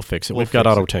okay. We'll fix it. We've got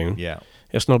fix it. auto-tune. Yeah.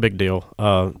 It's no big deal.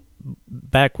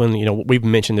 Back when, we've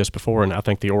mentioned this before, and I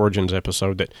think the Origins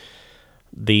episode, that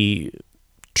the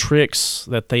tricks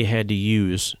that they had to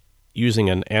use using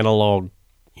an analog,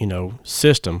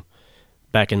 system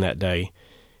back in that day,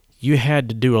 you had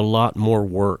to do a lot more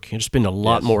work. You had to spend a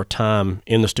lot Yes. more time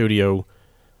in the studio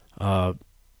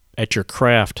at your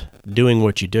craft doing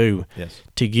what you do Yes.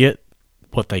 to get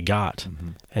what they got. Mm-hmm.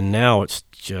 And now it's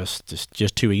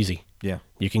just too easy. Yeah.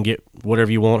 You can get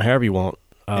whatever you want, however you want.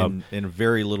 In a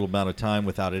very little amount of time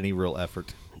without any real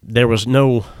effort. There was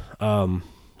no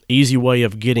easy way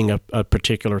of getting a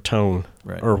particular tone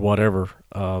Right. or whatever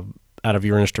out of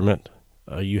your instrument.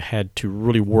 You had to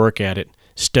really work at it,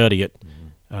 study it,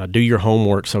 do your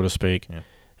homework, so to speak, Yeah.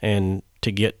 and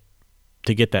to get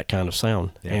that kind of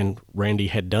sound. Yeah. And Randy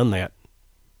had done that.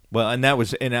 Well, and that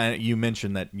was, and you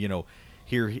mentioned that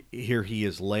here he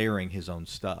is layering his own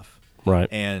stuff, Right.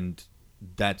 and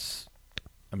that's,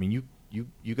 I mean,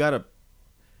 you gotta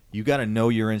know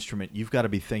your instrument. You've got to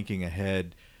be thinking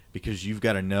ahead, because you've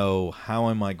got to know, how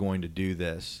am I going to do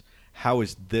this? How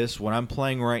is this, what I'm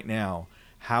playing right now,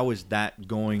 how is that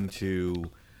going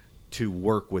to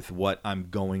work with what I'm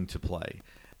going to play?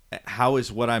 How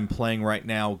is what I'm playing right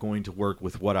now going to work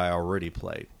with what I already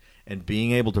played? And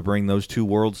being able to bring those two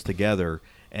worlds together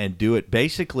and do it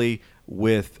basically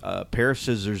with a pair of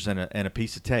scissors and a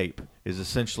piece of tape is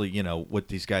essentially, what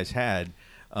these guys had,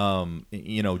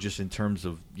 just in terms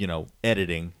of,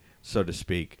 editing, so to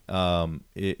speak,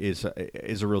 is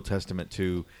a real testament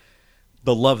to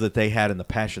the love that they had and the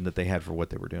passion that they had for what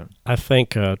they were doing. I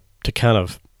think to kind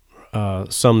of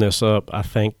sum this up, I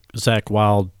think Zakk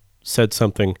Wylde said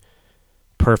something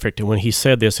perfect. And when he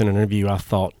said this in an interview, I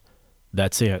thought,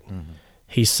 that's it. Mm-hmm.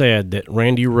 He said that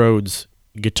Randy Rhoads'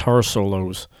 guitar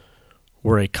solos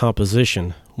were a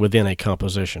composition within a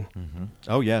composition. Mm-hmm.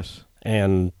 Oh, yes.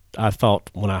 And I thought,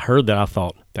 when I heard that, I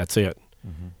thought, that's it.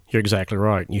 Mm-hmm. You're exactly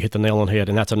right. You hit the nail on the head.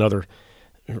 And that's another,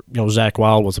 Zakk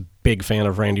Wylde was a big fan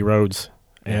of Randy Rhoads.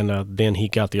 And then he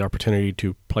got the opportunity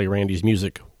to play Randy's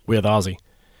music with Ozzy.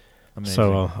 Amazing.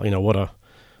 So,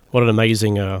 what an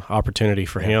amazing opportunity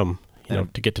for him.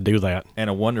 to get to do that. And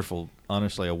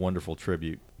honestly, a wonderful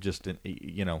tribute. Just in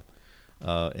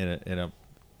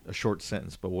a short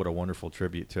sentence, but what a wonderful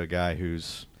tribute to a guy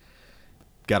who's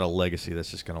got a legacy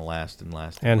that's just going to last and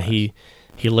last. And he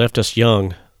left us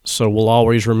young, so we'll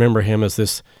always remember him as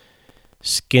this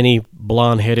skinny,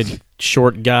 blonde-headed,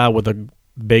 short guy with a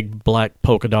big black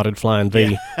polka-dotted flying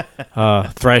V,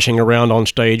 thrashing around on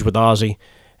stage with Ozzy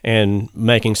and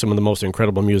making some of the most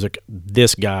incredible music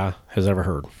this guy has ever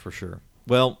heard. For sure.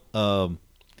 Well,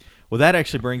 that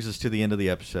actually brings us to the end of the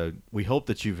episode. We hope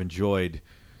that you've enjoyed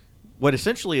what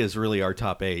essentially is really our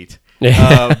top 8,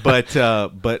 but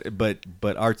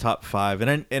our top 5.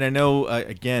 And I know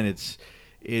again it's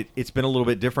been a little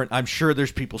bit different. I'm sure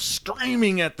there's people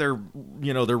screaming at their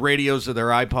radios or their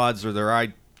iPods or their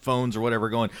iPhones or whatever,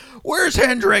 going, "Where's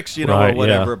Hendrix?" Right, or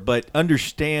whatever. yeah. But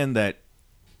understand that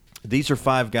these are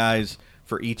 5 guys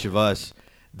for each of us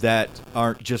that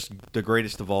aren't just the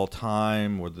greatest of all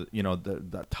time or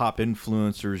the top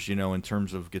influencers, in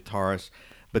terms of guitarists,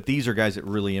 but these are guys that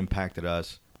really impacted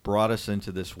us, brought us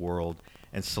into this world,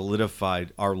 and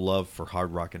solidified our love for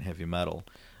hard rock and heavy metal.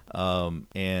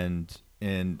 And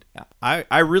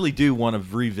I really do want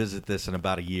to revisit this in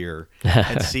about a year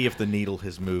and see if the needle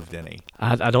has moved any.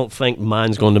 I don't think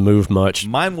mine's going to move much.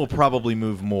 Mine will probably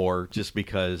move more just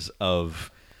because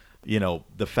of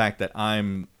the fact that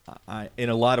in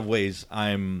a lot of ways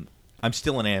I'm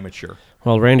still an amateur.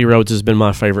 Well, Randy Rhoads has been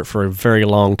my favorite for a very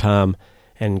long time,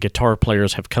 and guitar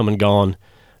players have come and gone.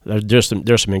 There's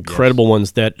some incredible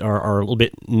ones that are a little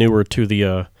bit newer to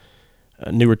the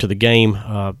game.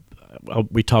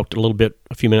 We talked a little bit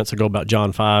a few minutes ago about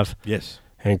John Five. Yes,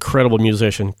 an incredible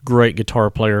musician, great guitar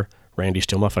player. Randy's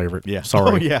still my favorite. Yeah,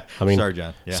 sorry. Oh yeah, sorry,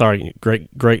 John. Yeah. Sorry, great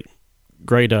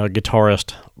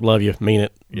guitarist. Love you, mean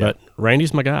it. Yeah. But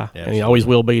Randy's my guy, Yeah, and he always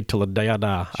will be till the day I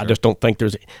die. Sure. I just don't think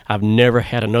I've never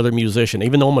had another musician,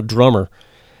 even though I'm a drummer,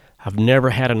 I've never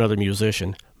had another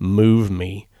musician move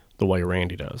me the way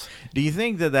Randy does. Do you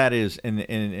think that is,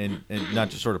 and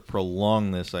not to sort of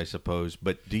prolong this, I suppose,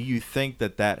 but do you think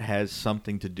that has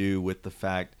something to do with the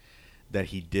fact that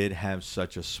he did have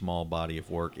such a small body of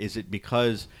work? Is it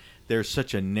because there's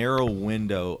such a narrow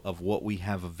window of what we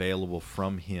have available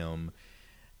from him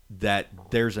that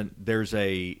there's a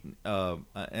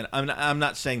and I'm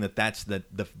not saying that that's the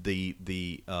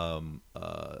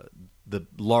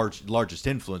largest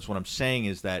influence. What I'm saying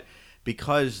is that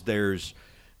because there's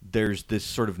this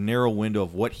sort of narrow window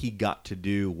of what he got to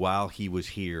do while he was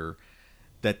here,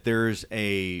 that there's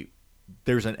an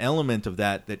element of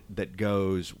that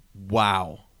goes,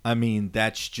 wow. I mean,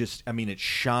 it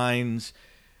shines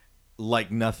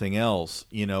like nothing else,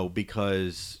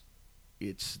 because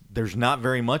there's not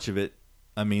very much of it.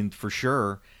 I mean, for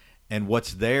sure. And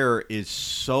what's there is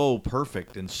so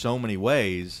perfect in so many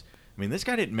ways. I mean, this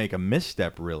guy didn't make a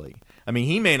misstep, really. I mean,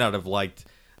 he may not have liked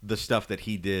the stuff that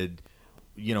he did,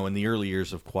 in the early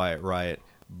years of Quiet Riot,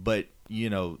 but,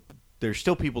 there's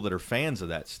still people that are fans of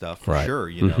that stuff, for right.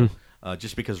 sure,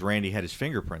 just because Randy had his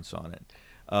fingerprints on it.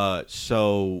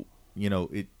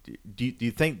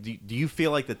 Do you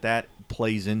feel like that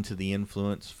plays into the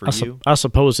influence for you? I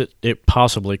suppose it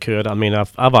possibly could. I mean,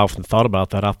 I've often thought about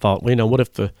that. I thought, what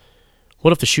if the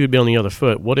shoe had been on the other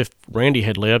foot? What if Randy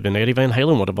had lived and Eddie Van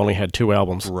Halen would have only had 2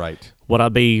 albums? Right. Would I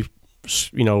be,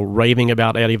 raving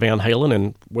about Eddie Van Halen,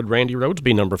 and would Randy Rhoads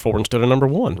be number 4 instead of number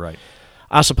 1? Right.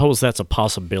 I suppose that's a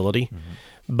possibility,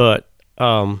 but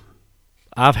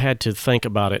I've had to think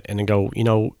about it and then go,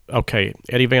 okay,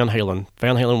 Eddie Van Halen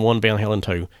 1, Van Halen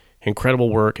 2, incredible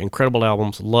work, incredible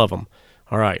albums, love them.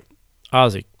 All right,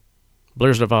 Ozzy,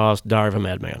 Blizzard of Oz, Diary of a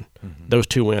Madman. Those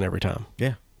 2 win every time.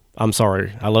 Yeah. I'm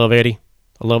sorry. I love Eddie.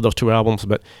 I love those 2 albums,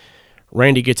 but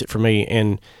Randy gets it for me.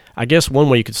 And I guess one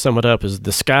way you could sum it up is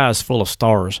the sky is full of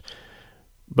stars.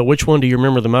 But which one do you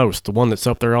remember the most? The one that's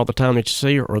up there all the time that you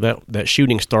see, or that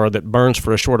shooting star that burns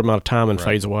for a short amount of time and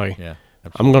fades away? Yeah.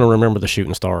 Absolutely. I'm going to remember the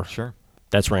shooting star. Sure.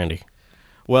 That's Randy.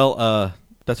 Well,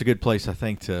 that's a good place, I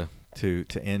think, to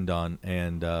end on.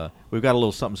 And we've got a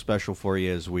little something special for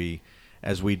you as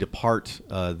we depart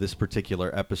this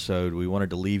particular episode. We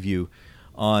wanted to leave you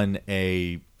on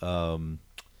a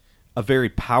very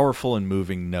powerful and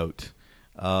moving note,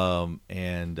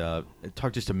 and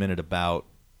talk just a minute about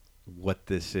what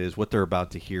this is, what they're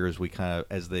about to hear as we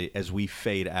as we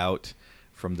fade out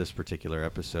from this particular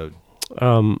episode.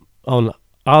 On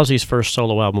Ozzy's first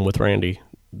solo album with Randy,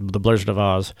 The Blizzard of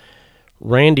Oz,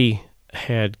 Randy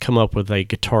had come up with a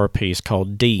guitar piece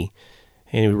called D,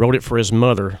 and he wrote it for his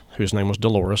mother, whose name was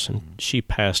Dolores, and she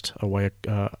passed away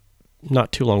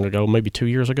not too long ago, maybe 2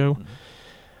 years ago.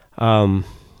 And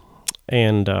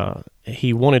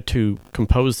he wanted to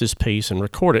compose this piece and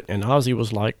record it, and Ozzy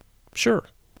was like, sure,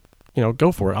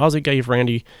 go for it. Ozzy gave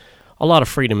Randy a lot of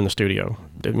freedom in the studio,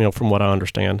 from what I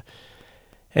understand.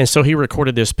 And so he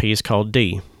recorded this piece called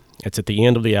D. It's at the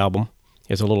end of the album.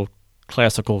 It's a little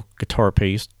classical guitar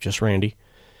piece, just Randy.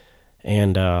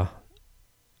 And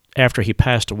after he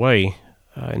passed away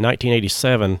in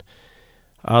 1987,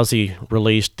 Ozzy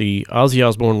released the Ozzy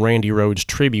Osbourne Randy Rhoads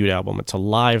tribute album. It's a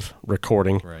live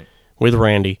recording with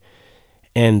Randy.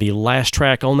 And the last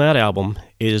track on that album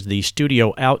is the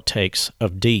studio outtakes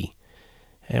of D,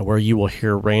 where you will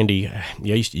hear Randy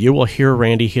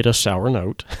hit a sour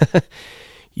note.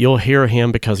 You'll hear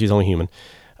him, because he's only human,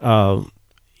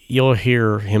 you'll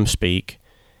hear him speak.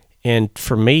 And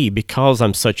for me, because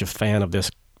I'm such a fan of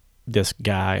this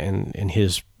guy and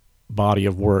his body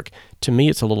of work, to me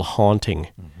it's a little haunting.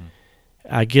 Mm-hmm.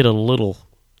 I get a little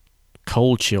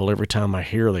cold chill every time I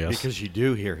hear this, because you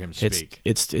do hear him speak.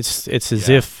 It's as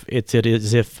if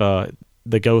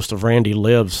the ghost of Randy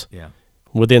lives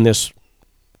within this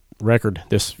record,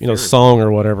 this song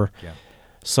or whatever. Yeah.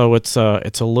 So it's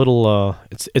a little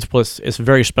it's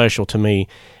very special to me.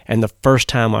 And the first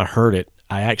time I heard it,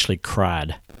 I actually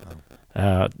cried.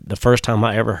 The first time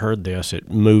I ever heard this, it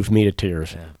moved me to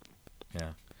tears.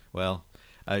 Yeah. Well,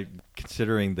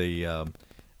 considering the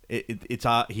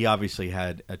he obviously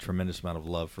had a tremendous amount of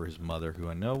love for his mother, who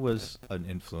I know was an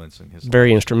influence in his life.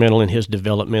 Very instrumental in his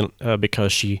development,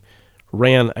 because she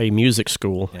ran a music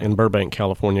school in Burbank,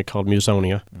 California called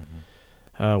Musonia,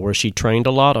 where she trained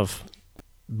a lot of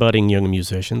budding young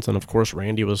musicians. And of course,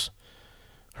 Randy was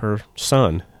her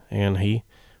son, and he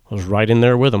was right in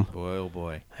there with him. Boy, oh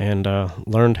boy. And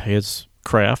learned his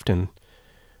craft, and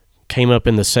came up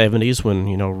in the 70s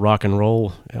when, rock and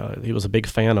roll. He was a big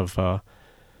fan of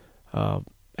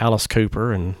Alice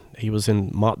Cooper, and he was in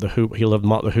Mott the Hoop. He loved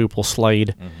Mott the Hoople,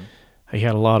 Slade. Mm-hmm. He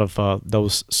had a lot of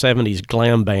those 70s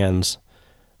glam bands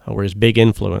were his big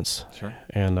influence. Sure.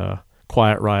 And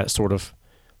Quiet Riot sort of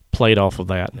played off of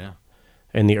that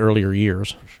in the earlier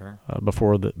years. For sure.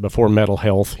 Before Metal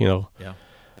Health, Yeah.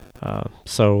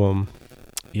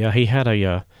 He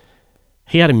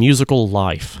had a musical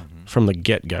life from the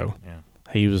get-go. Yeah.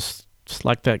 He was just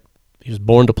like that. He was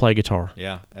born to play guitar.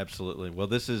 Yeah, absolutely. Well,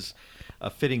 this is a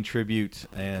fitting tribute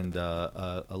and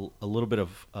a little bit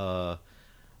of a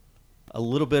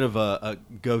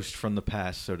ghost from the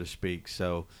past, so to speak.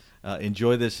 So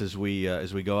enjoy this as we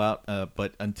go out.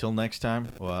 But until next time,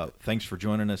 thanks for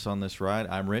joining us on this ride.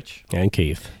 I'm Rich and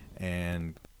Keith,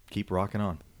 and keep rocking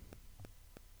on.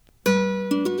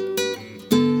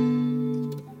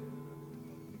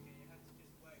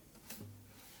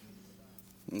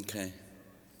 Okay.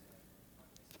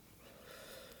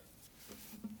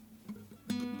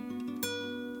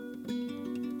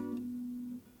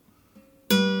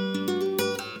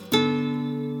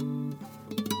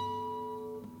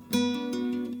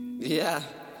 Yeah.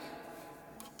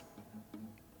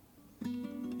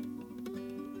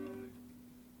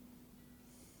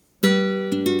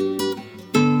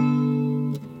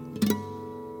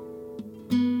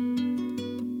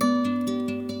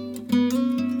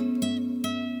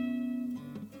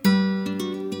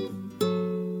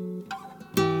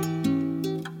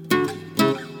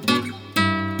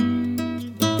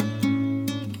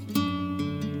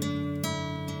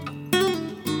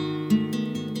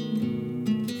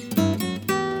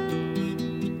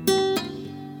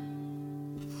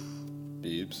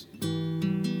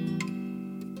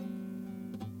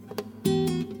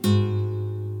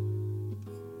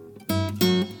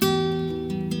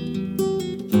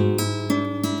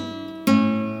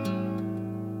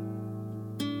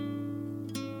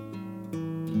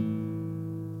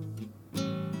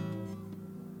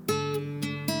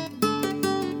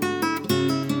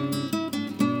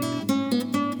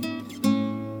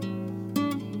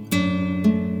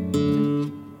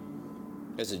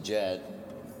 It's a jet.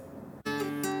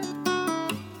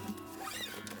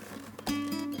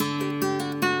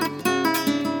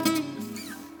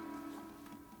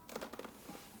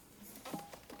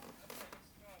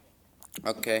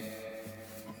 Okay.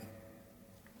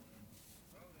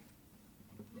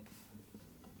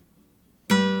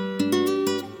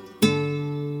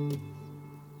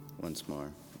 Once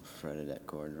more, fretted that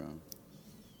chord wrong.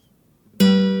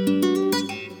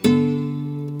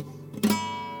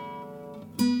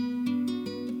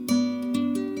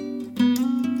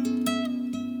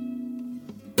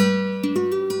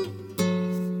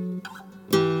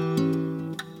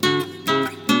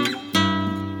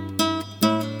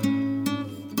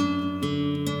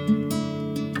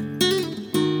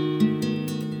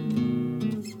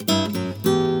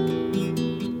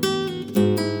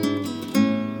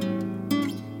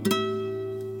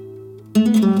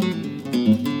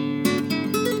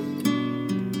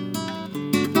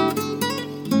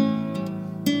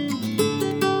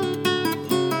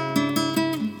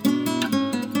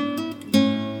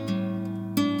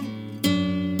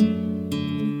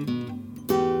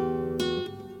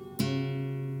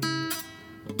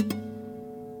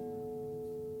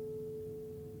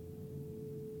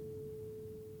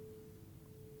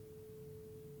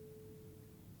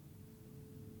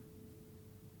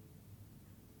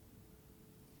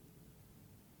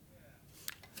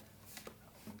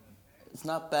 It's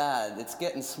not bad. It's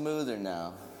getting smoother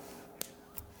now.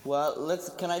 Well,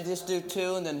 can I just do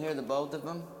two and then hear the both of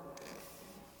them?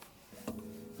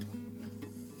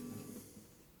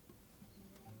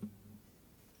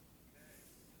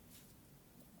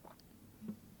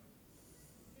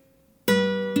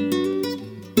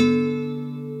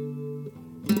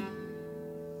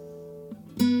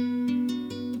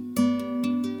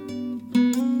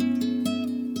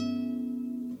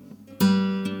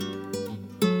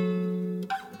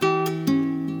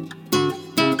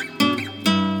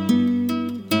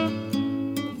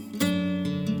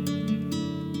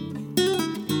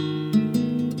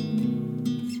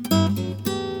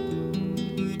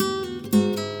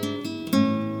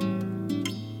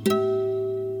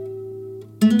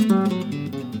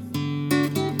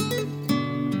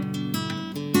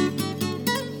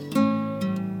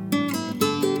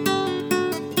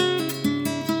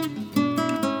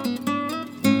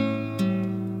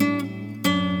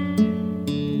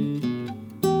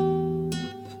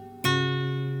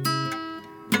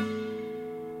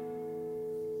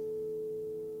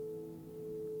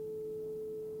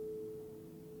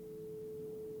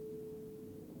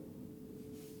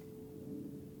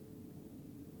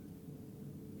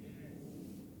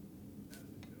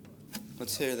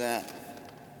 Let's hear that.